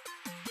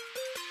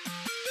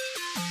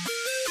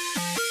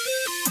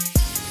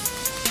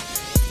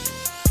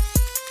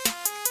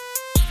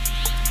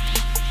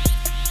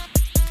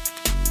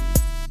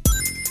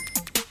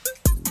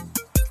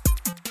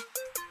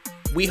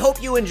 We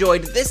hope you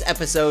enjoyed this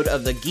episode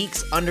of the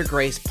Geeks Under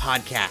Grace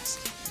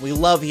podcast. We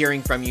love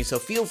hearing from you, so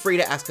feel free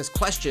to ask us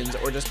questions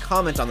or just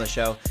comment on the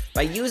show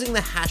by using the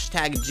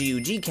hashtag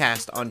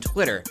GUGcast on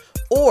Twitter,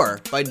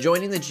 or by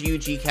joining the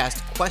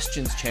GUGcast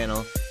questions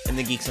channel in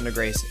the Geeks Under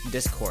Grace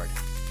Discord.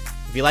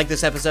 If you like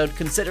this episode,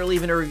 consider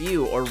leaving a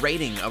review or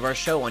rating of our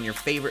show on your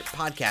favorite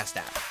podcast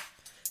app.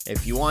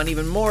 If you want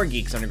even more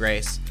Geeks Under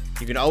Grace,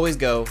 you can always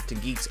go to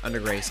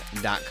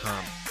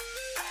geeksundergrace.com.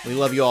 We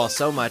love you all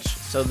so much,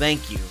 so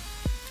thank you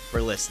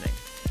for listening.